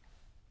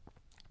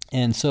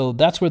 And so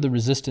that's where the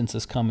resistance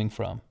is coming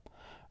from,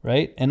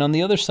 right? And on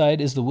the other side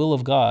is the will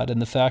of God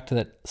and the fact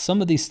that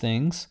some of these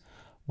things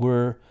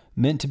were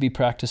meant to be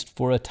practiced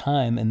for a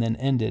time and then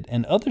ended,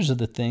 and others of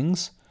the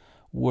things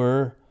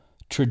were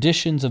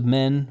traditions of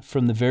men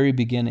from the very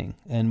beginning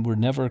and were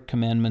never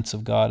commandments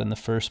of God in the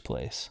first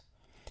place.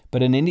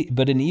 But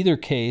in either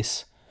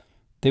case,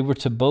 they were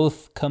to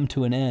both come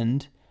to an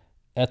end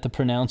at the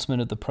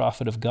pronouncement of the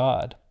prophet of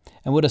God.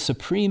 And what a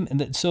supreme...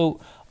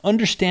 So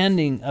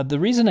understanding, the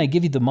reason I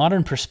give you the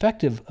modern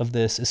perspective of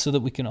this is so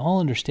that we can all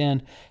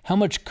understand how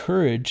much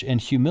courage and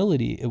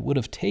humility it would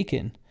have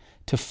taken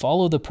to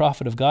follow the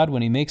prophet of God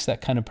when he makes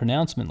that kind of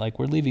pronouncement, like,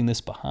 we're leaving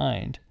this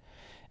behind,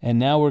 and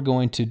now we're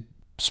going to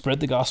spread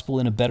the gospel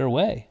in a better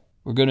way.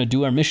 We're going to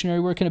do our missionary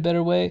work in a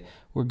better way.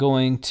 We're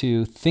going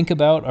to think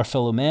about our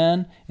fellow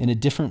man in a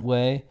different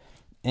way.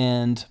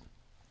 And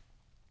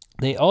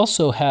they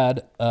also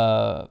had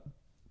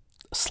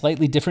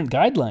slightly different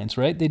guidelines,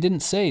 right? They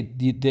didn't say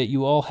that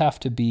you all have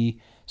to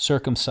be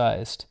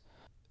circumcised.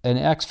 In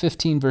Acts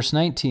 15, verse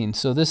 19,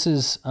 so this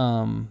is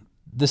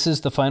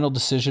the final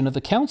decision of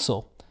the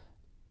council.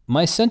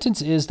 My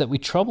sentence is that we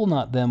trouble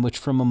not them which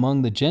from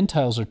among the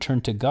Gentiles are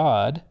turned to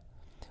God,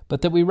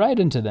 but that we write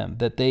unto them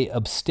that they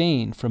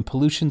abstain from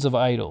pollutions of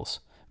idols,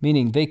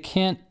 meaning they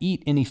can't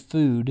eat any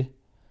food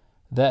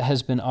that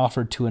has been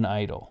offered to an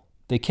idol.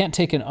 They can't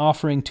take an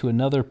offering to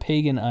another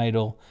pagan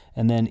idol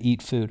and then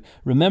eat food.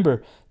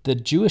 Remember, the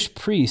Jewish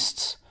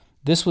priests,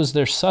 this was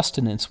their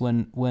sustenance.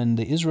 When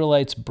the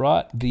Israelites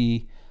brought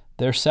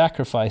their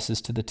sacrifices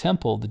to the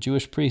temple, the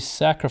Jewish priests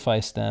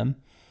sacrificed them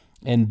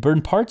and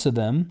burned parts of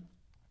them,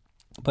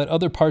 but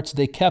other parts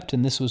they kept,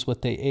 and this was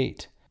what they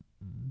ate.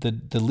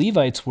 The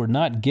Levites were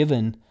not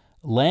given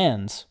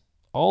lands.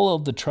 All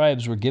of the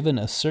tribes were given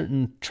a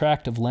certain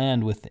tract of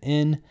land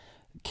within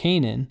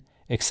Canaan,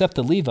 except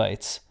the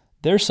Levites.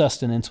 Their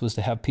sustenance was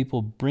to have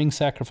people bring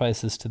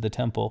sacrifices to the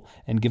temple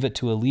and give it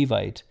to a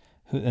Levite,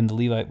 and the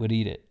Levite would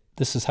eat it.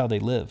 This is how they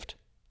lived.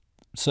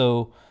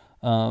 So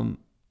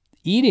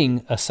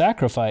eating a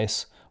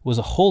sacrifice was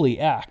a holy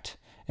act.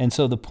 And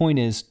so the point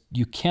is,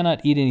 you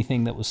cannot eat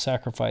anything that was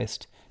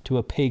sacrificed to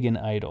a pagan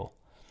idol.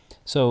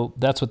 So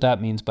that's what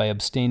that means by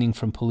abstaining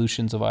from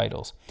pollutions of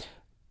idols.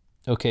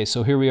 Okay,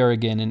 so here we are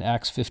again in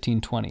Acts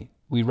 15:20.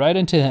 We write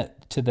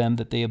unto them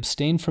that they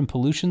abstain from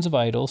pollutions of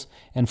idols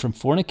and from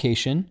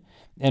fornication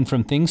and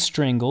from things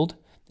strangled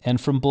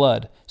and from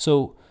blood.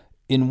 So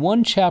in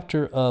one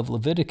chapter of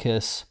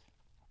Leviticus,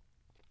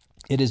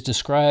 it is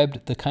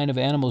described the kind of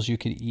animals you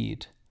could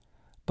eat.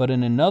 But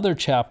in another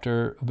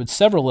chapter, but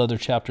several other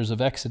chapters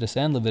of Exodus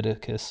and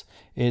Leviticus,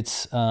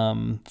 it's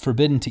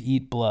forbidden to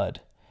eat blood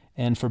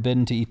and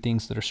forbidden to eat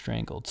things that are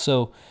strangled.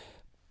 So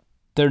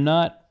they're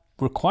not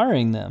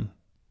requiring them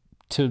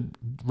to,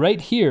 right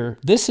here,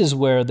 this is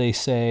where they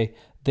say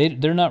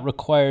they're not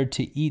required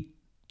to eat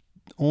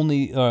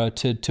only,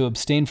 to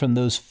abstain from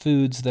those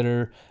foods that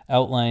are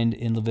outlined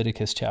in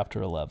Leviticus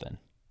chapter 11.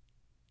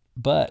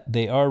 But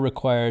they are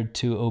required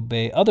to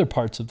obey other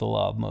parts of the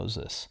law of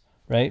Moses,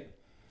 right?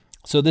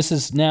 So this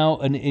is now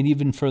an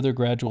even further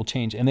gradual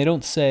change. And they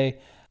don't say,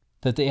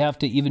 that they have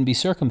to even be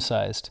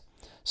circumcised.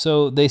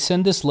 So they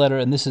send this letter,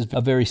 and this is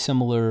a very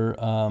similar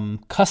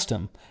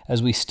custom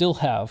as we still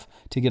have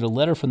to get a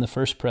letter from the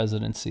first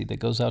presidency that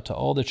goes out to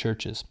all the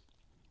churches.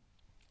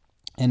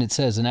 And it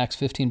says in Acts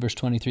 15, verse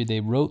 23, they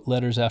wrote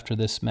letters after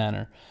this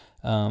manner.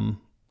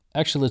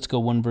 Actually, let's go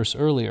one verse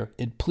earlier.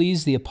 It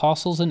pleased the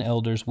apostles and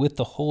elders with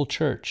the whole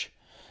church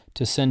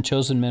to send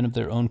chosen men of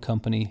their own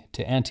company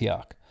to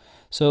Antioch.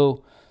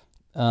 So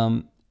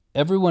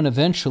everyone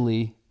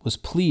eventually was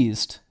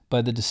pleased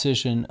by the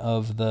decision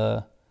of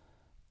the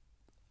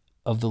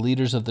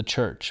leaders of the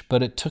church,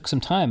 but it took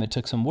some time, it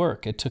took some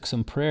work, it took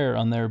some prayer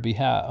on their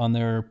behalf, on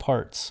their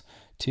parts,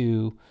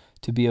 to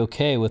be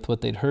okay with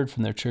what they'd heard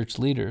from their church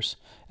leaders,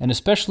 and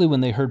especially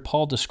when they heard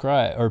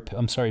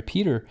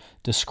Peter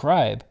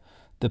describe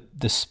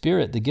the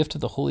Spirit, the gift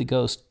of the Holy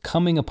Ghost,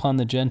 coming upon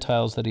the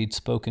Gentiles that he'd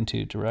spoken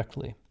to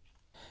directly.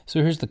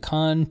 So here's the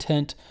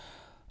content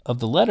of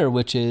the letter,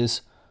 which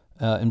is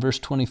in verse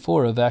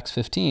 24 of Acts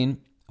 15,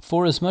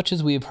 "For as much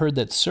as we have heard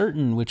that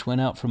certain which went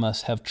out from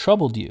us have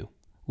troubled you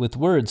with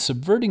words,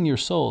 subverting your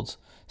souls,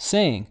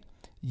 saying,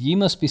 Ye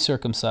must be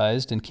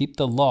circumcised and keep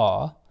the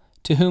law,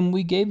 to whom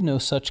we gave no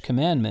such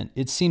commandment,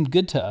 it seemed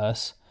good to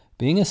us,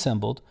 being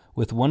assembled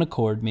with one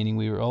accord," meaning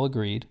we were all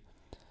agreed,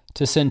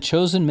 "to send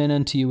chosen men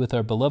unto you with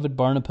our beloved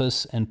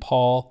Barnabas and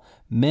Paul,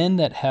 men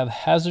that have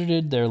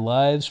hazarded their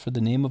lives for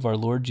the name of our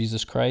Lord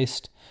Jesus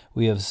Christ.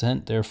 We have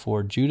sent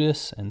therefore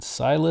Judas and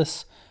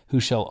Silas, who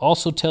shall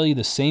also tell you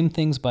the same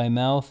things by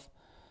mouth.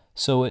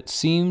 So it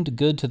seemed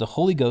good to the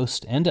Holy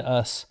Ghost and to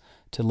us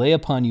to lay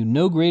upon you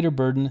no greater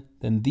burden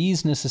than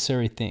these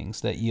necessary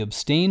things, that ye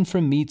abstain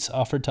from meats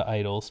offered to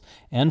idols,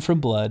 and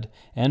from blood,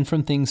 and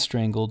from things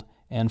strangled,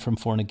 and from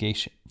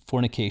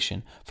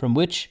fornication, from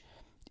which,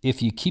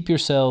 if you keep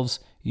yourselves,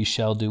 you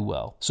shall do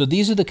well." So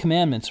these are the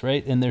commandments,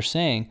 right? And they're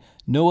saying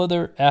no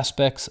other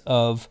aspects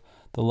of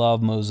the law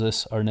of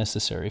Moses are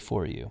necessary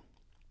for you.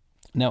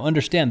 Now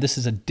understand, this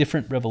is a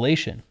different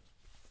revelation.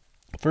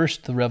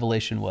 First, the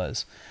revelation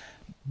was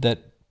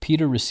that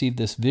Peter received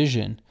this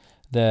vision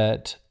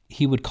that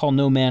he would call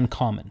no man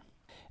common.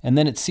 And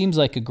then it seems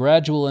like a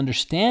gradual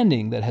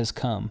understanding that has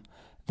come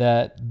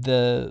that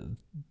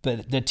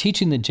that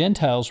teaching the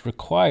Gentiles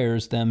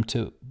requires them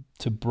to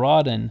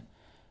broaden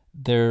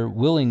their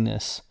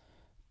willingness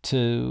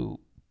to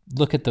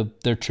look at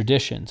their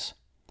traditions.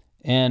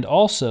 And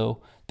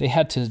also they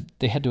had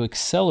to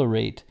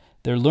accelerate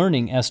their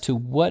learning as to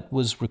what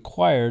was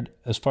required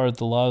as far as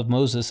the law of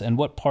Moses and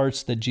what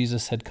parts that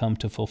Jesus had come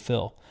to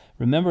fulfill.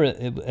 Remember,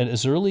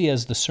 as early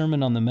as the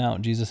Sermon on the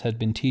Mount, Jesus had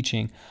been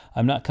teaching,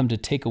 "I'm not come to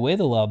take away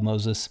the law of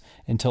Moses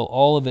until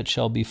all of it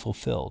shall be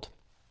fulfilled."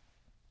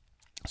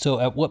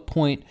 So at what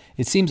point,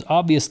 it seems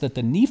obvious that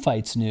the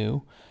Nephites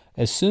knew,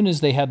 as soon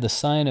as they had the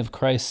sign of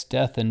Christ's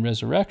death and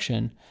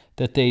resurrection,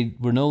 that they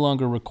were no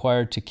longer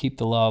required to keep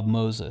the law of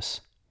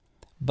Moses.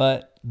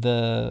 But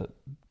the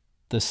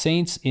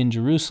saints in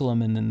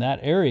Jerusalem and in that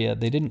area,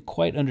 they didn't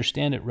quite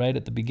understand it right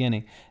at the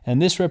beginning. And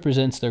this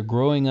represents their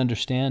growing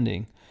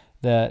understanding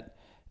that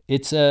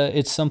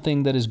it's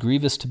something that is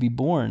grievous to be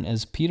borne.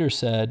 As Peter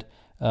said,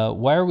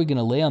 why are we going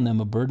to lay on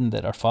them a burden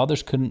that our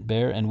fathers couldn't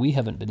bear and we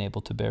haven't been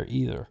able to bear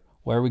either?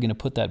 Why are we going to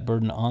put that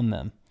burden on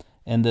them?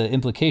 And the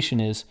implication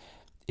is,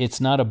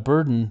 it's not a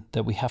burden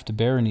that we have to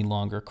bear any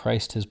longer.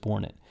 Christ has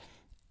borne it.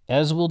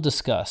 As we'll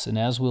discuss and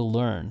as we'll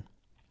learn,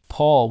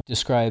 Paul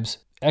describes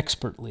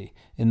expertly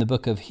in the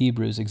book of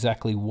Hebrews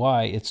exactly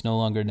why it's no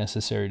longer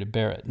necessary to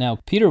bear it. Now,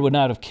 Peter would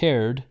not have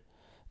cared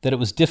that it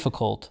was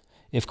difficult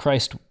if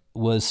Christ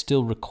was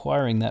still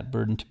requiring that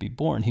burden to be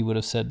borne. He would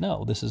have said,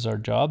 no, this is our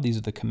job, these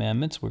are the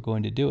commandments, we're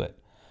going to do it.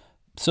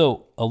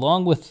 So,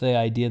 along with the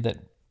idea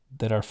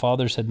that our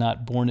fathers had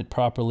not borne it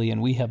properly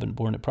and we haven't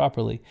borne it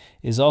properly,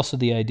 is also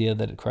the idea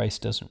that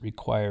Christ doesn't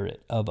require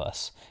it of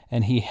us.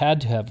 And he had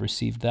to have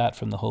received that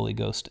from the Holy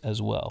Ghost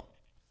as well.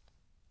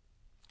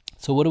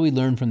 So what do we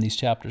learn from these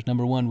chapters?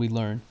 Number one, we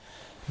learn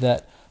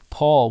that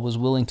Paul was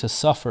willing to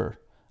suffer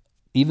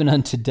even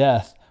unto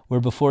death, where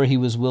before he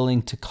was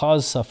willing to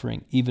cause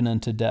suffering even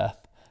unto death.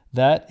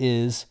 That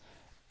is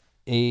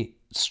a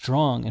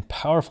strong and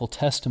powerful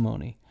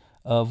testimony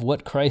of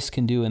what Christ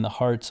can do in the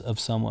hearts of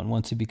someone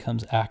once he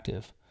becomes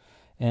active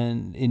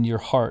and in your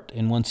heart,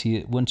 and once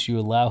you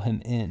allow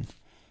him in.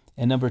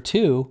 And number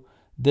two,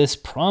 this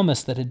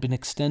promise that had been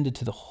extended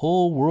to the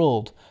whole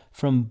world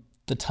from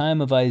the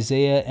time of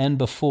Isaiah and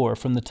before,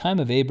 from the time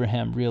of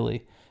Abraham,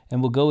 really.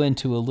 And we'll go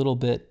into a little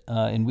bit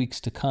in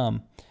weeks to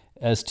come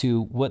as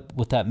to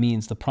what that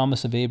means, the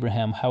promise of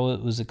Abraham, how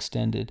it was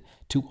extended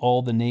to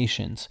all the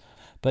nations.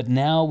 But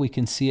now we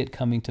can see it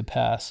coming to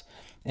pass.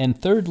 And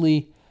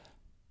thirdly,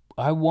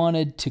 I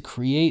wanted to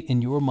create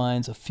in your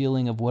minds a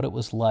feeling of what it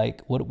was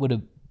like, what it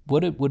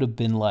would have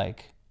been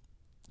like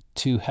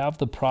to have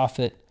the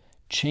prophet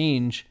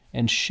change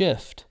and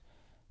shift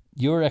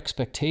your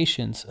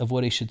expectations of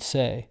what he should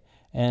say.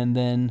 And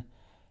then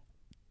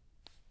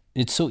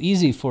it's so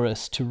easy for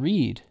us to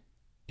read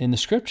in the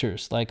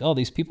scriptures, like, oh,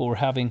 these people were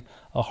having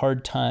a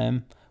hard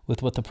time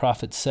with what the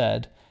prophet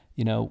said,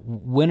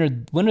 when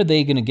are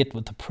they going to get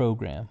with the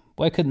program?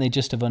 Why couldn't they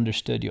just have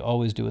understood you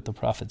always do what the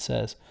prophet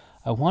says?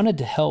 I wanted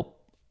to help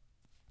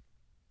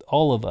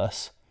all of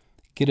us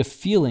get a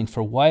feeling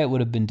for why it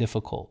would have been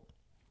difficult.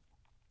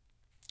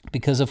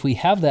 Because if we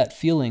have that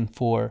feeling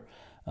for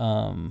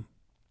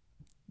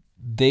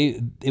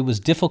it was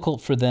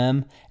difficult for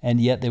them, and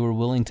yet they were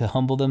willing to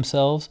humble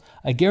themselves,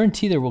 I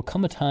guarantee there will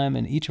come a time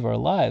in each of our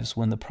lives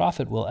when the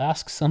prophet will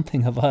ask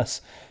something of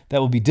us that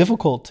will be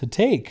difficult to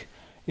take.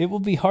 It will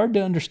be hard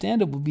to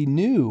understand. It will be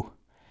new.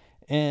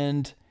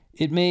 And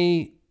it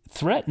may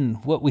threaten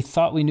what we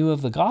thought we knew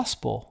of the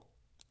gospel.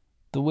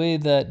 The way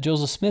that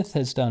Joseph Smith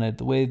has done it,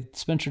 the way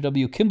Spencer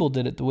W. Kimball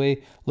did it, the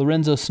way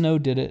Lorenzo Snow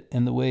did it,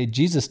 and the way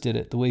Jesus did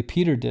it, the way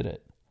Peter did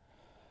it.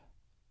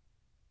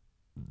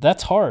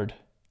 That's hard.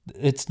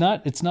 It's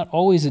not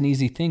always an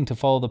easy thing to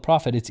follow the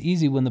prophet. It's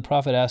easy when the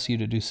prophet asks you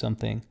to do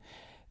something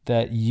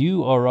that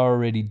you are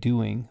already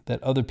doing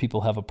that other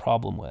people have a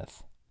problem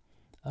with.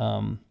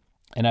 And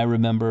I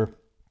remember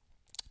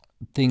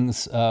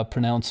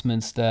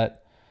pronouncements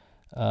that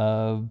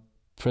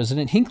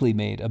President Hinckley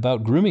made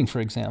about grooming, for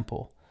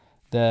example,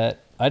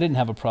 that I didn't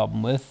have a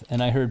problem with.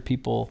 And I heard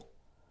people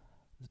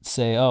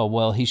say, oh,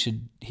 well, he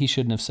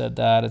shouldn't have said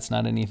that. It's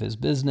not any of his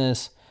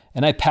business.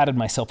 And I patted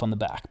myself on the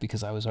back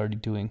because I was already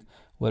doing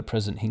what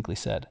President Hinckley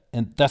said.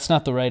 And that's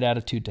not the right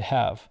attitude to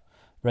have,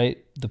 right?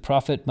 The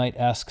prophet might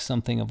ask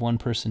something of one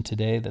person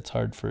today that's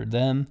hard for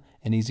them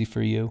and easy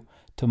for you.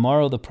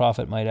 Tomorrow, the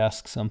prophet might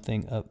ask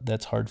something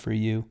that's hard for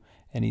you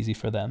and easy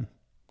for them.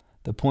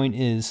 The point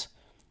is,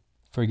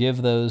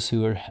 forgive those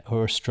who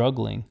are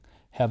struggling,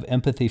 have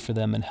empathy for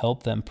them and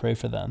help them, pray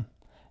for them,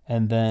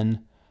 and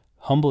then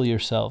humble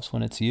yourselves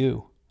when it's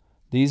you.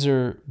 These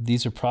are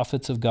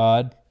prophets of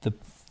God.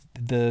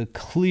 The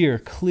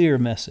clear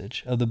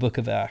message of the book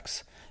of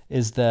Acts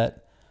is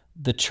that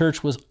the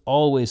church was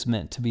always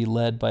meant to be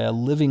led by a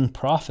living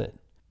prophet.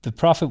 The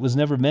prophet was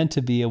never meant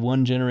to be a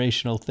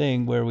one-generational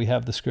thing where we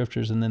have the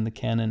scriptures and then the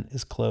canon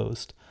is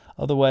closed.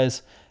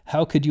 Otherwise,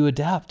 how could you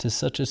adapt to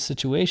such a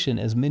situation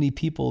as many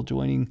people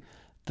joining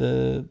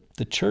the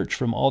church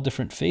from all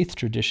different faith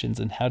traditions,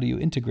 and how do you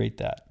integrate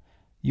that?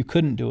 You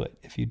couldn't do it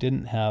if you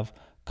didn't have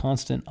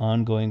constant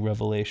ongoing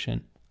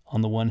revelation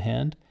on the one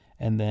hand,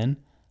 and then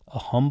a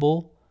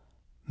humble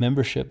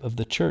membership of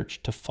the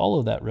church to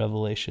follow that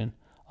revelation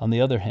on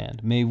the other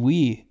hand. May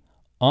we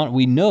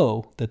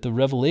know that the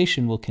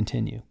revelation will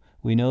continue.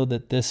 We know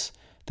that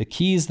the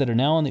keys that are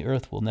now on the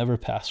earth will never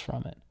pass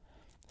from it.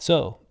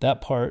 So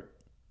that part,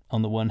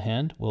 on the one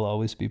hand, will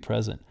always be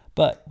present.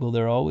 But will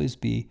there always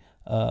be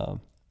a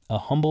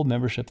humble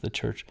membership of the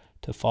church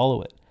to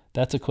follow it?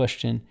 That's a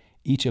question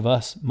each of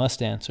us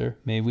must answer.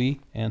 May we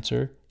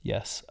answer,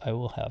 yes, I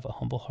will have a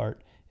humble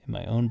heart in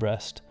my own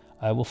breast.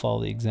 I will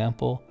follow the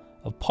example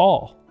of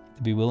Paul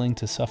to be willing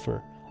to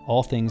suffer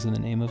all things in the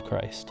name of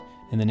Christ,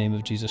 in the name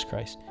of Jesus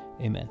Christ.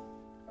 Amen.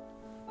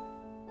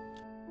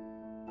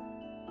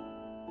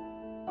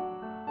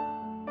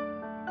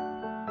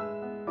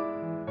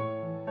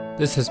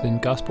 This has been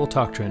Gospel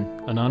Doctrine,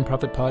 a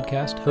nonprofit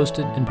podcast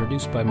hosted and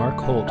produced by Mark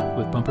Holt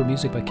with bumper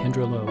music by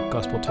Kendra Lowe.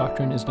 Gospel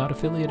Doctrine is not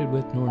affiliated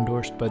with nor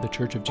endorsed by The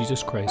Church of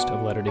Jesus Christ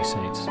of Latter-day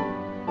Saints.